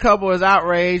Florida couple is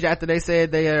outraged after they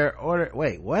said they are ordered.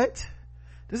 Wait, what?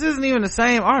 This isn't even the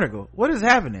same article. What is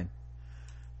happening?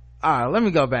 All right, let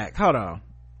me go back. Hold on.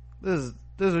 This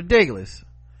is ridiculous.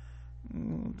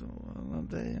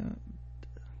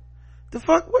 The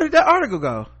fuck? Where did that article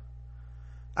go?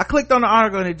 I clicked on the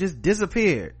article and it just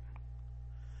disappeared.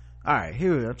 All right,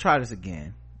 here we go. I'll try this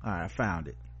again. All right, I found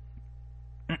it.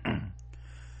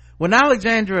 When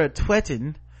Alexandra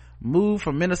Twetton moved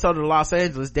from Minnesota to Los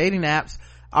Angeles, dating apps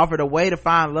offered a way to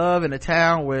find love in a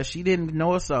town where she didn't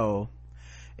know a soul.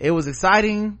 It was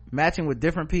exciting, matching with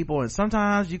different people, and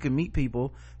sometimes you can meet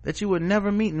people that you would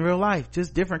never meet in real life,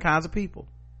 just different kinds of people.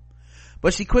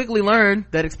 But she quickly learned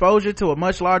that exposure to a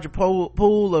much larger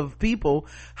pool of people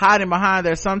hiding behind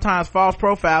their sometimes false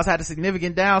profiles had a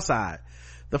significant downside.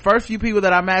 The first few people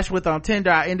that I matched with on Tinder,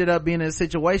 I ended up being in a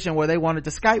situation where they wanted to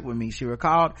Skype with me, she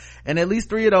recalled, and at least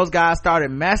 3 of those guys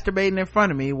started masturbating in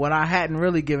front of me when I hadn't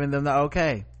really given them the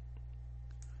okay.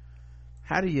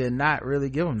 How do you not really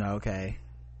give them the okay?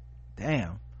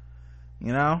 Damn.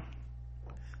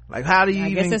 Like, how do you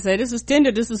I guess they say this was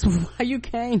Tinder, this is why you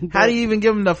came. How do you even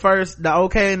give them the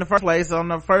okay in the first place on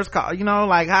the first call?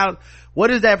 Like,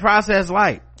 what is that process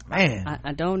like? Man.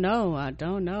 I don't know. I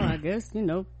guess,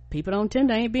 people on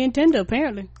Tinder ain't being Tinder,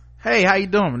 apparently. Hey, how you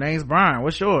doing? My name's Brian.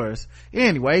 What's yours?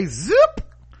 Anyway, zip!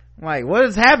 Like, what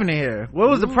is happening here? What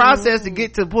was the process to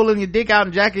get to pulling your dick out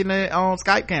and jacking it on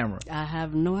Skype camera? I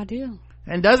have no idea.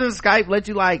 And doesn't Skype let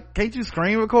you, can't you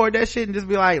screen record that shit and just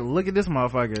be like, look at this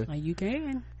motherfucker? You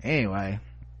can. Anyway,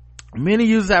 many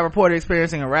users have reported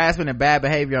experiencing harassment and bad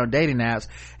behavior on dating apps,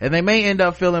 and they may end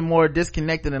up feeling more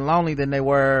disconnected and lonely than they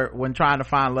were when trying to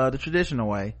find love the traditional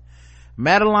way.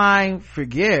 Madeline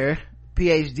Fergier,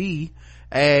 PhD,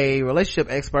 a relationship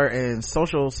expert and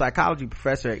social psychology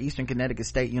professor at Eastern Connecticut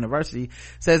State University,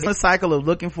 says the cycle of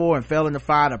looking for and failing to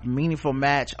find a meaningful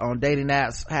match on dating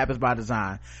apps happens by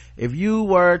design. If you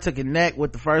were to connect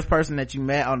with the first person that you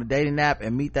met on the dating app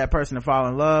and meet that person and fall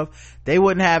in love, they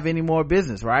wouldn't have any more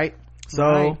business, right?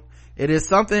 So It is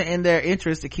something in their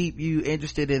interest to keep you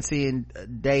interested in seeing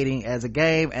dating as a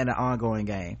game and an ongoing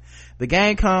game. The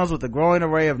game comes with a growing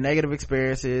array of negative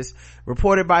experiences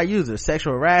reported by users.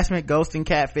 Sexual harassment, ghosting,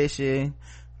 catfishing,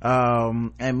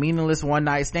 and meaningless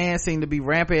one-night stands seem to be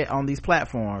rampant on these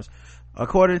platforms.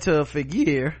 According to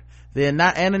Figure, the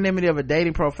anonymity of a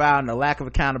dating profile and the lack of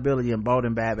accountability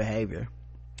embolden bad behavior.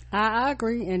 I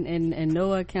agree, and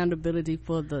no accountability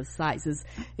for the sites is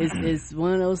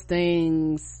one of those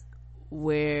things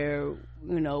where,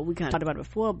 you know, we kind of talked about it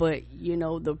before, but you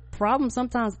know, the problem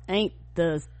sometimes ain't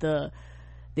the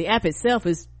app itself,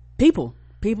 is people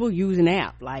using the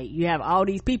app. Like, you have all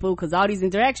these people, because all these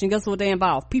interactions, guess what they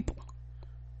involve? People.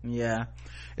 Yeah,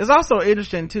 it's also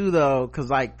interesting too, though, because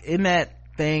like in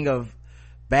that thing of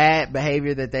bad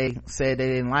behavior that they said they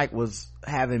didn't like was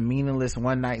having meaningless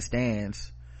one night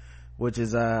stands, which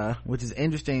is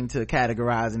interesting to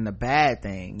categorize in the bad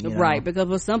thing, you know? Right, because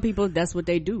for some people that's what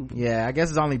they do. Yeah, I guess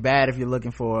it's only bad if you're looking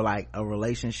for like a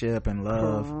relationship and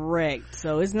love. Correct.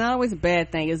 So it's not always a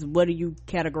bad thing, it's what do you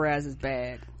categorize as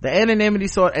bad. The anonymity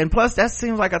and plus that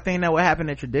seems like a thing that would happen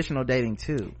in traditional dating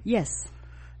too. Yes,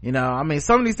 you know, I mean,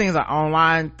 some of these things are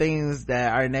online things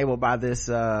that are enabled by this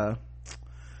by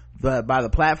the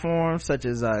platforms, such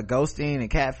as ghosting and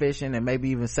catfishing, and maybe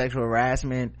even sexual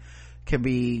harassment can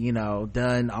be, you know,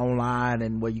 done online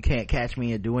and where you can't catch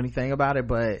me and do anything about it.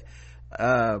 But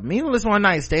meaningless one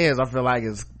night stands, I feel like,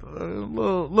 is a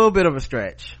little bit of a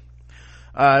stretch.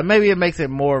 Maybe it makes it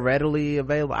more readily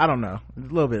available, I don't know, a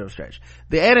little bit of a stretch.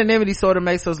 The anonymity sort of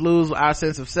makes us lose our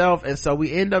sense of self, and so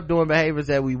we end up doing behaviors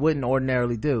that we wouldn't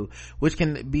ordinarily do, which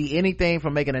can be anything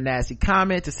from making a nasty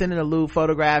comment to sending a lewd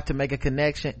photograph to making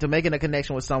a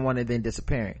connection with someone and then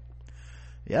disappearing.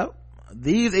 Yep,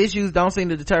 these issues don't seem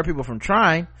to deter people from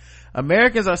trying.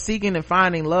 Americans are seeking and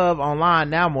finding love online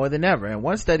now more than ever, and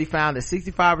one study found that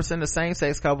 65% of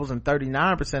same-sex couples and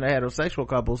 39% of heterosexual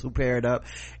couples who paired up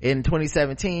in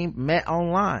 2017 met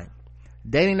online.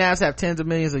 Dating apps have tens of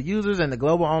millions of users, and the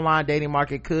global online dating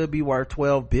market could be worth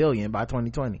 $12 billion by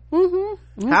 2020.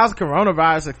 How's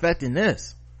coronavirus affecting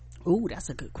this? Ooh, that's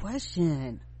a good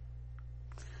question.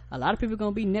 A lot of people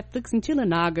gonna be Netflix and chilling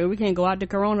now, girl. We can't go out the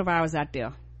coronavirus out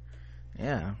there.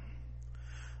 Yeah.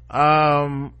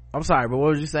 I'm sorry, but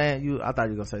what was you saying? I thought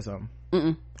you were gonna say something.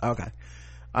 Okay.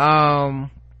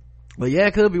 But yeah,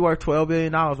 it could be worth $12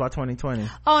 billion by 2020.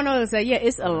 Oh no,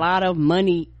 it's a lot of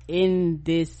money in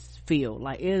this field.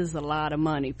 Like, it is a lot of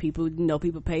money. People, you know,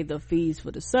 people pay the fees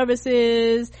for the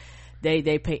services.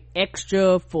 They pay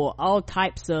extra for all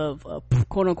types of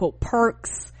quote unquote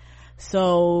perks.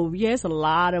 So yeah, it's a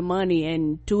lot of money,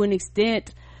 and to an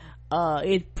extent,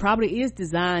 it probably is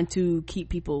designed to keep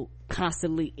people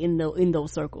constantly in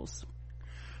those circles.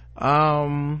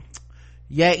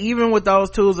 Yeah, even with those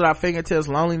tools at our fingertips,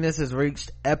 loneliness has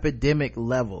reached epidemic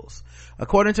levels.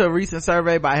 According to a recent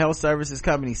survey by health services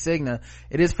company Cigna,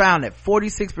 it is found that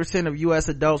 46% of U.S.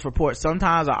 adults report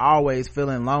sometimes or always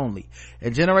feeling lonely,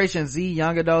 and Generation Z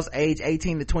young adults aged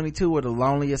 18 to 22 were the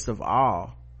loneliest of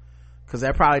all, because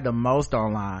they're probably the most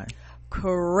online.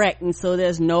 Correct. And so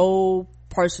there's no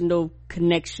personal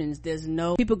connections, there's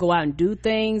no, people go out and do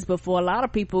things, but for a lot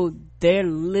of people, their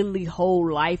literally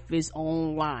whole life is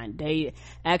online. They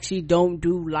actually don't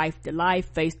do life to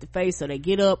life, face to face. So they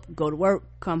get up, go to work,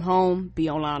 come home, be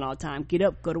online all the time, get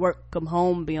up, go to work, come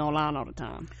home, be online all the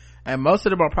time. And most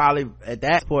of them are probably at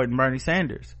that supporting Bernie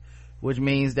Sanders, which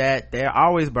means that they're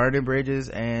always burning bridges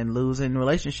and losing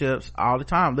relationships all the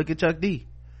time. Look at Chuck D.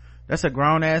 That's a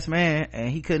grown-ass man, and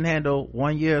he couldn't handle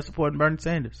 1 year of supporting Bernie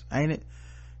Sanders. Ain't it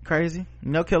crazy?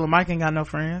 No, Killer Mike ain't got no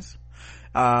friends.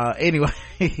 Anyway,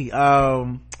 if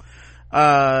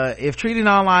treating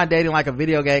online dating like a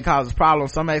video game causes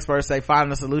problems, some experts say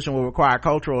finding a solution will require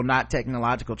cultural, not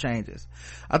technological changes.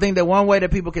 I think that one way that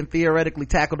people can theoretically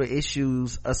tackle the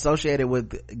issues associated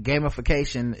with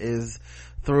gamification is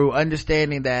through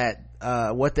understanding that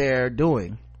what they're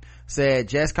doing, said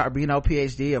Jess Carbino,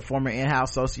 PhD, a former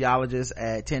in-house sociologist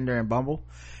at Tinder and Bumble.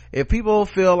 If people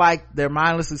feel like they're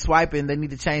mindlessly swiping, they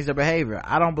need to change their behavior.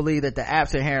 I don't believe that the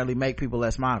apps inherently make people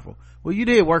less mindful. Well, you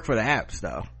did work for the apps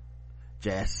though,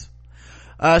 Jess.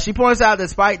 She points out that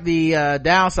despite the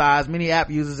downsides, many app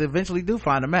users eventually do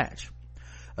find a match.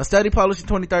 A study published in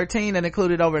 2013 that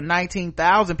included over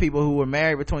 19,000 people who were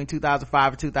married between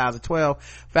 2005 and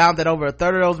 2012 found that over a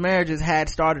third of those marriages had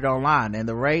started online, and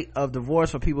the rate of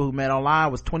divorce for people who met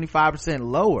online was 25%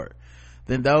 lower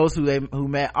than those who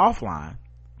met offline.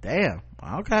 Damn.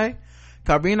 Okay.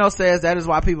 Carbino says that is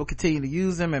why people continue to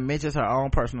use them, and mentions her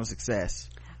own personal success.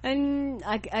 And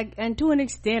and to an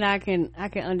extent I can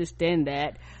understand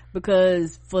that,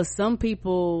 because for some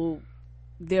people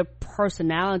their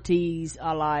personalities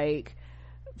are like,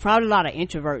 probably a lot of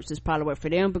introverts is probably work for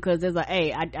them, because there's like,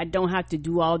 hey, I don't have to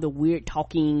do all the weird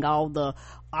talking, all the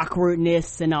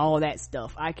awkwardness and all that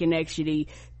stuff. I can actually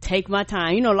take my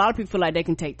time. You know, a lot of people feel like they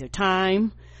can take their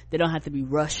time. They don't have to be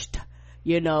rushed.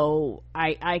 You know,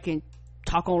 I can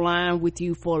talk online with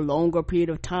you for a longer period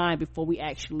of time before we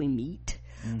actually meet.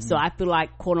 Mm-hmm. So I feel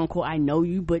like, quote unquote, I know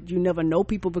you, but you never know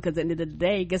people, because at the end of the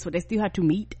day, guess what? They still have to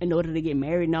meet in order to get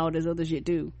married and all this other shit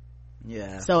too.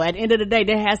 Yeah. So at the end of the day,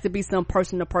 there has to be some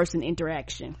person to person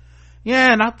interaction.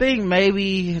 Yeah, and I think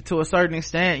maybe to a certain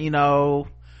extent, you know,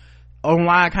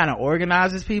 online kind of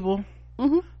organizes people.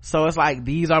 Mm-hmm. So it's like,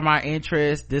 these are my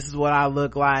interests, this is what I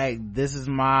look like, this is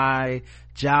my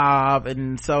job,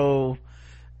 and so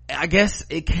I guess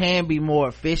it can be more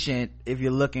efficient if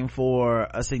you're looking for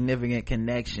a significant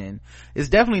connection. It's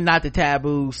definitely not the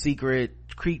taboo secret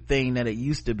creep thing that it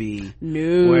used to be.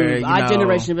 No, where, our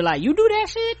generation be like, you do that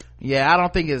shit? Yeah, I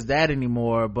don't think it's that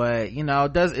anymore, but you know,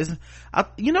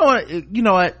 you know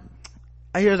what,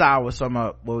 here's how I would sum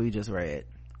up what we just read.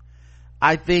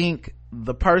 I think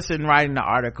the person writing the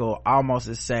article almost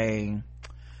is saying,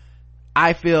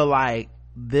 I feel like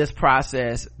this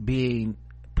process being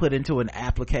put into an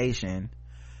application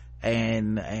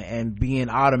and being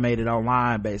automated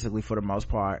online, basically, for the most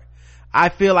part, I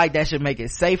feel like that should make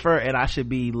it safer, and I should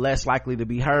be less likely to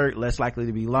be hurt, less likely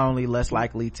to be lonely, less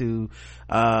likely to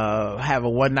have a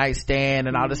one night stand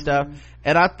and all this stuff.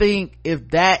 And I think if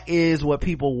that is what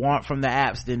people want from the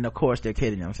apps, then of course they're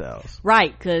kidding themselves.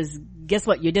 Right, because guess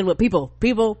what? You're dealing with people.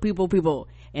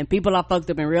 And people are fucked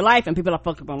up in real life, and people are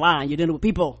fucked up online. You're dealing with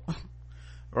people.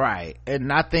 Right.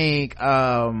 And I think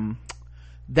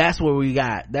that's what we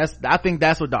got. I think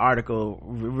that's what the article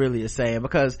really is saying,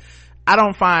 because I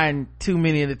don't find too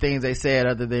many of the things they said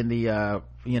other than the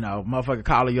motherfucker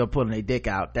calling you up, pulling their dick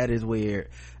out. That is weird.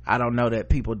 I don't know that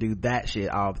people do that shit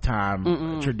all the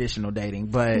time. Traditional dating,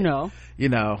 but no, you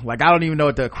know, like, I don't even know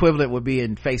what the equivalent would be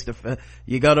in face to face.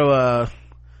 You go to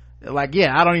I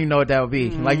don't even know what that would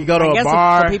be. Like, you go to a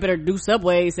bar. Some people that do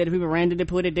subways say that people randomly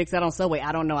put their dicks out on subway.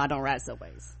 I don't know. I don't ride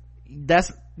subways. Maybe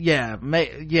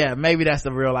that's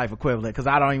the real life equivalent, because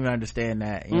I don't even understand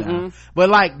that, you know. But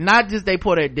like, not just they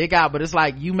put their dick out, but it's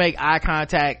like you make eye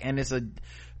contact and it's a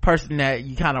person that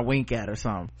you kind of wink at or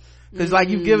something, because like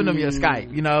you've given them your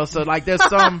Skype, you know. So like there's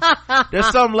some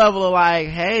level of like,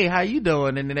 hey, how you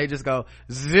doing? And then they just go,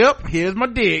 zip, here's my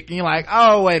dick, and you're like,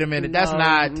 oh wait a minute,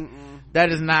 that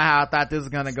is not how I thought this was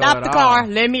gonna go. Stop the car,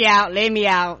 let me out,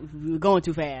 you're going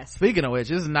too fast. Speaking of which,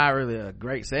 this is not really a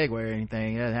great segue or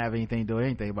anything. It doesn't have anything to do with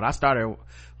anything, but I started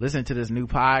listening to this new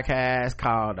podcast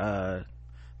called I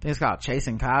think it's called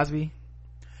Chasing Cosby.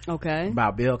 Okay.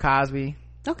 About Bill Cosby.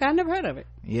 Okay, I never heard of it.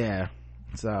 Yeah,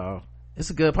 so it's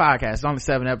a good podcast. It's only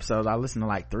 7 episodes. I listened to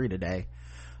like 3 today.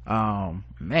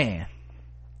 Man,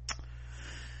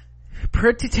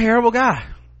 pretty terrible guy.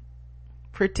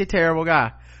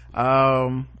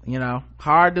 You know,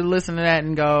 hard to listen to that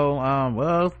and go,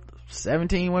 well,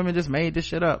 17 women just made this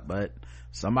shit up, but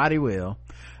somebody will.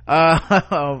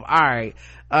 All right.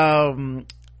 And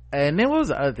then what was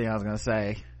the other thing I was gonna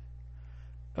say?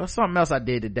 There was something else I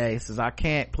did today, since I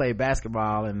can't play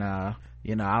basketball and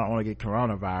you know, I don't want to get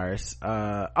coronavirus.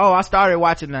 I started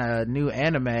watching a new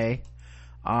anime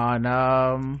on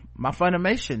my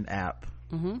Funimation app.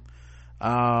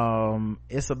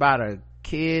 It's about a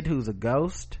kid who's a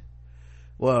ghost.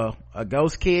 Well, a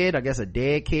ghost kid, I guess a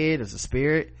dead kid, it's a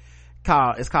spirit.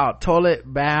 It's called Toilet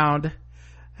Bound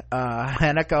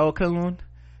Hanako-kun.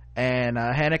 And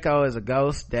Hanako is a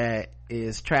ghost that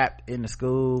is trapped in the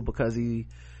school because he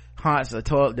haunts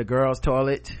the girl's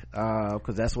toilet,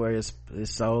 because that's where his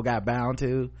soul got bound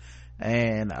to.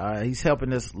 And he's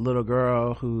helping this little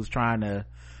girl who's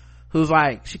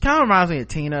like, she kind of reminds me of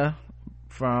Tina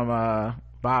from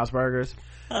Bob's Burgers,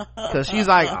 because she's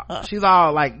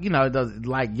all like, you know, the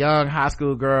like young high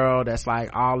school girl that's like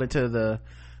all into the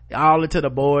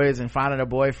boys and finding a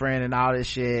boyfriend and all this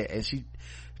shit, and she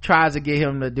tries to get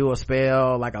him to do a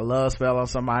spell, like a love spell on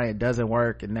somebody. It doesn't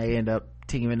work, and they end up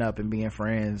teaming up and being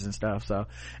friends and stuff. So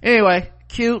anyway,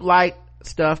 cute, light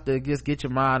stuff to just get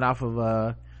your mind off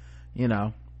of you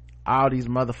know, all these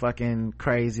motherfucking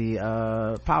crazy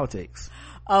politics.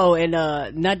 Oh, and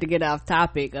not to get off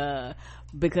topic,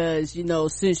 because, you know,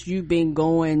 since you've been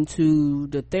going to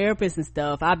the therapist and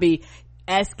stuff, I'll be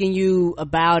asking you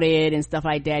about it and stuff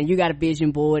like that, and you got a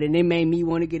vision board, and it made me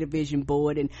want to get a vision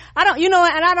board. And I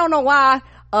don't know why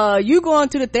you going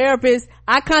to the therapist,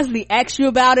 I constantly ask you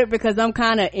about it, because I'm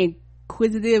kind of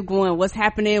inquisitive, going, what's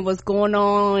happening, what's going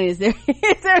on, is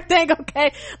everything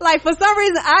okay? Like, for some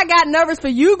reason I got nervous for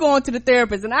you going to the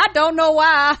therapist, and I don't know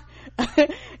why.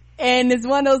 And it's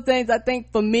one of those things, I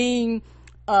think for me,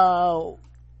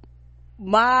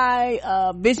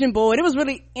 my vision board, it was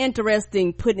really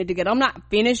interesting putting it together. I'm not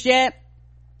finished yet,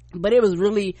 but it was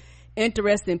really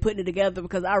interesting putting it together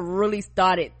because I really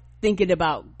started thinking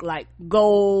about like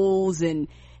goals and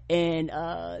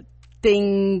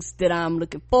things that I'm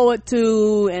looking forward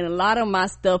to, and a lot of my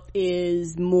stuff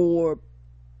is more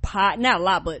not a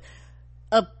lot, but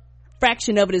a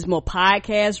fraction of it is more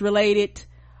podcast related,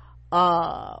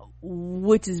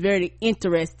 which is very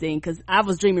interesting because I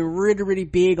was dreaming really, really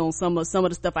big on some of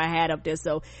the stuff I had up there.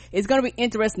 So it's going to be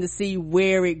interesting to see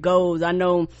where it goes. I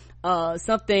know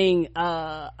something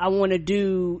I want to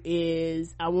do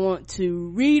is I want to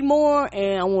read more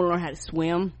and I want to learn how to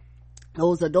swim.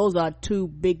 Those are two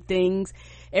big things.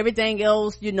 Everything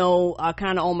else, are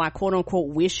kind of on my quote unquote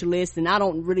wish list, and I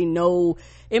don't really know.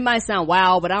 It might sound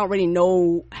wild, but I don't really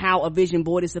know how a vision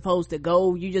board is supposed to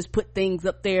go. You just put things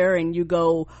up there and you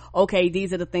go, okay,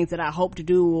 these are the things that I hope to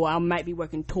do, or I might be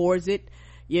working towards it.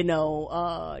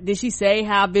 Did she say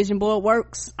how a vision board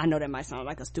works? I know that might sound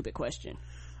like a stupid question.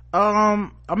 I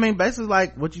mean, basically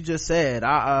like what you just said.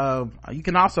 You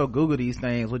can also Google these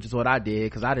things, which is what I did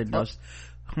because I didn't know.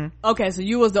 Okay, so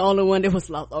you was the only one that was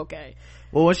lost. Okay.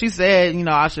 Well, when she said,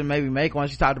 I should maybe make one,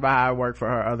 she talked about how it worked for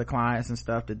her other clients and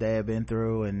stuff that they had been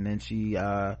through, and then she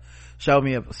showed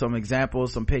me some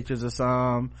examples, some pictures of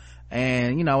some,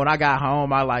 and when I got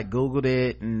home I like Googled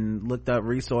it and looked up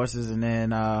resources, and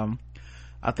then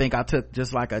I think I took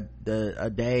just like a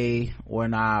day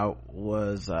when I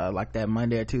was like that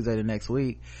Monday or Tuesday the next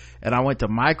week, and I went to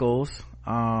Michael's.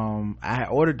 I had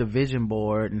ordered the vision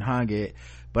board and hung it,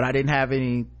 but I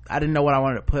didn't know what I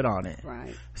wanted to put on it.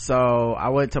 Right. So I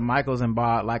went to Michael's and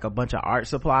bought like a bunch of art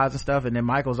supplies and stuff, and then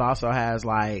Michael's also has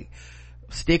like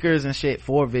stickers and shit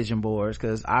for vision boards,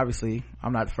 because obviously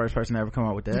I'm not the first person to ever come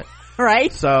up with that.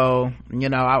 Right. So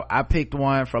I picked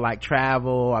one for like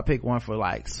travel, I picked one for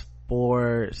like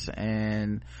sports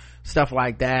and stuff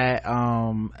like that,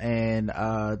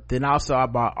 then also I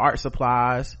bought art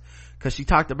supplies because she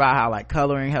talked about how like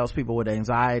coloring helps people with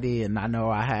anxiety, and I know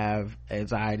I have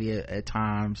anxiety at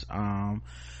times,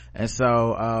 and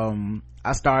so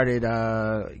I started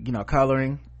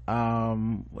coloring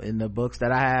in the books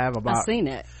that I have. I've seen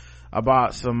it. I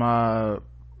bought some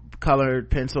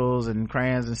colored pencils and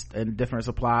crayons and different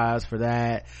supplies for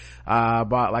that. I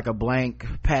bought like a blank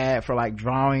pad for like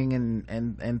drawing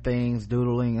and things,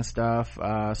 doodling and stuff,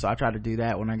 so I try to do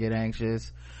that when I get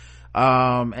anxious.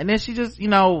 And then she just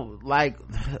like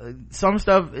some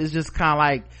stuff is just kind of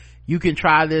like, you can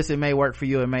try this, it may work for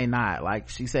you, it may not. Like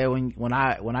she said, when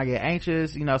I get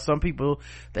anxious, some people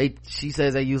she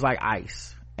says they use like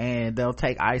ice, and they'll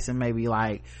take ice and maybe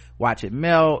like watch it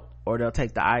melt, or they'll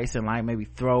take the ice and like maybe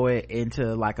throw it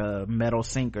into like a metal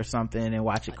sink or something and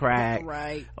watch it crack,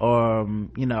 right? Or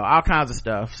all kinds of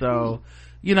stuff. So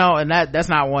and that's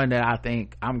not one that I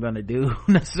think I'm gonna do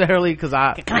necessarily, because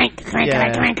clank.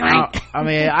 I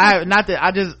mean,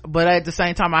 but at the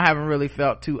same time I haven't really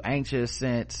felt too anxious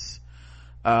since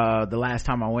the last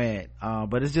time I went,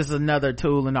 but it's just another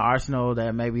tool in the arsenal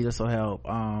that maybe this will help.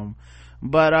 So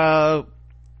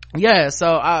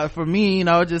for me,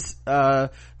 just the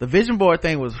vision board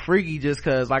thing was freaky, just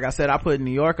because like I said, I put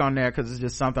New York on there because it's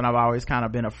just something I've always kind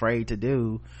of been afraid to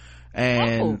do,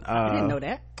 and I didn't know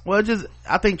that. Well,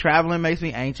 I think traveling makes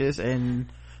me anxious,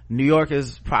 and New York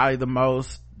is probably the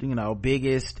most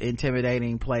biggest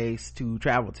intimidating place to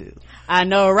travel to. I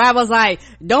know. Rob was like,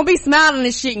 don't be smiling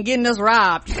and shit and getting us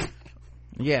robbed.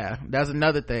 Yeah, that's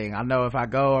another thing. I know if I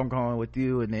go, I'm going with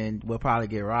you, and then we'll probably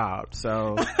get robbed.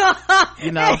 So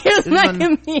it's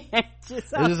making me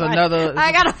anxious.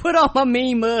 I gotta put on my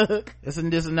mean mug. It's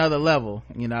just another level,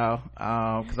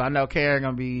 because I know Karen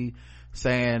gonna be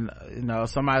saying,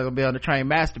 somebody's gonna be on the train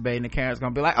masturbating, and Karen's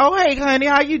gonna be like, oh hey honey,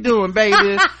 how you doing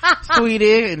baby,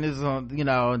 sweetie, and it's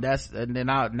and then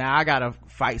now I gotta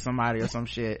fight somebody or some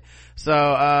shit. So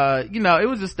it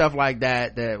was just stuff like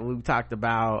that we talked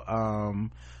about,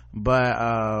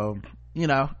 but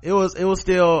it was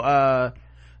still at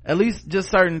least just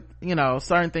certain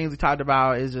things we talked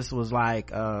about. It just was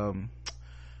like her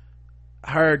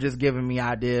just giving me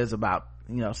ideas about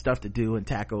stuff to do and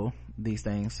tackle these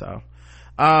things. So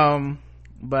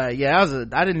but yeah,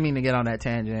 I didn't mean to get on that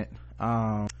tangent.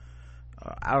 I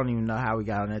don't even know how we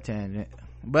got on that tangent,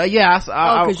 but yeah,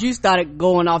 because you started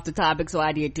going off the topic, so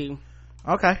I did too.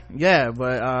 Okay, yeah,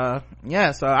 but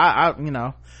yeah, so I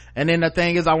and then the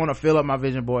thing is, I want to fill up my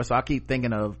vision board, so I keep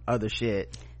thinking of other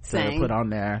shit to put on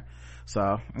there, so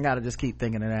I gotta just keep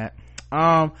thinking of that.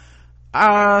 Well,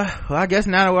 I guess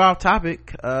now that we're off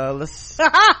topic, let's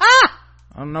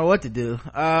I don't know what to do.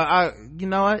 You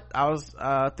know what? I was,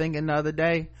 thinking the other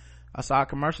day, I saw a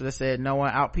commercial that said no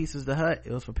one out pizzas the hut.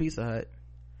 It was for Pizza Hut.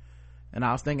 And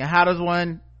I was thinking, how does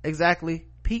one exactly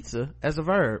pizza as a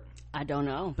verb? I don't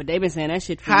know, but they've been saying that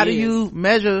shit for how years. Do you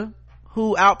measure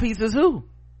who out pizzas who?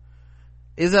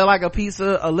 Is there like a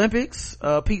pizza Olympics,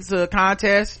 a pizza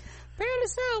contest? Apparently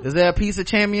so. Is there a pizza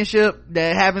championship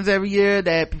that happens every year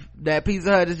that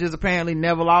Pizza Hut is just apparently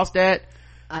never lost at?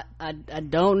 I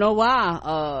don't know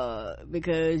why,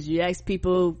 because you ask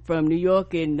people from New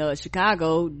York and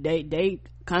Chicago, they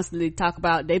constantly talk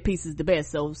about their pizza's the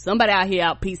best. So somebody out here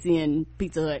out PCing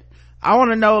Pizza Hut. I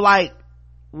want to know, like,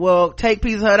 well, take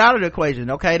Pizza Hut out of the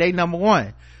equation. Okay, they number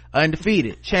one,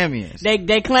 undefeated champions.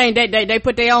 They claim they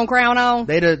put their own crown on.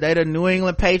 They the New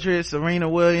England Patriots, Serena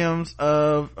Williams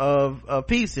of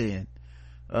pizza.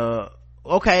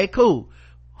 Okay, cool.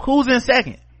 Who's in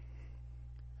second?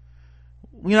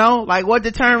 You know, like, what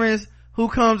determines who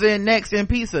comes in next in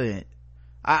pizza in?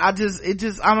 I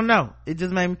don't know. It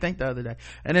just made me think the other day.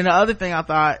 And then the other thing I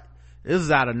thought, this is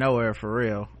out of nowhere for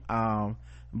real.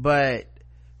 But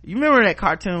you remember that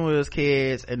cartoon when we was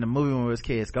kids and the movie when we was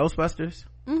kids, Ghostbusters?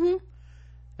 Mm-hmm.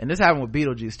 And this happened with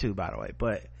Beetlejuice too, by the way.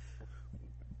 But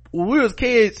when we was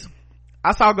kids,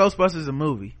 I saw Ghostbusters a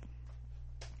movie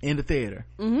in the theater.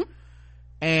 Mm-hmm.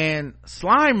 And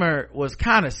Slimer was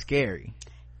kind of scary.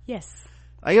 Yes.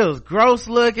 Like, it was gross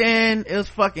looking, it was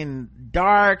fucking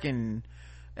dark and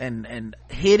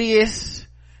hideous.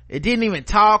 It didn't even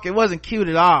talk. It wasn't cute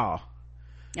at all.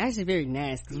 Actually very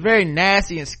nasty. It was very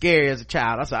nasty and scary as a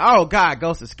child. I was like, oh god,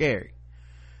 ghosts are scary.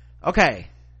 Okay,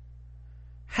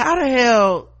 how the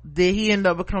hell did he end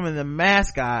up becoming the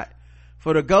mascot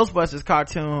for the Ghostbusters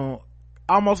cartoon,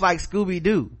 almost like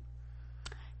Scooby-Doo?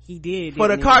 He did. For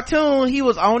the cartoon, he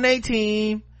was on their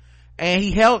team and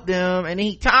he helped them and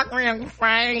he talked real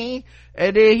funny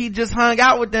and then he just hung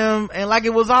out with them and like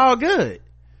it was all good.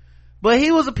 But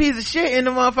he was a piece of shit in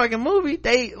the motherfucking movie.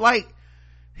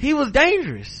 He was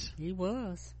dangerous. He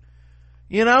was.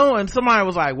 You know, and somebody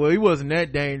was like, well, he wasn't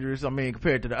that dangerous. I mean,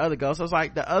 compared to the other ghosts. I was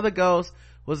like, the other ghost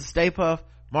was a Stay Puft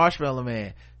Marshmallow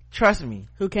Man. Trust me.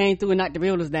 Who came through and knocked the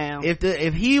builders down.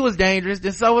 If he was dangerous,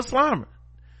 then so was Slimer.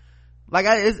 Like,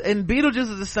 and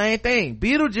Beetlejuice is the same thing.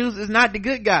 Beetlejuice is not the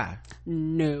good guy.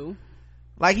 No.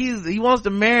 Like, he wants to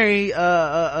marry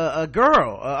a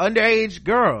girl, an underage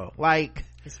girl. Like,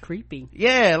 it's creepy.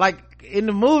 Yeah, like in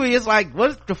the movie, it's like,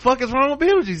 what the fuck is wrong with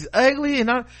Beetlejuice? He's ugly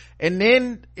and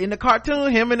then in the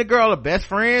cartoon, him and the girl are best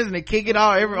friends and they kick it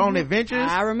all on adventures.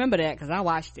 I remember that because I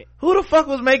watched it. Who the fuck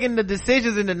was making the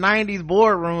decisions in the 90s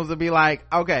boardrooms to be like,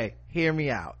 okay, hear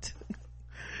me out.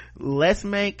 Let's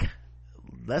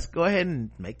go ahead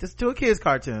and make this to a kid's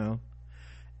cartoon.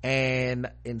 And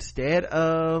instead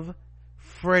of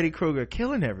Freddy Krueger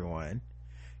killing everyone,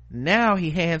 now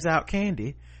he hands out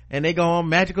candy and they go on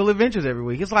magical adventures every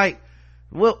week. It's like,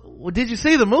 well, did you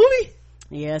see the movie?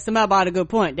 Yeah, somebody brought a good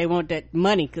point. They want that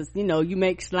money because, you know, you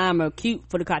make Slimer cute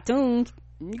for the cartoons,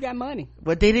 you got money.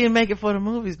 But they didn't make it for the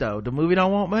movies though. The movie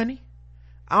don't want money.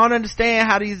 I don't understand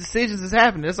how these decisions is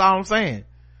happening. That's all I'm saying.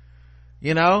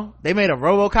 You know, they made a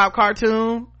RoboCop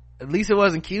cartoon. At least it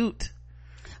wasn't cute.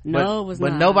 No, it was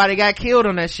not. But nobody got killed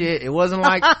on that shit. It wasn't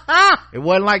like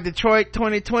Detroit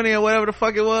 2020 or whatever the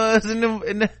fuck it was in the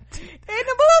movie.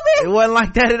 It wasn't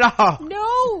like that at all.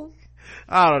 No.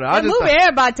 I don't know.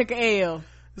 Everybody took an L.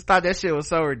 Just thought that shit was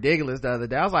so ridiculous the other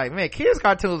day. I was like, man, kids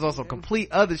cartoons on some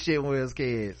complete other shit when we was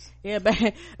kids. Yeah,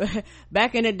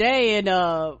 back in the day in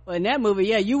that movie,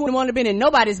 yeah, you wouldn't want to have been in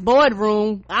nobody's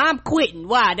boardroom. I'm quitting.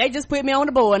 Why? They just put me on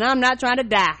the board and I'm not trying to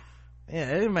die. Yeah,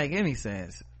 it didn't make any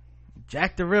sense.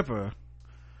 Jack the Ripper,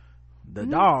 the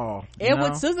doll.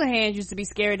 Edward Scissorhands used to be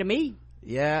scary to me.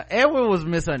 Yeah, Edward was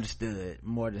misunderstood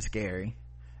more than scary.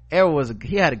 Edward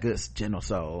he had a good gentle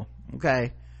soul.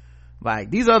 Okay, like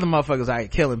these other motherfuckers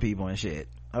out killing people and shit.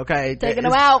 Okay, taking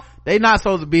them out. They not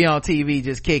supposed to be on TV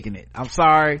just kicking it. I'm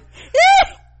sorry,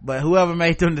 but whoever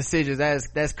made them decisions,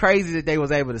 that's crazy that they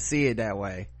was able to see it that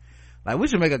way. Like, we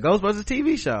should make a Ghostbusters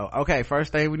TV show. Okay,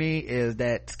 first thing we need is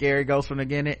that scary ghost from the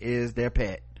beginning is their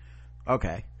pet.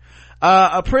 Okay.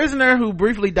 A prisoner who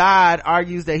briefly died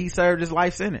argues that he served his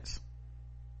life sentence.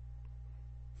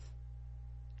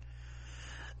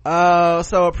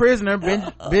 So a prisoner,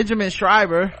 Benjamin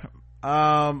Schreiber,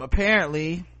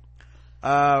 apparently,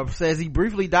 says he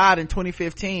briefly died in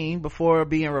 2015 before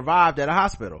being revived at a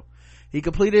hospital. He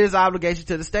completed his obligation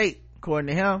to the state, according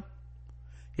to him.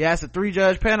 He asked a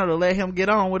 3-judge panel to let him get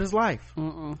on with his life.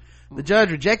 The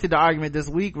judge rejected the argument this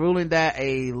week, ruling that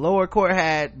a lower court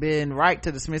had been right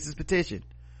to dismiss his petition.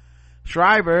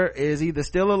 Schreiber is either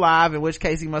still alive, in which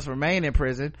case he must remain in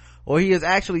prison, or he is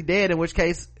actually dead, in which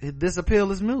case this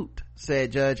appeal is moot,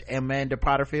 said Judge Amanda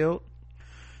Potterfield.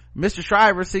 Mr.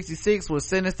 Schreiber, 66, was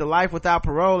sentenced to life without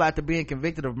parole after being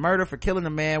convicted of murder for killing a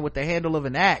man with the handle of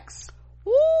an axe.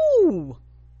 Ooh,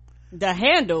 the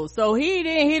handle. So he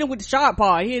didn't hit him with the sharp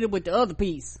part, he hit him with the other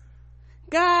piece.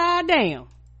 God damn.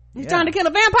 He's trying to kill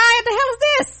a vampire? What the hell is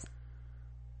this?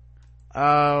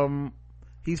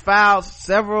 He's filed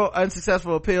several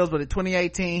unsuccessful appeals, but in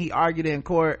 2018 he argued in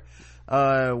court,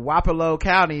 Wapello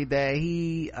County, that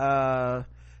he had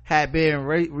been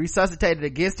resuscitated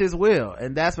against his will,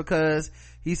 and that's because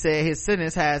he said his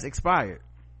sentence has expired.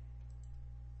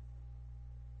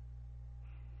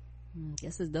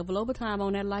 Guess it's double overtime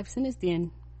on that life sentence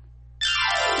then.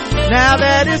 Now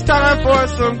that it's time for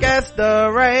some Guess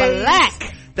the Race.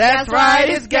 Black. That's right,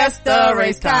 it's Guess the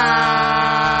Race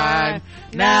time.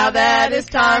 Now that it's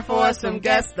time for some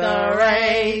Guess the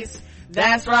Race.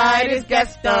 That's right, it's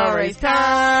Guess the Race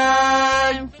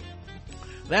time.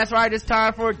 That's right, it's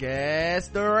time for Guess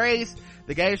the Race,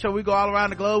 the game show. We go all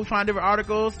around the globe, find different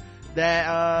articles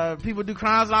that people do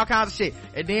crimes and all kinds of shit,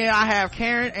 and then I have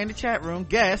Karen and the chat room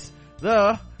guess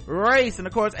the race, and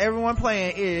of course everyone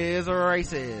playing is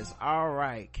racist. All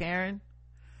right, Karen,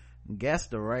 guess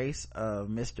the race of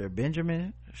Mr.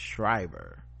 Benjamin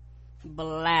Schreiber.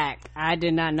 Black. I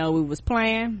did not know we was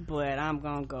playing, but I'm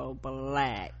gonna go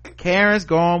black. Karen's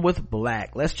going with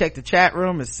black. Let's check the chat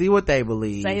room and see what they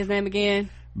believe. Say his name again.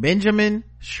 Benjamin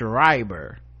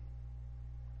Schreiber.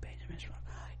 Benjamin Schreiber.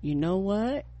 You know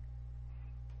what?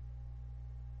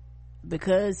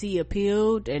 Because he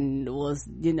appealed and was,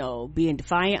 being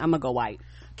defiant, I'm gonna go white.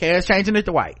 Karen's changing it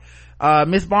to white.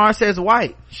 Miss Barnes says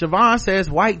white. Siobhan says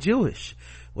white Jewish.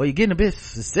 Well, you're getting a bit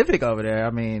specific over there. I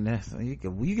mean, you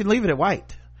can leave it at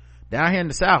white. Down here in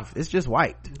the South, it's just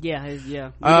white. Yeah.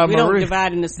 We don't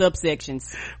divide into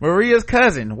subsections. Maria's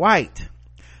cousin, white.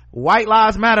 White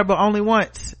lives matter, but only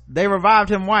once. They revived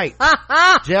him white.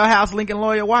 Jailhouse Lincoln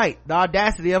lawyer white. The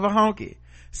audacity of a honky.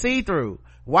 See-through.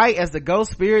 White as the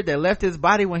ghost spirit that left his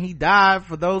body when he died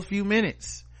for those few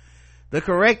minutes. The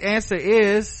correct answer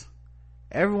is,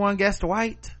 everyone guessed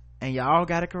white, and y'all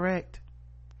got it correct.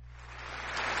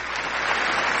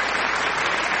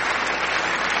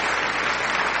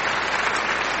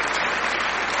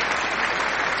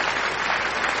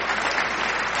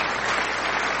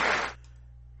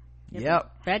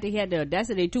 Yep. The fact that he had the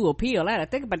audacity to appeal, I had to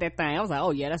think about that thing. I was like,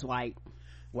 oh yeah, that's white.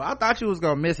 Well, I thought you was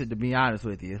gonna miss it, to be honest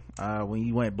with you. When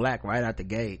you went black right out the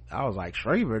gate, I was like,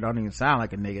 Schreiber don't even sound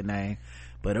like a nigga name,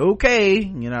 but okay,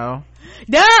 Duh!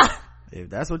 if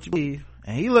that's what you believe.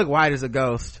 And he looked white as a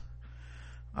ghost.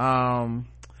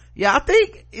 Yeah, I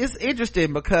think it's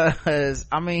interesting because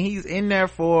he's in there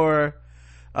for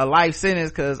a life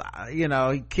sentence because he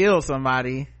killed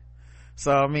somebody.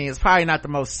 So it's probably not the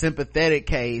most sympathetic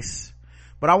case,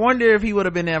 but I wonder if he would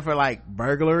have been there for like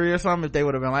burglary or something, if they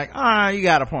would have been like, you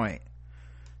got a point.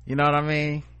 You know what I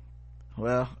mean?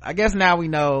 Well, I guess now we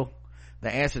know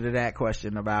the answer to that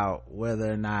question about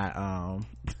whether or not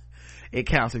it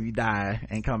counts if you die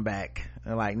and come back.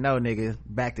 They're like, no nigga,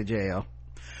 back to jail.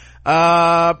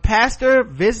 Pastor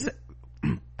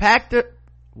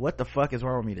what the fuck is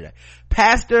wrong with me today?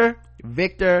 Pastor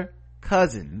Victor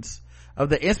Cousins of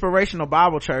the Inspirational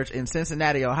Bible Church in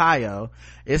Cincinnati, Ohio,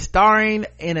 is starring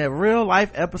in a real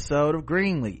life episode of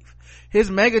Greenleaf.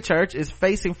 His megachurch is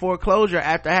facing foreclosure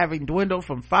after having dwindled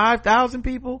from 5,000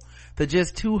 people to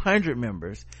just 200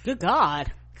 members. Good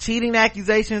God. Cheating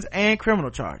accusations and criminal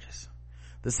charges.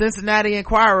 The Cincinnati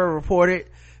Enquirer reported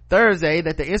Thursday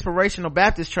that the Inspirational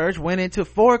Baptist Church went into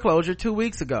foreclosure 2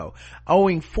 weeks ago,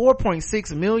 owing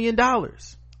 $4.6 million.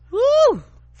 Woo!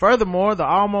 Furthermore, the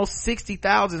almost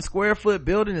 60,000 square foot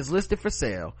building is listed for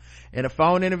sale. In a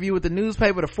phone interview with the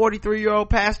newspaper, the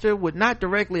 43-year-old pastor would not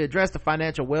directly address the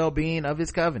financial well-being of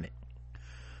his covenant.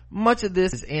 Much of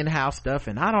this is in-house stuff,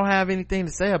 and I don't have anything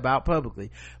to say about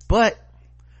publicly, but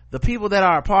the people that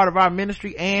are a part of our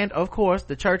ministry and, of course,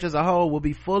 the church as a whole will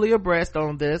be fully abreast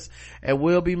on this and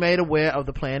will be made aware of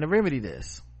the plan to remedy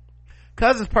this.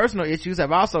 Cousins' personal issues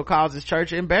have also caused his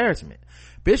church embarrassment.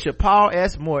 Bishop Paul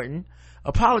S. Morton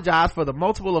apologized for the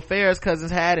multiple affairs Cousins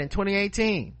had in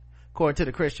 2018, according to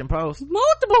the Christian Post.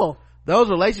 Multiple. Those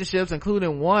relationships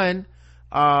including one,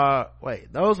 I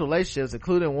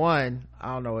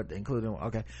don't know what including,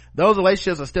 okay. Those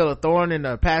relationships are still a thorn in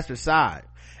the pastor's side.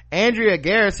 Andrea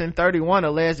Garrison, 31,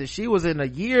 alleged that she was in a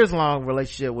years-long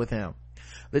relationship with him.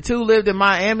 The two lived in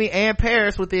Miami and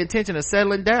Paris with the intention of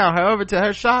settling down. However, to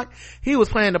her shock, he was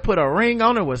planning to put a ring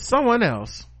on her with someone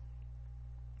else.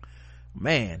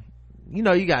 Man, you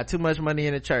know you got too much money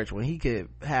in the church when he could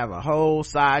have a whole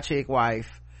side chick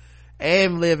wife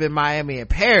and live in Miami and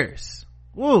Paris.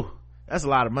 Woo, that's a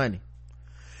lot of money.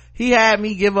 He had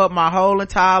me give up my whole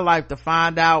entire life to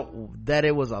find out that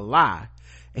it was a lie.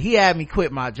 He had me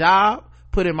quit my job,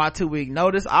 put in my 2-week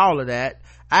notice, all of that.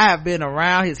 I have been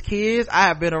around his kids. I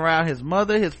have been around his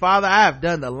mother, his father. I have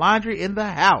done the laundry in the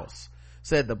house,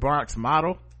 said the Bronx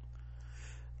model.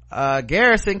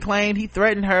 Garrison claimed he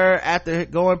threatened her after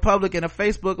going public in a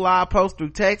Facebook live post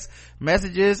through text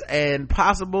messages and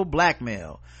possible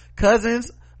blackmail.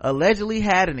 Cousins allegedly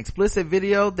had an explicit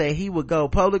video that he would go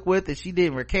public with if she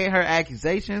didn't recant her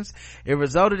accusations. It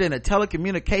resulted in a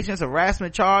telecommunications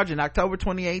harassment charge in October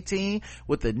 2018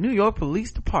 with the New York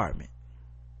Police Department.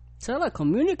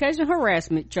 Telecommunication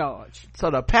harassment charge.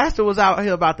 So the pastor was out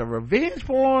here about to revenge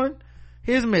porn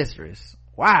his mistress.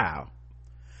 Wow.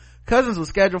 Cousins was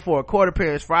scheduled for a court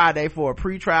appearance Friday for a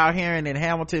pretrial hearing in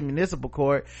Hamilton Municipal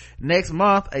Court. Next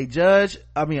month, a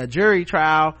jury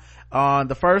trial on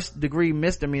the first degree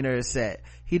misdemeanor is set.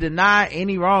 He denied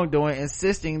any wrongdoing,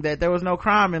 insisting that there was no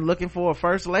crime in looking for a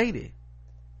first lady.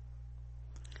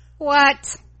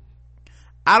 What?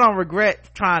 I don't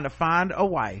regret trying to find a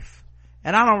wife.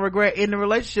 And I don't regret ending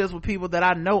relationships with people that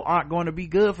I know aren't going to be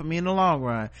good for me in the long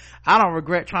run. I don't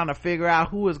regret trying to figure out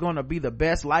who is going to be the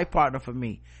best life partner for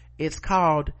me. It's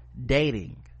called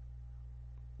dating.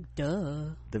 Duh.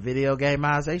 The video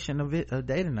gameization of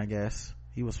dating, I guess.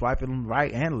 He was swiping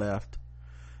right and left,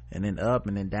 and then up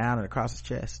and then down and across his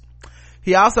chest.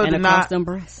 He also denied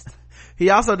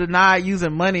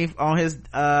using money on his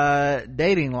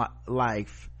dating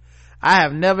life. I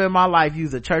have never in my life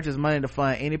used the church's money to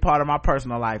fund any part of my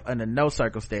personal life under no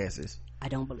circumstances. I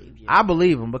don't believe you. I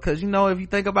believe him because, you know, if you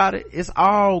think about it, it's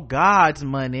all God's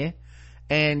money,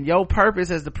 and your purpose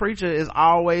as the preacher is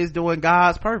always doing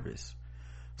God's purpose.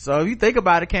 So if you think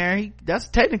about it, Karen, that's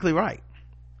technically right.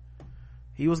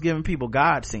 He was giving people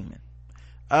God semen.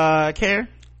 Karen?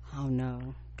 Oh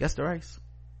no. Guess the race.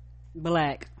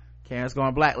 Black. Karen's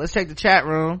going black. Let's check the chat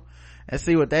room and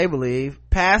see what they believe.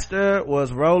 Pastor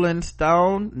was Rolling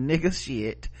Stone, nigga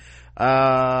shit.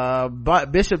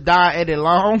 But Bishop died Eddie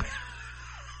Long.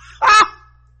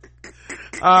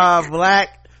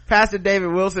 Black. Pastor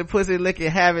David Wilson, pussy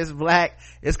licking habits, black.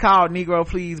 It's called Negro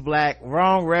Please, black.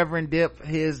 Wrong Reverend dip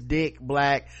his dick,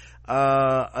 black.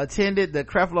 Attended the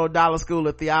Creflo Dollar School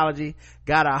of Theology,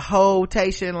 got a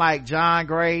hotation like John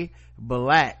Gray,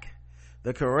 black.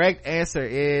 The correct answer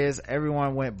is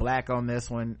everyone went black on this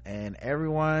one, and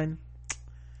everyone,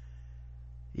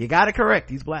 you got it correct.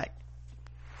 He's black.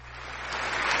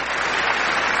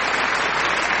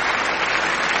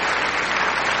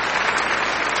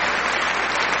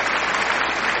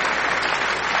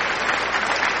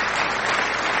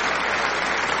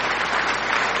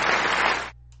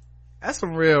 That's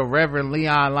some real Reverend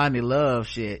Leon Lonnie Love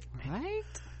shit. Right?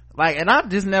 Like, and I've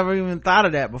just never even thought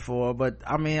of that before, but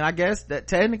I mean, I guess that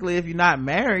technically if you're not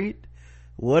married,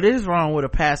 what is wrong with a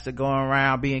pastor going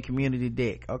around being community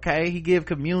dick? Okay, he give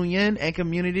communion and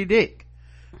community dick.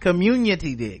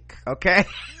 Community dick, okay?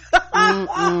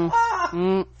 I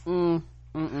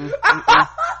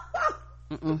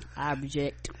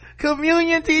object.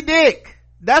 Community dick.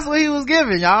 That's what he was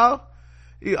giving, y'all.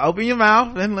 You open your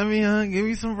mouth and let me give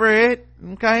you some bread,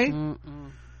 okay?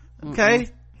 Okay.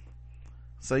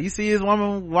 So you see this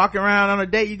woman walking around on a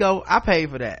date, you go, I paid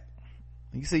for that.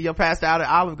 You see your pastor out at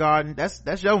Olive Garden,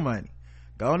 that's your money.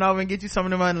 Go on over and get you some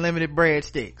of them unlimited bread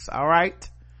sticks, all right?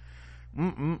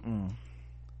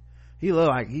 He look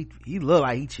like he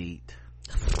cheat.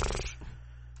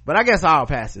 But I guess all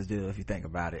pastors do if you think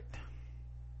about it.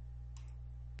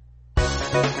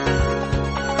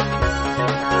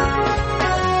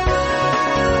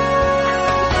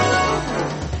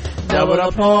 Double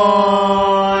the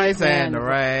points and the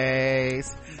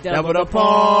race. Double the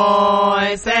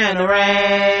points and the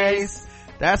race.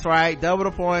 That's right. Double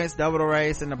the points, double the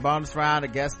race, and the bonus round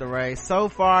against the race. So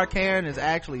far, Karen is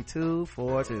actually 2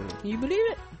 for 2. You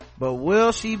believe it? But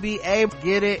will she be able to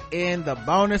get it in the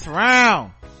bonus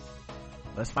round?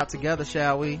 Let's fight together,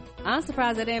 shall we? I'm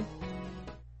surprised I didn't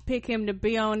pick him to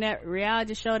be on that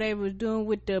reality show they was doing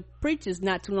with the preachers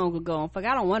not too long ago. I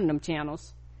forgot on one of them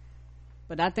channels.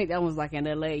 But I think that was like in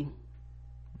LA.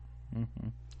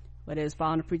 But it was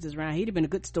following the preachers around. He'd have been a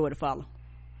good story to follow.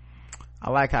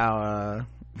 I like how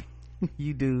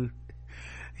you do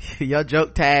your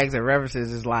joke tags and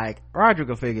references is like, Roger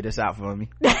will figure this out for me.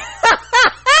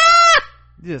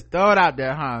 Just throw it out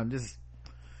there, huh? Just,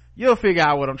 you'll figure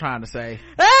out what I'm trying to say.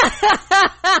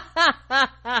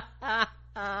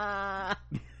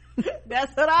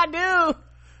 That's what I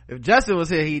do. If Justin was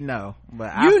here, he'd know.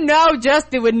 But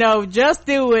Justin would know.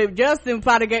 Justin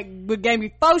probably would gave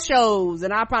me 4 shows,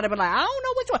 and I'd probably be like, I don't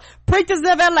know which one. Preachers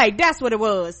of LA. That's what it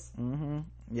was.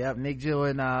 Yep. Nick, Jill,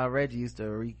 and Reggie used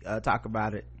to talk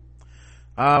about it.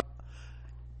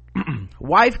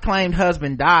 Wife claimed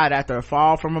husband died after a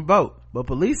fall from a boat, but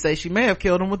police say she may have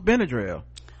killed him with Benadryl.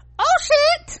 Oh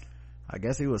shit! I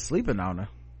guess he was sleeping on her.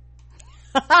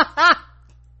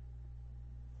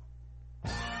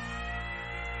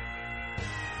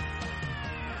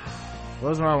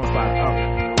 What's wrong with Spot?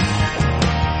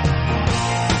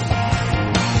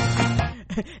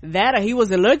 Oh. That or he was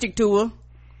allergic to her.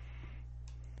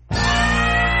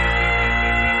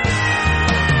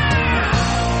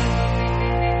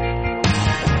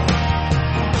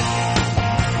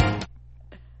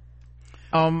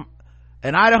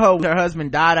 In Idaho, her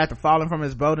husband died after falling from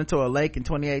his boat into a lake in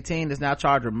 2018. Is now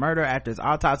charged with murder after his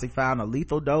autopsy found a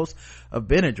lethal dose of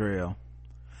Benadryl.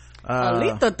 A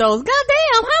lethal dose?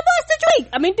 Goddamn, how much did you eat?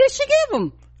 I mean, did she give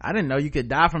him? I didn't know you could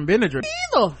die from Benadryl.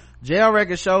 Either. Jail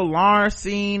records show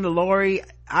Lori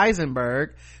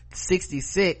Eisenberg,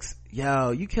 66.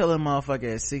 Yo, you kill a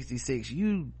motherfucker at 66,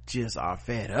 you just are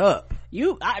fed up.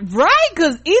 Right?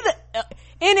 Cause either,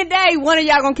 any day, one of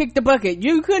y'all gonna kick the bucket.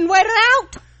 You couldn't wait it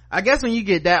out? I guess when you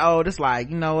get that old, it's like,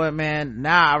 you know what, man,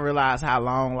 now I realize how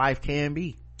long life can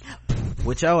be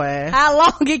with your ass. How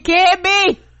long it can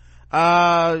be.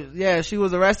 Yeah, she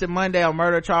was arrested Monday on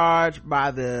murder charge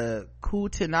by the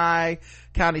Kootenai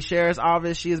County Sheriff's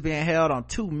Office. She is being held on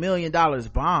 $2 million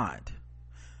bond.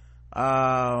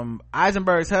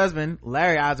 Eisenberg's husband,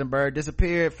 Larry Eisenberg,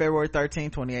 disappeared February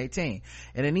 13, 2018.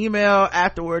 In an email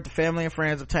afterward to family and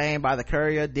friends obtained by the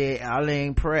Courier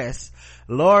d'Alene Press,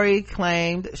 Lori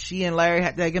claimed she and Larry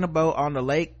had taken a boat on the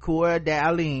Lake Coeur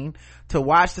d'Alene to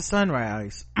watch the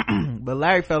sunrise, but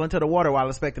Larry fell into the water while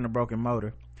inspecting a broken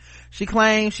motor. She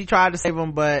claimed she tried to save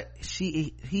him, but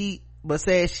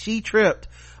said she tripped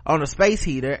on a space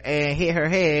heater and hit her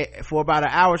head. For about an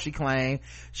hour, she claimed.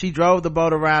 She drove the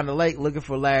boat around the lake looking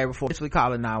for Larry before eventually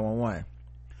calling 911.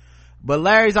 But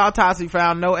Larry's autopsy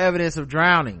found no evidence of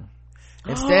drowning.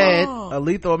 Instead, a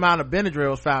lethal amount of Benadryl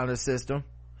was found in his system,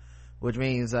 which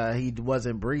means he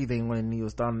wasn't breathing when he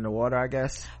was thrown in the water, I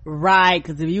guess. Right,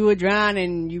 because if you were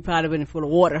drowning, you probably been full of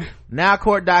water. Now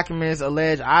court documents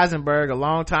allege Eisenberg, a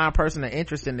longtime person of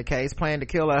interest in the case, planned to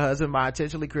kill her husband by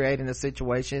intentionally creating a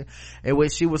situation in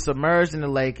which she was submerged in the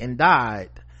lake and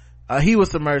died. He was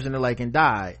submerged in the lake and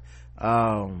died.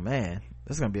 Oh man,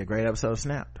 this is gonna be a great episode of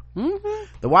Snapped.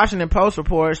 The Washington Post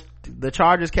reports the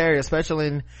charges carry a special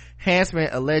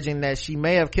enhancement alleging that she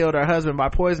may have killed her husband by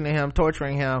poisoning him,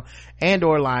 torturing him, and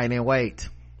or lying in wait.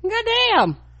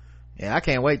 Goddamn. Yeah, I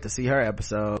can't wait to see her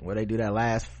episode where they do that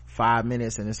last 5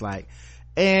 minutes and it's like,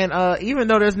 and even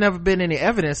though there's never been any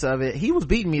evidence of it, he was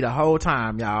beating me the whole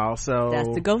time, y'all. So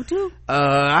that's the go-to.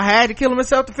 I had to kill him in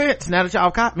self-defense now that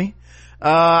y'all caught me.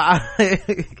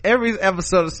 Every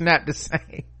episode of Snap the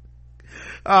same.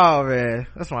 Oh man,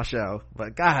 that's my show.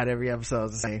 But God, every episode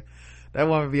is the same. That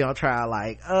woman be on trial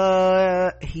like,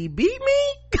 he beat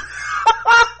me?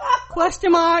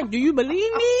 Question mark, do you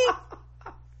believe me?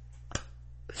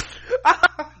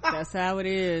 That's how it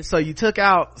is. So you took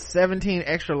out 17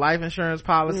 extra life insurance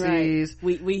policies.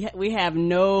 Right. We have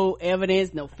no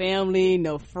evidence, no family,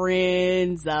 no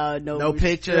friends, no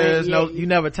pictures, you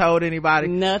never told anybody.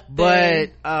 Nothing.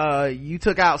 But you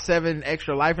took out 7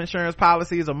 extra life insurance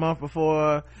policies a month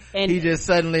before he just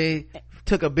suddenly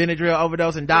took a Benadryl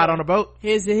overdose and died on a boat.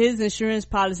 His insurance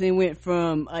policy went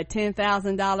from a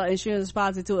 $10,000 insurance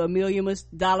policy to $1 million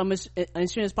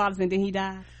insurance policy, and then he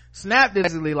died. Snap is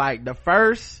basically like the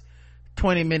first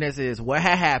 20 minutes is what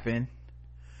had happened,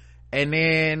 and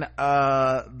then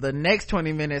the next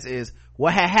 20 minutes is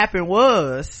what had happened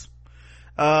was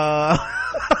and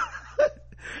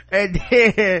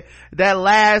then that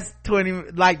last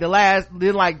 20, like the last,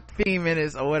 then like 15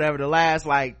 minutes or whatever, the last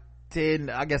like 10,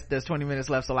 I guess there's 20 minutes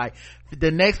left, so like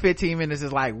the next 15 minutes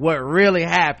is like what really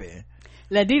happened.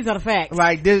 Like, these are the facts.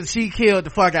 Like, she killed the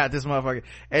fuck out this motherfucker.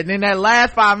 And then that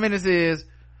last 5 minutes is,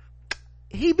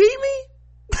 he beat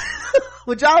me?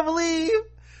 Would y'all believe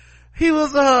he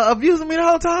was abusing me the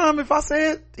whole time? If I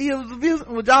said he was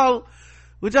abusing, would y'all,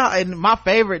 and my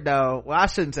favorite though, well, I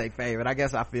shouldn't say favorite, I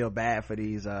guess I feel bad for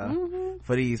these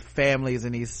for these families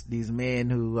and these men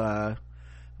who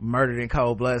murdered in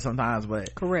cold blood sometimes,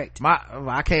 but correct,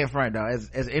 I can't front though,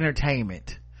 as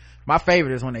entertainment, my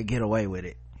favorite is when they get away with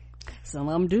it. Some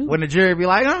of them do. When the jury be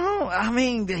like, oh, I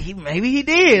mean, maybe he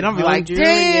did. I'm be like, jury,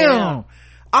 damn. Yeah.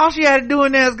 All she had to do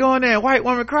in there is go in there, white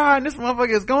woman crying, this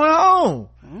motherfucker is going home.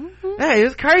 Hey,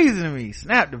 it's crazy to me.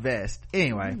 Snap the vest.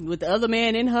 Anyway. With the other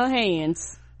man in her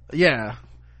hands. Yeah.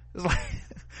 It's like,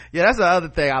 yeah, that's the other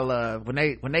thing I love. When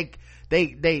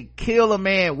they kill a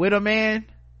man with a man.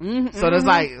 Mm-hmm. So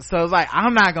it's like,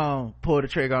 I'm not gonna pull the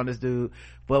trigger on this dude.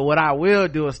 But what I will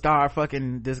do is start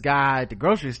fucking this guy at the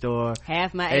grocery store.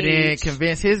 Half my and age. then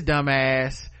convince his dumb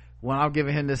ass when I'm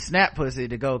giving him this snap pussy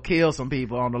to go kill some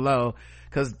people on the low.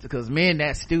 Cause men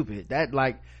that stupid. That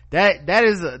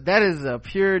is a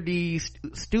pure D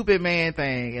stupid man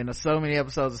thing in so many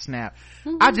episodes of Snap.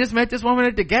 Mm-hmm. I just met this woman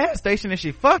at the gas station and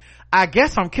she fucked. I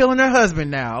guess I'm killing her husband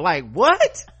now. Like,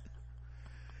 what?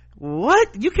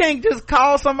 You can't just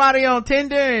call somebody on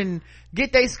Tinder and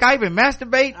get they Skype and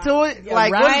masturbate to it?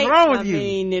 Like, right? What's wrong with you? I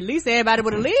mean, at least everybody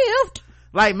would have lived.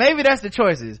 Like, maybe that's the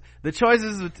choices. The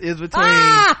choices is between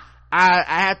I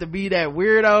have to be that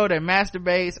weirdo that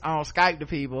masturbates on Skype to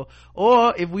people,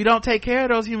 or if we don't take care of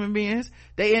those human beings,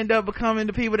 they end up becoming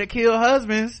the people that kill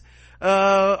husbands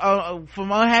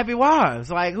from unhappy wives.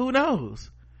 Like, who knows?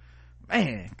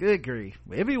 Man, good grief.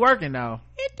 It be working though.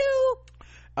 It do.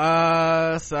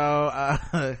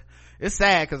 It's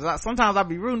sad because sometimes I'll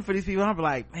be rooting for these people and I'll be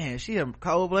like, man, she a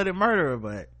cold-blooded murderer,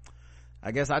 but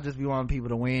I guess I just be wanting people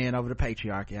to win over the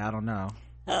patriarchy. I don't know.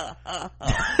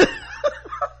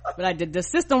 But like, the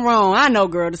system wrong. I know,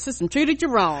 girl. The system treated you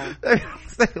wrong. They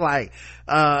like,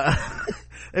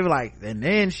 they be like, and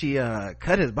then she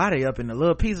cut his body up into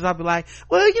little pieces. I'll be like,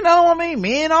 well, you know, I mean,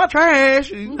 men are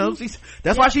trash. You know,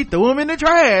 that's why she threw him in the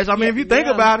trash. I mean, if you think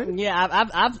about it. Yeah,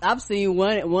 I've seen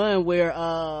one where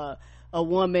a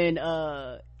woman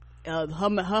her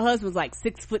husband was like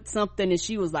 6 foot something and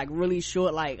she was like really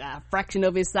short, like a fraction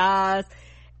of his size,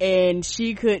 and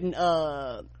she couldn't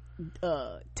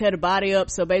tear the body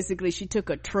up. So basically she took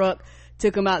a truck,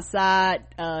 took him outside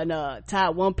and tied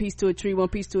one piece to a tree, one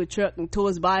piece to a truck, and tore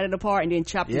his body apart and then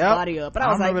chopped his body up. But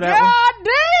I was like, God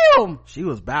damn, she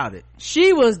was about it.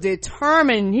 She was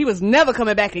determined he was never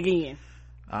coming back again.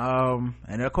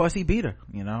 And of course he beat her,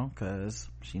 you know, because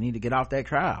she need to get off that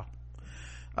trial.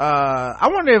 I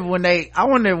wonder if when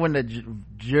the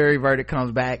jury verdict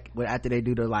comes back after they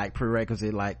do the like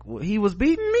prerequisite, like, well, he was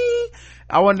beating me.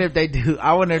 I wonder if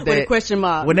they question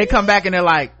mark when they come back and they're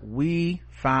like, we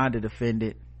find the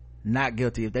defendant not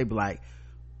guilty. If they be like,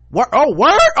 what? Oh,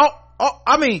 word? Oh,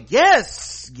 I mean,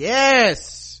 yes.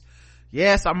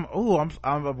 I'm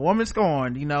a woman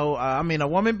scorned, you know, I mean, a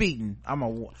woman beaten.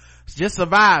 Just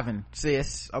surviving,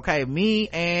 sis. Okay. Me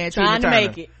and Tina Turner. Trying to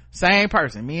make it. Same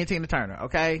person, me and Tina Turner.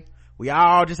 Okay, we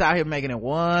all just out here making it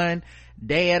one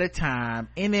day at a time.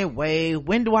 Anyway,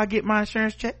 when do I get my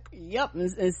insurance check? Yep,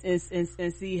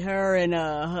 and see her and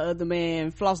her other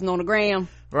man flossing on the gram.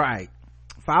 Right.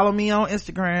 Follow me on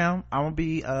Instagram. I'm gonna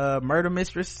be Murder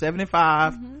Mistress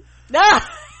 75. Mm-hmm.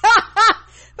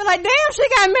 But like, damn, she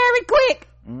got married quick.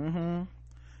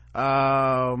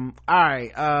 All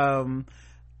right.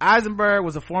 Eisenberg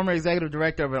was a former executive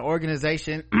director of an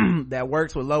organization that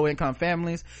works with low-income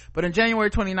families, but in January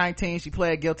 2019 she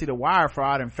pled guilty to wire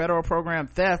fraud and federal program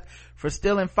theft for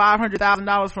stealing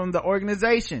 $500,000 from the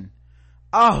organization.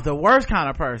 Oh, the worst kind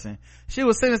of person. She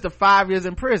was sentenced to 5 years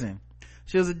in prison.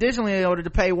 She was additionally ordered to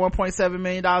pay $1.7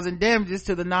 million in damages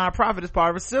to the nonprofit as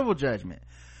part of a civil judgment.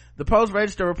 The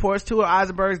Post-Register reports two of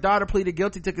Eisenberg's daughter pleaded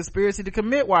guilty to conspiracy to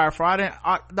commit wire fraud, and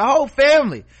the whole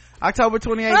family, October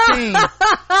 2018,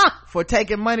 for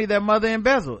taking money their mother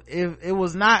embezzled. If it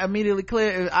was not immediately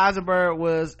clear if Eisenberg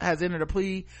has entered a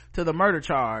plea to the murder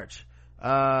charge.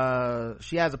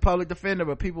 She has a public defender,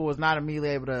 but people was not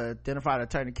immediately able to identify the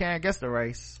attorney. Karen, guess the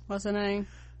race. What's her name?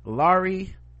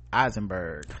 Laurie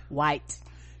Eisenberg. White.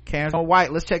 Karen's on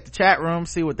white. Let's check the chat room,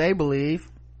 see what they believe.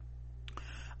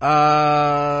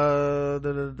 I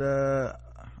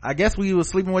guess we was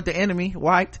sleeping with the enemy,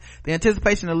 white. The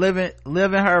anticipation of living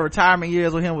her retirement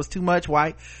years with him was too much,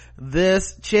 white.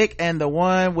 This chick and the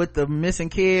one with the missing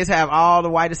kids have all the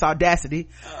whitest audacity,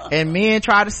 and men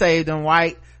try to save them,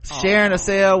 white. Sharing a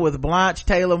cell with Blanche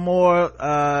Taylor Moore,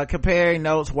 comparing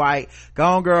notes, white.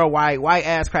 Gone girl, white. White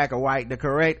ass cracker, white. The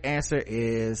correct answer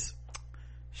is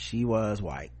she was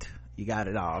white. You got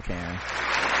it all, Karen.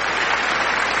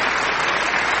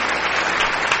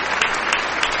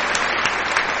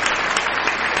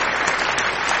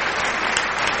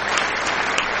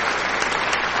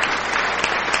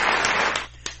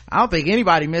 I don't think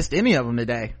anybody missed any of them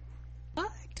today. What?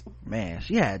 Man,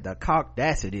 she had the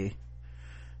cockdacity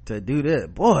to do this.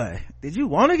 Boy, did you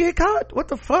want to get caught? What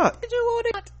the fuck? Did you want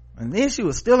it? And then she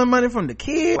was stealing money from the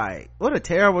kid. Like, what a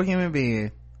terrible human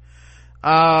being.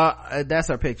 That's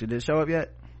her picture. Did it show up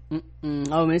yet?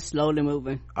 Oh, it's slowly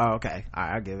moving. Oh, okay. All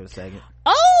right, I'll give it a second.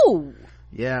 Oh!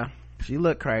 Yeah, she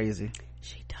looked crazy.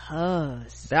 She does.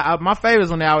 My favorite is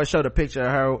when they always show the picture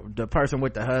of her, the person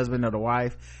with the husband or the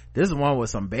wife. This is one with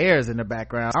some bears in the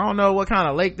background. I don't know what kind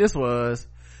of lake this was,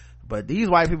 but these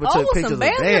white people took pictures of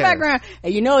bears in the background.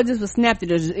 And you know, it just was snapped.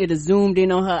 It zoomed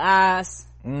in on her eyes.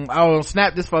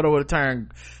 Snap this photo would have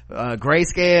turned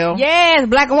grayscale. Yes,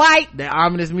 black and white. The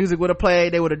ominous music would have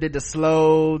played. They would have did the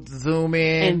slow zoom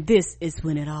in. And this is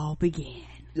when it all began.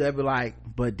 They'd be like,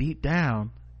 but deep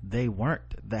down, they weren't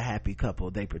the happy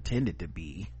couple they pretended to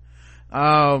be.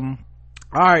 All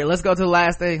right, let's go to the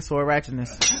last thing. Sword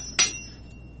ratchetness.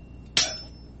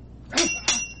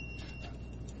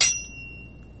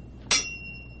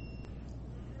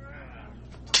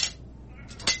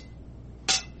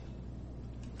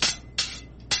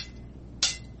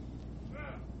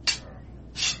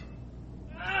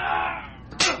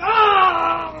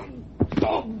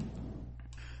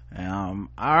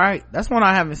 All right, that's one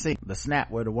I haven't seen. The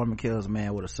snap where the woman kills a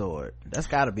man with a sword. That's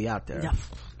got to be out there. Yeah,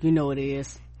 you know it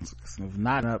is. It's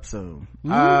not up soon.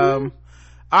 All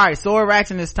right, sword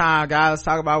ratchet this time, guys. Let's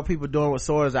talk about what people doing with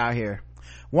swords out here.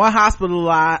 One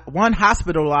hospitalized,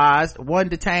 one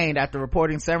detained after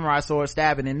reporting samurai sword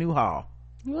stabbing in Newhall.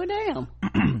 Well, damn.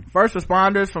 First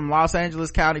responders from Los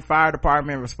Angeles County Fire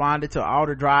Department responded to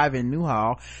Alder Drive in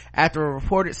Newhall after a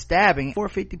reported stabbing at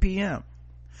 4:50 p.m.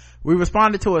 We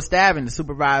responded to a stabbing, the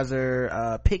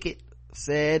supervisor Pickett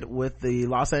said with the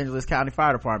Los Angeles County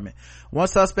Fire Department. One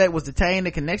suspect was detained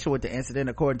in connection with the incident,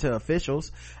 according to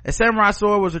officials. A samurai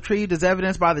sword was retrieved as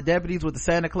evidence by the deputies with the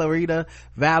Santa Clarita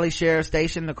Valley Sheriff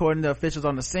Station, according to officials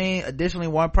on the scene. Additionally,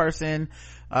 one person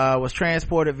was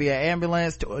transported via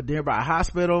ambulance to a nearby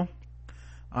hospital.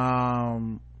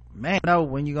 Man, no,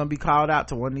 when you gonna be called out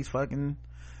to one of these fucking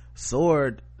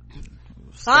sword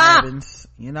stabbings,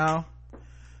 you know?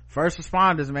 First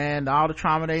responders, man, all the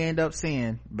trauma they end up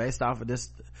seeing based off of this,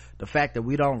 the fact that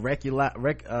we don't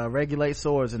regulate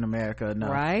swords in America enough.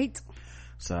 Right.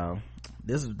 So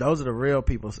those are the real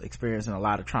people experiencing a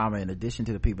lot of trauma in addition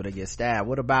to the people that get stabbed.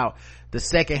 What about the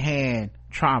secondhand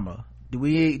trauma? Do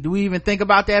we even think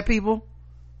about that, people?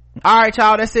 All right,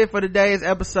 y'all, that's it for today's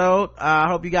episode. I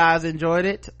hope you guys enjoyed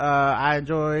it. I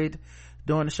enjoyed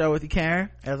doing the show with you, Karen,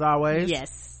 as always.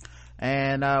 Yes.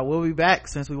 And we'll be back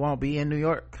since we won't be in New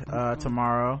York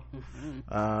tomorrow.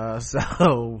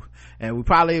 And we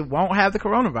probably won't have the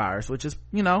coronavirus, which is,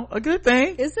 you know, a good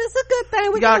thing. Is this a good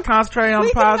thing? We gotta concentrate on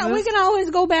the positives. We can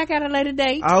always go back at a later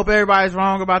date. I hope everybody's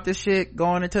wrong about this shit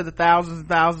going into the thousands and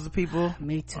thousands of people.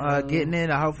 Me too. Getting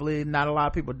it. Hopefully not a lot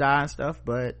of people die and stuff,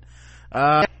 but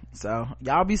so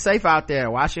y'all be safe out there.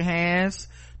 Wash your hands,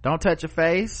 don't touch your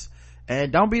face,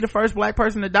 and don't be the first black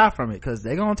person to die from it, because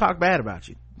they're gonna talk bad about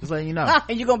you. Just letting you know.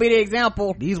 And you're gonna be the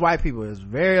example. These white people is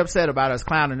very upset about us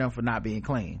clowning them for not being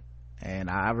clean, and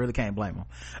I really can't blame them.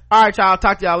 All right, y'all,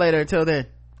 talk to y'all later. Until then,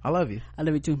 I love you. I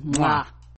love you too. Mwah.